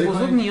سرمایه‌گذاری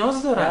بزرگ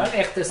نیاز داره.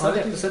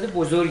 اقتصاد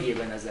بزرگیه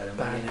به نظر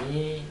من.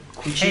 یعنی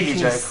خیلی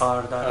جای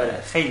کار داره،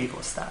 خیلی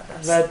گسترده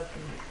است. و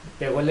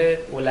به قول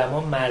علما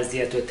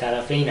مرضیت و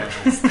طرفین هم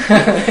هست.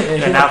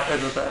 به نفع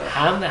دو طرف.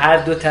 هم هر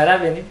دو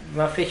طرف. یعنی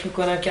من فکر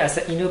میکنم که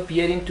اصلا اینو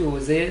بیاریم تو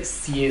حوزه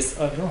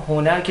CSR.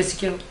 هنر، کسی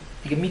که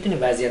دیگه میدونه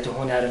وضعیت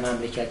هنر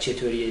مملکت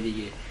چطوریه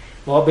دیگه،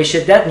 ما به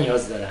شدت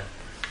نیاز دارن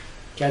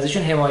که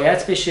ازشون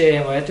حمایت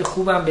بشه، حمایت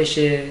خوبم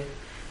بشه.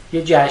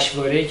 یه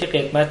جشنواره‌ای که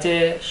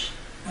قدمتش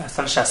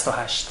سال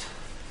 68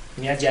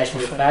 میاد،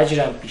 جشنواره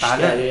فجر هم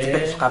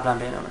بیشتره، قبلا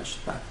بینامش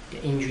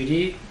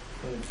اینجوری.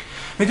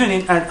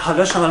 میدونین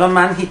حالا شما،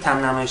 من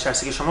هیتم نمایش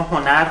درسی که شما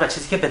هنر و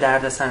چیزی که به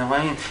درد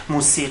سرمایه این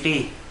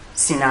موسیقی،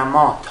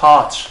 سینما،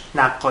 تئاتر،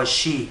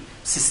 نقاشی،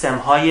 سیستم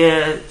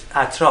های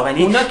اطراف،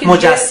 یعنی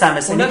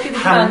مجسمه سازی،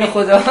 همه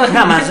خدا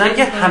نه منظورم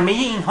که همه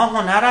اینها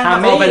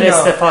هنرن و قابل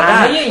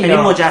استفاده، یعنی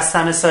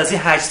مجسمه سازی،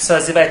 حجم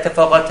سازی و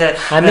اتفاقات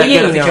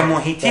گرافیک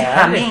محیطی،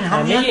 همه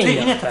اینها میاد توی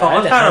این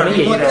اتفاقات قرار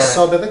میگیره.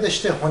 سابقه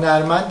داشته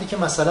هنرمندی که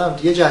مثلا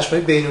یه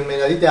جشنواره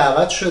بین‌المللی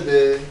دعوت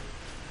شده،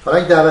 حالا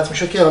اگه دعوت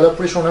میشد که حالا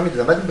پولش اونا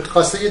میدادن، بعد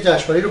خواسته یه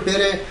جشنواره رو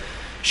بره،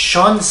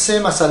 شانس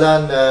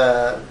مثلا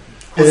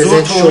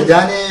پرزنت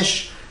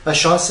شدنش و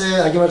شانس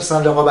اگه مثلا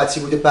رقابتی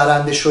بوده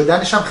برنده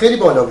شدنش هم خیلی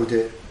بالا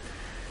بوده،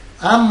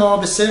 اما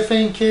به صرف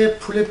اینکه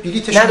پول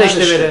بلیتش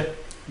نداشته بره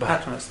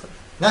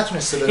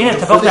نتونسته بره. این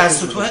اتفاق در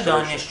سطوح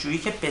دانشجویی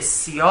که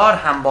بسیار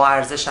هم با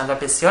ارزشن و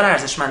بسیار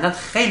ارزشمندن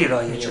خیلی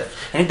رایجه.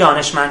 یعنی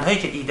دانشمندهایی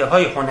که ایده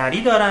های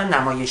هنری دارن،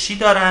 نمایشی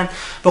دارن،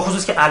 به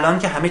خصوص که الان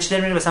که همه چی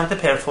داره میره به سمت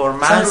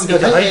پرفورمنس،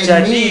 ایده های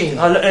جدید،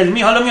 حالا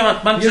علمی، حالا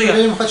من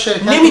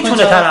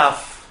نمیتونه طرف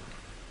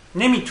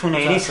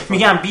نمیتونه، یعنی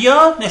میگم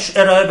بیا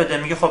ارائه بده،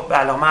 میگه خب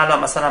من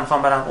الان مثلا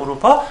میخوام برم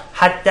اروپا،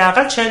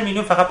 حداقل 40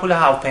 میلیون فقط پول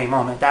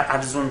هواپیمامه در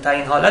ارزون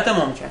ترین حالت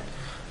ممکن،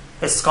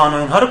 اسکان و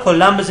اینها رو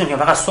کلا بزنیم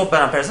فقط صبح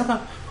برم پرزنت کنم.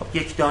 خب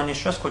یک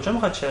دانشجو از کجا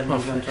میخواد 40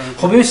 میلیون تومان؟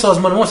 خب ببین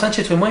سازمان ما مثلا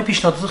چطوری، ما این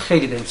پیشنهادات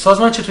خیلی داریم.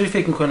 سازمان چطوری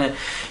فکر میکنه؟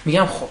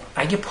 میگم خب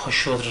اگه پا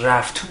شد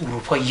رفت تو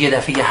اروپا یه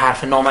دفعه یه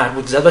حرف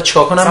نامربوط زد و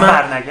چیکار کنم من؟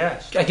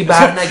 برنگشت. اگه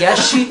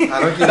برنگشت چی؟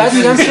 بعد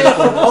میگم که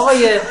خب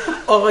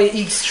آقای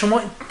ایکس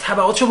شما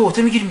تبعاتشو به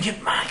عهده میگیری، میگه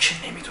من که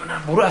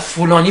نمیدونم، برو از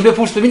فلانی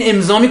بپرس ببین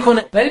امضا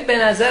میکنه. ولی به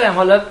نظرم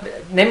حالا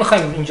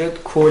نمیخوایم اینجا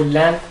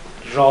کلا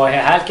راه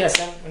حل که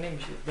اصلا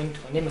نمیشه،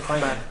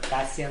 نمیخوایم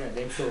بحثی هم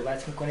نداریم،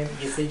 صحبت میکنیم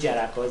یه سری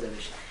جرقه‌ها زده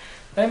بشه.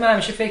 ولی من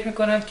همیشه فکر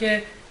میکنم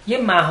که یه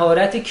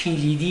مهارت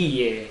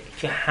کلیدیه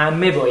که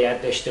همه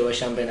باید داشته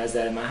باشن. به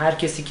نظر من هر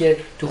کسی که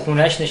تو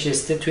خونش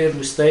نشسته توی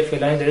روستای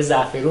فلانی داره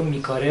زعفرون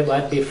میکاره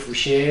باید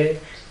بفروشه،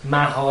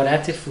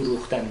 مهارت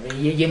فروختن،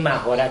 یه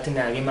مهارت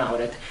نرمی،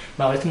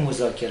 مهارت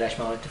مذاکرهش،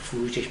 مهارت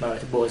فروشش،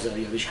 مهارت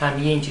بازاریابیش،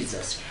 همه این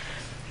چیزاست.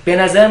 به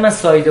نظر من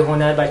ساید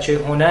هنر، بچهای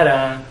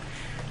هنرم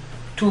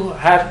تو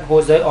هر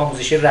حوزه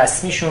آموزشی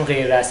رسمیشون،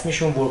 غیر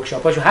رسمیشون،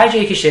 ورکشاپاشون، هر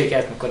جایی که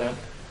شرکت میکنن،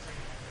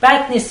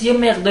 بد نیست یه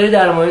مقداری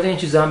در مورد این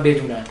چیزا هم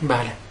بدونن.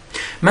 بله،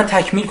 من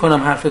تکمیل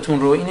کنم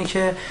حرفتون رو. اینه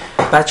که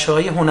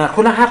بچهای هنر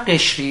کلا هر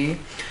قشری،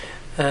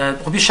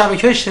 خب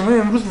شبکه‌های اجتماعی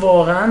امروز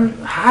واقعا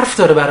حرف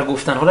داره برای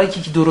گفتن، حالا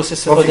یکی که درست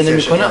استفاده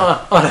نمیکنه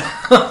آره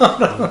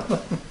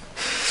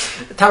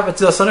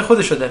داستان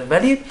خودشو داره.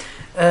 ولی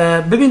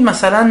ببین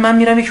مثلا من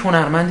میرم یک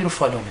هنرمندی رو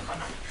فالو میکنم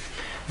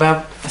و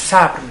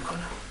صبر میکنم،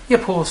 یه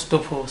پست، 2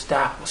 پست، 10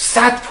 پست،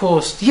 100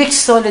 پست، یک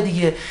سال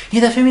دیگه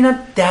یه دفعه میبینم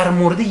در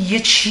مورد یه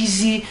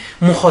چیزی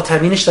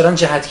مخاطبینش دارن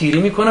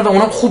جهتگیری میکنه و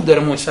اونم خوب داره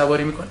موج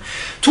سواری میکنه.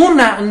 تو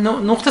اون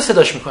نقطه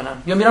صداش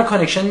میکنم یا میرم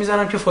کانکشن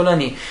میذارم که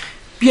فلانی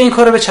بیا این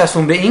کارو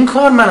بچسبون به این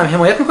کار، منم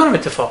حمایت میکنم،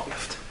 اتفاق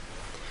میفته.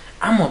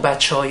 اما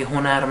بچهای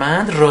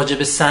هنرمند راجع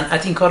به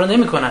صنعت این کارو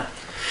نمیکنن.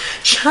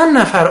 چند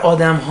نفر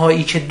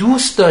آدم‌هایی که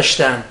دوست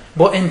داشتن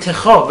با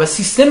انتخاب و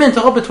سیستم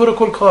انتخاب به طور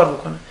کل کار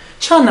بکنن،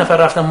 چند نفر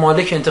رفتن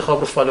مالک انتخاب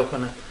رو فالو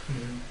کنن؟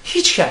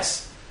 هیچ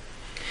کس.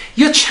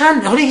 یا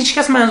چند، حالا هیچ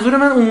کس منظور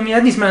من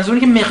عمومیت نیست، منظور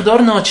اینه که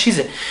مقدار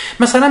ناچیزه.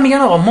 مثلا میگن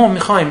آقا ما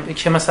میخوایم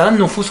که مثلا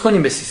نفوذ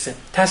کنیم به سیستم،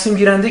 تصمیم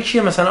گیرنده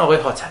کیه؟ مثلا آقای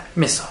حاتمی.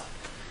 مثلا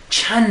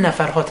چند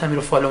نفر حاتمی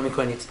رو فالو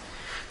میکنید؟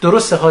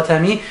 درسته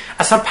حاتمی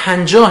اصلا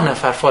 50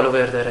 نفر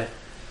فالوور داره،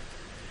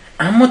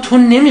 اما تو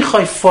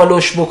نمیخوای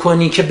فالوش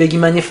بکنی که بگی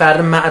من یه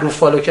فرد معروف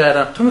فالو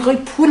کردم، تو میخوای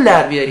پول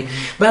در بیاری.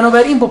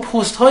 بنابراین با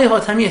پست های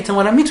حاتمی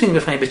احتمالاً میتونی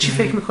بفهمی به چی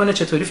فکر میکنه،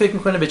 چطوری فکر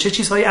میکنه، به چه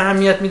چیزهای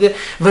اهمیت میده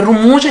و رو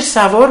موجش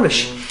سوار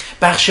بشی.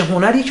 بخش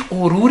هنر یک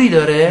غروری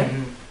داره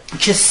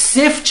که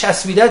صفر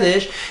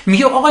چسبیدش،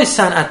 میگه آقای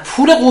صنعت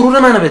پول غرور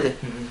منو بده.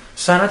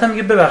 صنعت هم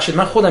میگه ببخشید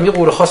من خودم یه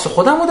غرور خاص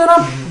خودمو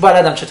دارم،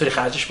 بلدم چطوری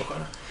خرجش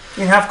بکنم.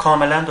 این حرف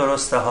کاملا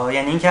درسته ها.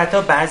 یعنی اینکه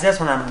حتی بعضی از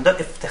هنرمندا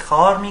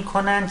افتخار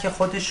میکنن که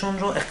خودشون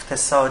رو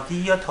اقتصادی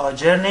یا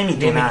تاجر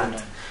نمیدونن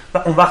و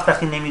اون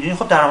وقتی نمیدونی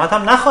خب درآمد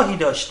هم نخواهی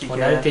داشت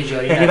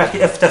دیگه. یعنی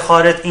وقتی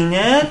افتخارت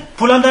اینه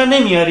پولم در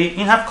نمیاری.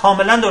 این حرف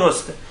کاملا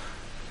درسته.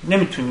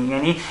 نمیتونی،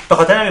 یعنی به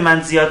خاطر همین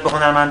من زیاد به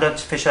هنرمندا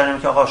فشار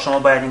نمیارم که آقا شما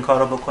باید این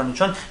کارو بکنی،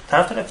 چون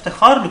طرف داره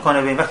افتخار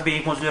میکنه به این. وقتی به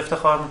یک موضوع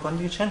افتخار میکنه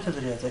دیگه چه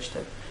انتظاری ازش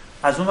داری؟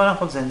 از اون برم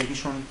خب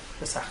زندگیشون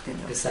به سختی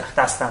میاد،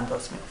 دست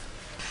انداز میاد.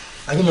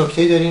 اگه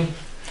نکته‌ای دارین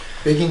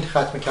بگین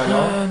ختم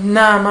کلام.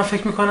 نه من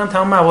فکر میکنم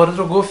تمام موارد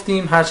رو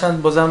گفتیم.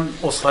 هرچند بازم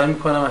عذرخواهی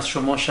میکنم از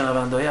شما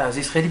شنونده‌های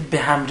عزیز، خیلی به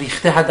هم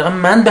ریخته، حداقل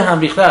من به هم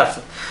ریخته حرف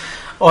زدم.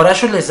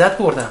 آرش رو لذت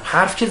بردم.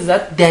 حرف که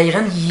زد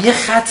دقیقاً یه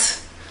خط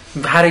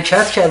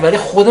حرکت کرد، ولی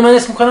خود من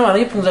اسم میکنم الان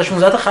یه 15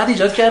 16 تا خط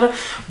ایجاد کردم،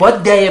 باید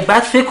دقیقاً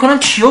بعد فکر کنم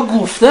چیا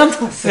گفتم.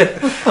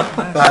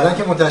 بعدن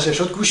که منتشر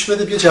شد گوش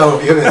بده بیا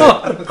جوابیه بده،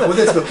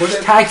 خودت به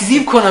خودت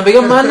تکذیب کنم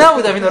بگم من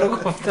نبودم اینا رو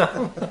گفتم.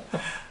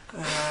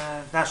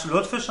 نش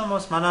لطف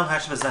شماست، منم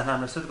هرچی به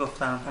ذهنم رسید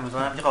گفتم.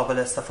 امیدوارم که قابل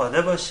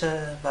استفاده باشه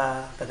و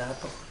به درد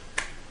بخوره.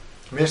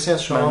 مرسی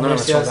از شما،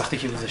 مرسی از وقتی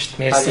که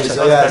گذاشتید. مرسی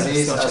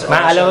عزیز. من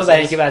علاوه بر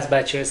اینکه از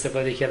بچه‌ها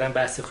استفاده کردم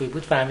بحث خوبی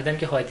بود، فهمیدم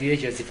که هادی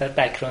اجازی فر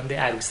بک‌گراند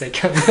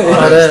عروسکم.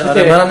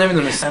 آره منم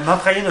نمیدونستم. من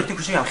فقط یه نکته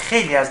کوچیکم،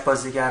 خیلی از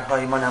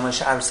بازیگرهای ما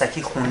نمایش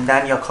عروسکی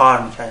خوندن یا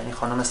کار می‌کردن، یعنی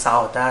خانم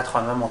سعادت،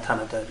 خانم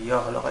معتمداری یا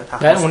حالا آقای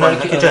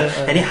تخصصی،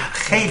 یعنی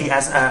خیلی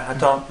از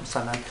حتی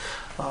مثلا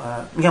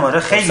میگم آره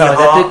خیلی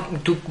ها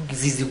تو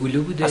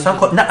زیزیگولو بوده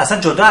اصلا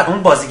جدا از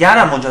اون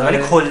بازیگرم اونجا، ولی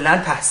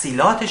کلا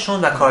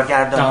تحصیلاتشون و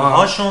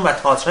کارگردانی‌هاشون و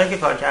تئاترایی که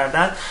کار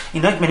کردن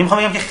اینا، یعنی میخوام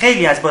بگم که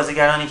خیلی از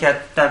بازیگرانی که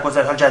در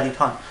گذرها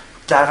جدیدها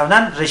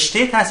درآمدن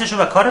رشته تحصیلشون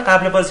و کار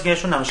قبل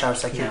بازیگرشون نمایش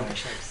عروسکی بود.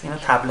 اینا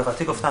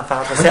تبلیغاتی گفتم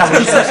فقط واسه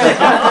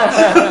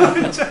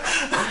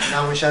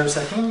نمایش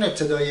عروسکی اون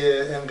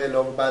ابتدای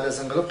انقلاب و بعد از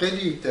انقلاب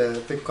خیلی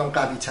فکر کنم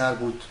قوی‌تر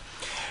بود.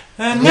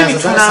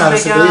 نمیتونم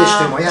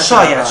بگم،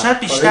 شاید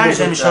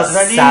بیشتر نمیشد،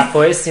 ولی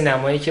صفای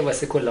سینمایی که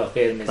واسه کلاه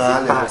قرمز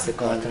واسه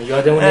کارتون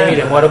یادمون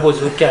نمیره، ما رو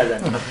بزرگ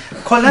کردن.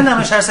 کلا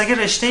نمایش عروسکی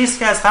رشته‌ای است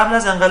که از قبل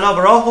از انقلاب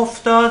راه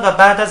افتاد و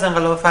بعد از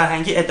انقلاب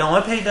فرهنگی ادامه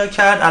پیدا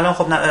کرد. الان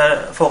خب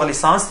فوق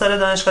لیسانس داره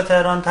دانشگاه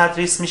تهران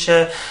تدریس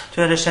میشه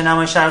توی رشته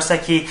نمایش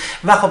عروسکی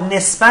و خب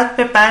نسبت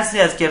به بعضی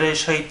از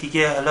گرایش‌های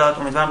دیگه، حالا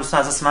امیدوارم دوستان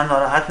از من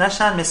ناراحت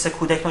نشن، مثل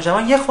کودک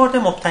نوجوان یه خورده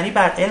مبتنی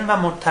بر علم و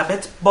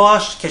مرتبط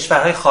باش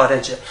کشورهای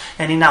خارجه،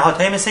 یعنی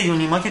نهادهای مثل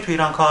یونیما که تو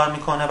ایران کار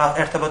میکنه و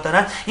ارتباط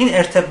دارن این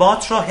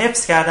ارتباط رو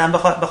حفظ کردن،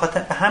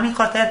 به همین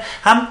خاطر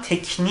هم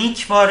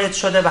تکنیک وارد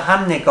شده و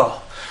هم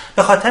نگاه،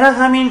 به خاطر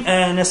همین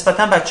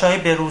نسبتا بچهای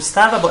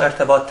بروزتر و با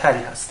ارتباط تری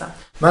هستن.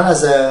 من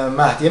از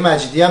مهدی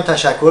مجیدی هم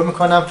تشکر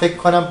میکنم. فکر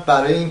کنم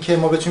برای اینکه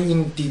ما بتونیم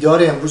این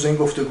دیدار امروز و این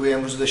گفتگوی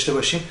امروز داشته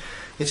باشیم،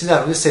 یه چیز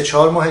در حدود 3-4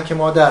 ماهه که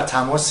ما در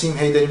تماسیم،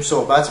 هی داریم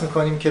صحبت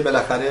میکنیم که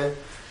بالاخره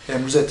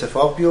امروز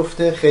اتفاق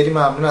بیفته. خیلی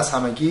ممنون از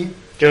همگی.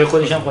 جای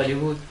خودش هم خالی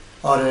بود.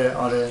 آره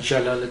ان شاء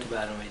الله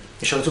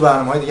تو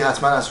برنامه‌های دیگه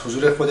حتما از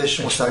حضور خودش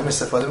مستقیم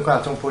استفاده میکنه.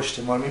 البته اون پشت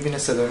ما رو میبینه،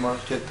 صدای ما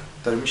که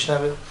داره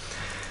میشنوه.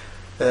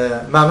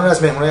 ممنون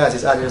از مهمونای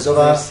عزیز علیرضا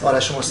و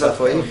آرش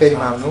مصطفایی، خیلی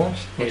ممنون.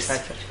 مرسی.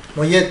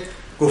 ما یه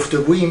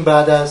گفتگوی این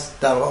بعد از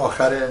در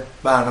آخر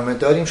برنامه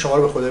داریم. شما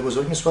رو به خدای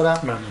بزرگ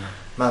میسپارم.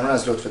 ممنون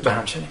از لطفتون. به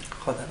همچنین.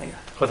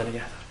 خدا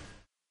نگهدار.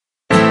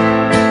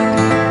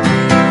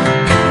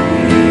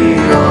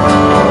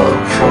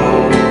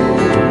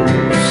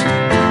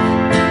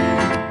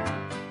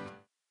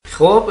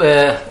 خب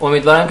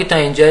امیدوارم که تا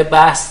اینجا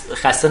بحث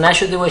خسته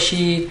نشده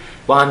باشید.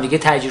 با هم دیگه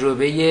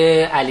تجربه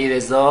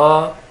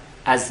علیرضا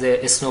از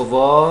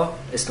اسنووا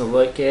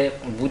که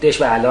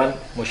بودش و الان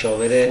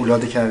مشاور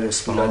فولاد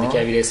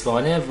کبیر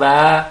اصفهانه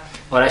و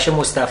آرش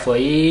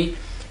مصطفایی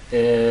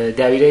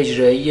دبیر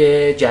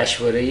اجرایی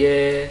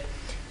جشنواره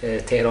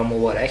تهران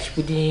مبارک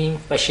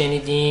بودیم و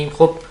شنیدیم.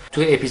 خب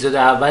تو اپیزود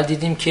اول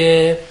دیدیم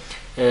که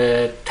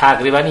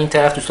تقریبا این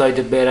طرف تو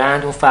ساید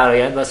برند اون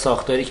فرایند و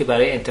ساختاری که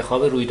برای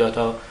انتخاب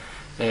رویدادها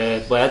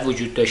باید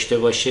وجود داشته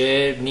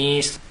باشه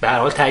نیست. به هر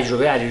حال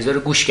تجربه علیرضا رو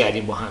گوش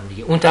کردیم با هم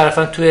دیگه. اون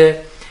طرفا توی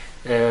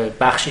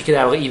بخشی که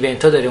در واقع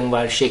ایونت ها داره اون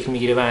بر شکل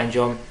میگیره و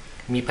انجام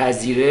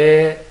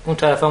میپذیره، اون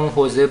طرفا اون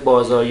حوزه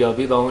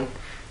بازاریابی و اون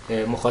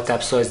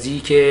مخاطب سازی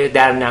که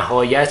در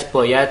نهایت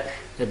باید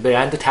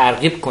برند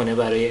ترغیب کنه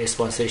برای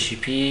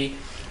اسپانسرشیپی،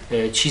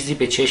 چیزی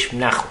به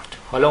چشم نخورد.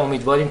 حالا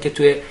امیدواریم که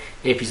توی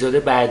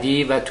اپیزود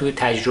بعدی و توی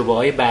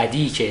تجربه‌های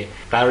بعدی که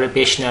قراره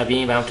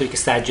بشنویم و همونطوری که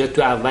سجاد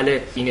تو اول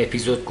این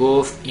اپیزود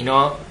گفت،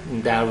 اینا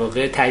در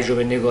واقع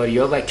تجربه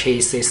نگاری‌ها و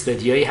کیس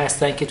استادیایی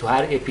هستن که تو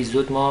هر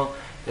اپیزود ما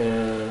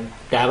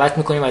دعوت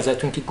می‌کنیم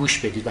ازتون که گوش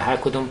بدید و هر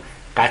کدوم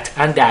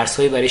قطعاً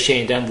درس‌هایی برای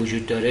شنیدن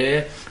وجود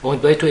داره.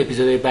 امیدواریم تو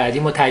اپیزودهای بعدی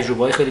ما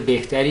تجربه‌های خیلی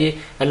بهتری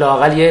و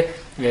لااقل یه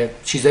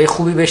چیزای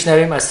خوبی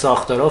بشنویم از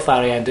ساختارها و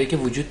فرآیندهایی که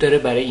وجود داره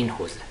برای این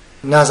حوزه.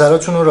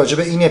 نظراتتون رو راجع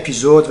به این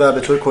اپیزود و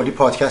به طور کلی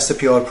پادکست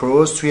پی آر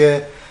پروز توی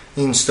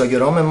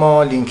اینستاگرام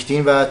ما،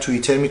 لینکدین و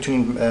توییتر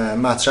میتونید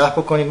مطرح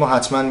بکنید. ما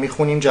حتما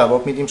میخونیم،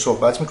 جواب میدیم،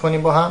 صحبت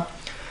میکنیم با هم.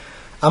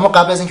 اما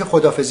قبل از اینکه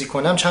خداحافظی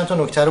کنم چند تا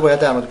نکته رو باید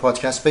در مورد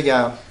پادکست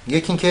بگم.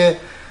 یکی اینکه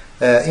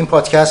این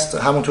پادکست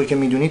همونطور که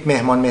میدونید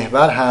مهمان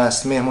محور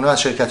هست. مهمون‌ها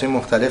از شرکت‌های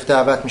مختلف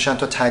دعوت میشن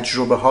تا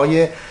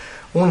تجربه‌های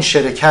اون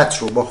شرکت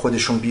رو با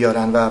خودشون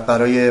بیارن و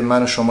برای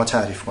من و شما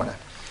تعریف کنن.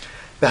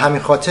 به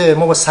همین خاطر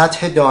ما با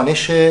سطح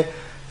دانش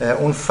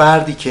اون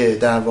فردی که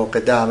در واقع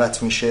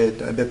دعوت میشه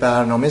به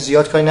برنامه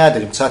زیاد کاری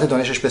نداریم. سطح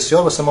دانشش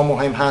بسیار واسه ما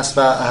مهم هست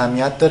و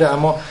اهمیت داره،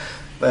 اما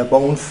با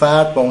اون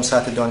فرد با اون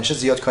سطح دانش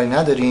زیاد کاری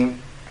نداریم.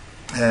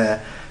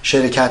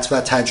 شرکت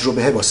و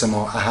تجربه واسه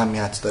ما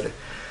اهمیت داره.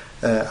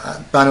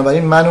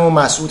 بنابراین من و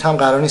مسعود هم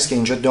قرار نیست که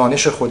اینجا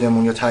دانش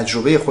خودمون یا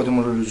تجربه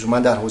خودمون رو لزوما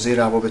در حوزه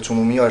روابط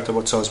عمومی یا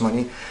ارتباط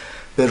سازمانی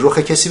به رخ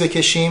کسی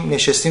بکشیم.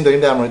 نشستیم داریم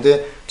در مورد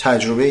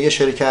تجربه یه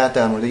شرکت،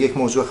 در مورد یک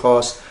موضوع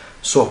خاص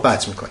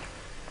صحبت میکنیم.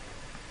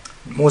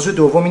 موضوع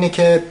دوم اینه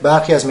که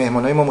برخی از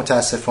مهمانای ما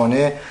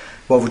متاسفانه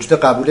با وجود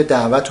قبول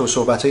دعوت و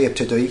صحبت‌های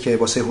ابتدایی که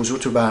واسه حضور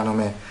تو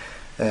برنامه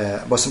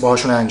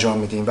باهاشون انجام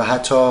میدیم و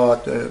حتی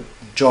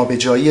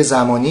جابجایی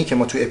زمانی که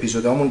ما تو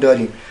اپیزودامون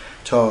داریم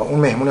تا اون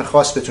مهمون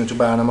خاص بتونه تو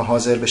برنامه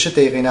حاضر بشه،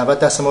 دقیقه 90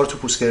 دست ما رو تو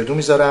پوستگردو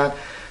میذارن،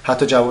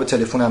 حتی جواب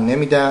تلفن هم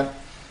نمیدن.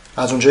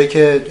 از اونجایی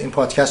که این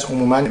پادکست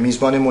عموما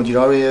میزبان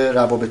مدیرای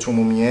روابط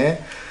عمومیه،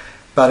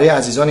 برای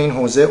عزیزان این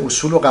حوزه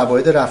اصول و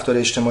قواعد رفتار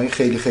اجتماعی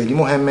خیلی خیلی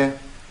مهمه.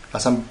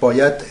 اصلا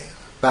باید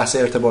بحث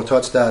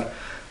ارتباطات در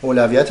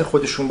اولویت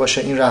خودشون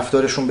باشه. این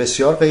رفتارشون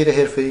بسیار غیر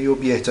حرفه‌ای و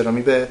بی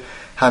احترامی به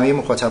همه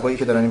مخاطبایی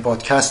که دارن این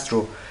پادکست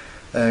رو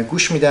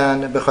گوش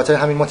میدن. به خاطر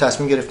همین ما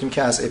تصمیم گرفتیم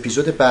که از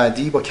اپیزود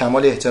بعدی با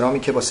کمال احترامی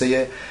که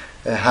واسه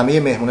همه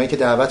مهمونایی که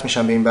دعوت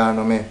میشن به این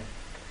برنامه،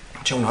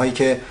 چه اونهایی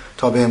که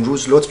تا به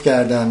امروز لطف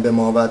کردن به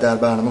ما و در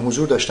برنامه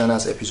حضور داشتن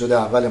از اپیزود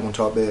اولمون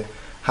تا به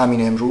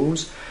همین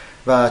امروز،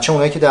 و چه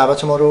اونهایی که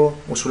دعوت ما رو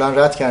اصولا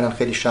رد کردن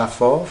خیلی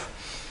شفاف،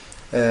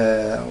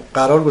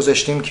 قرار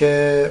گذاشتیم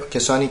که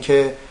کسانی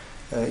که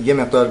یه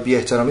مقدار بی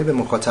احترامی به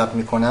مخاطب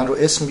میکنن رو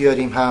اسم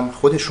بیاریم، هم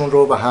خودشون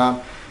رو و هم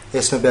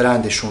اسم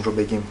برندشون رو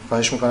بگیم.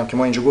 خواهش میکنم که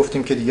ما اینجا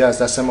گفتیم که دیگه از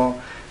دست ما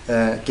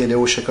گله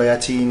و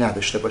شکایتی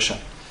نداشته باشن.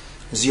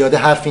 زیاده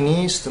حرفی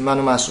نیست. من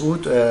و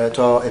مسعود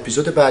تا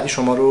اپیزود بعدی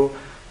شما رو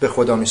به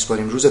خدا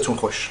میسپاریم. روزتون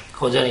خوش.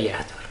 خدا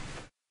نگهدار.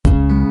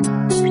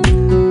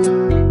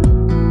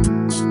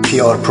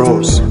 PR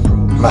پروز،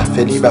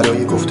 محفلی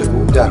برای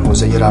گفتگو در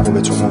حوزه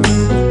روابط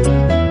عمومی.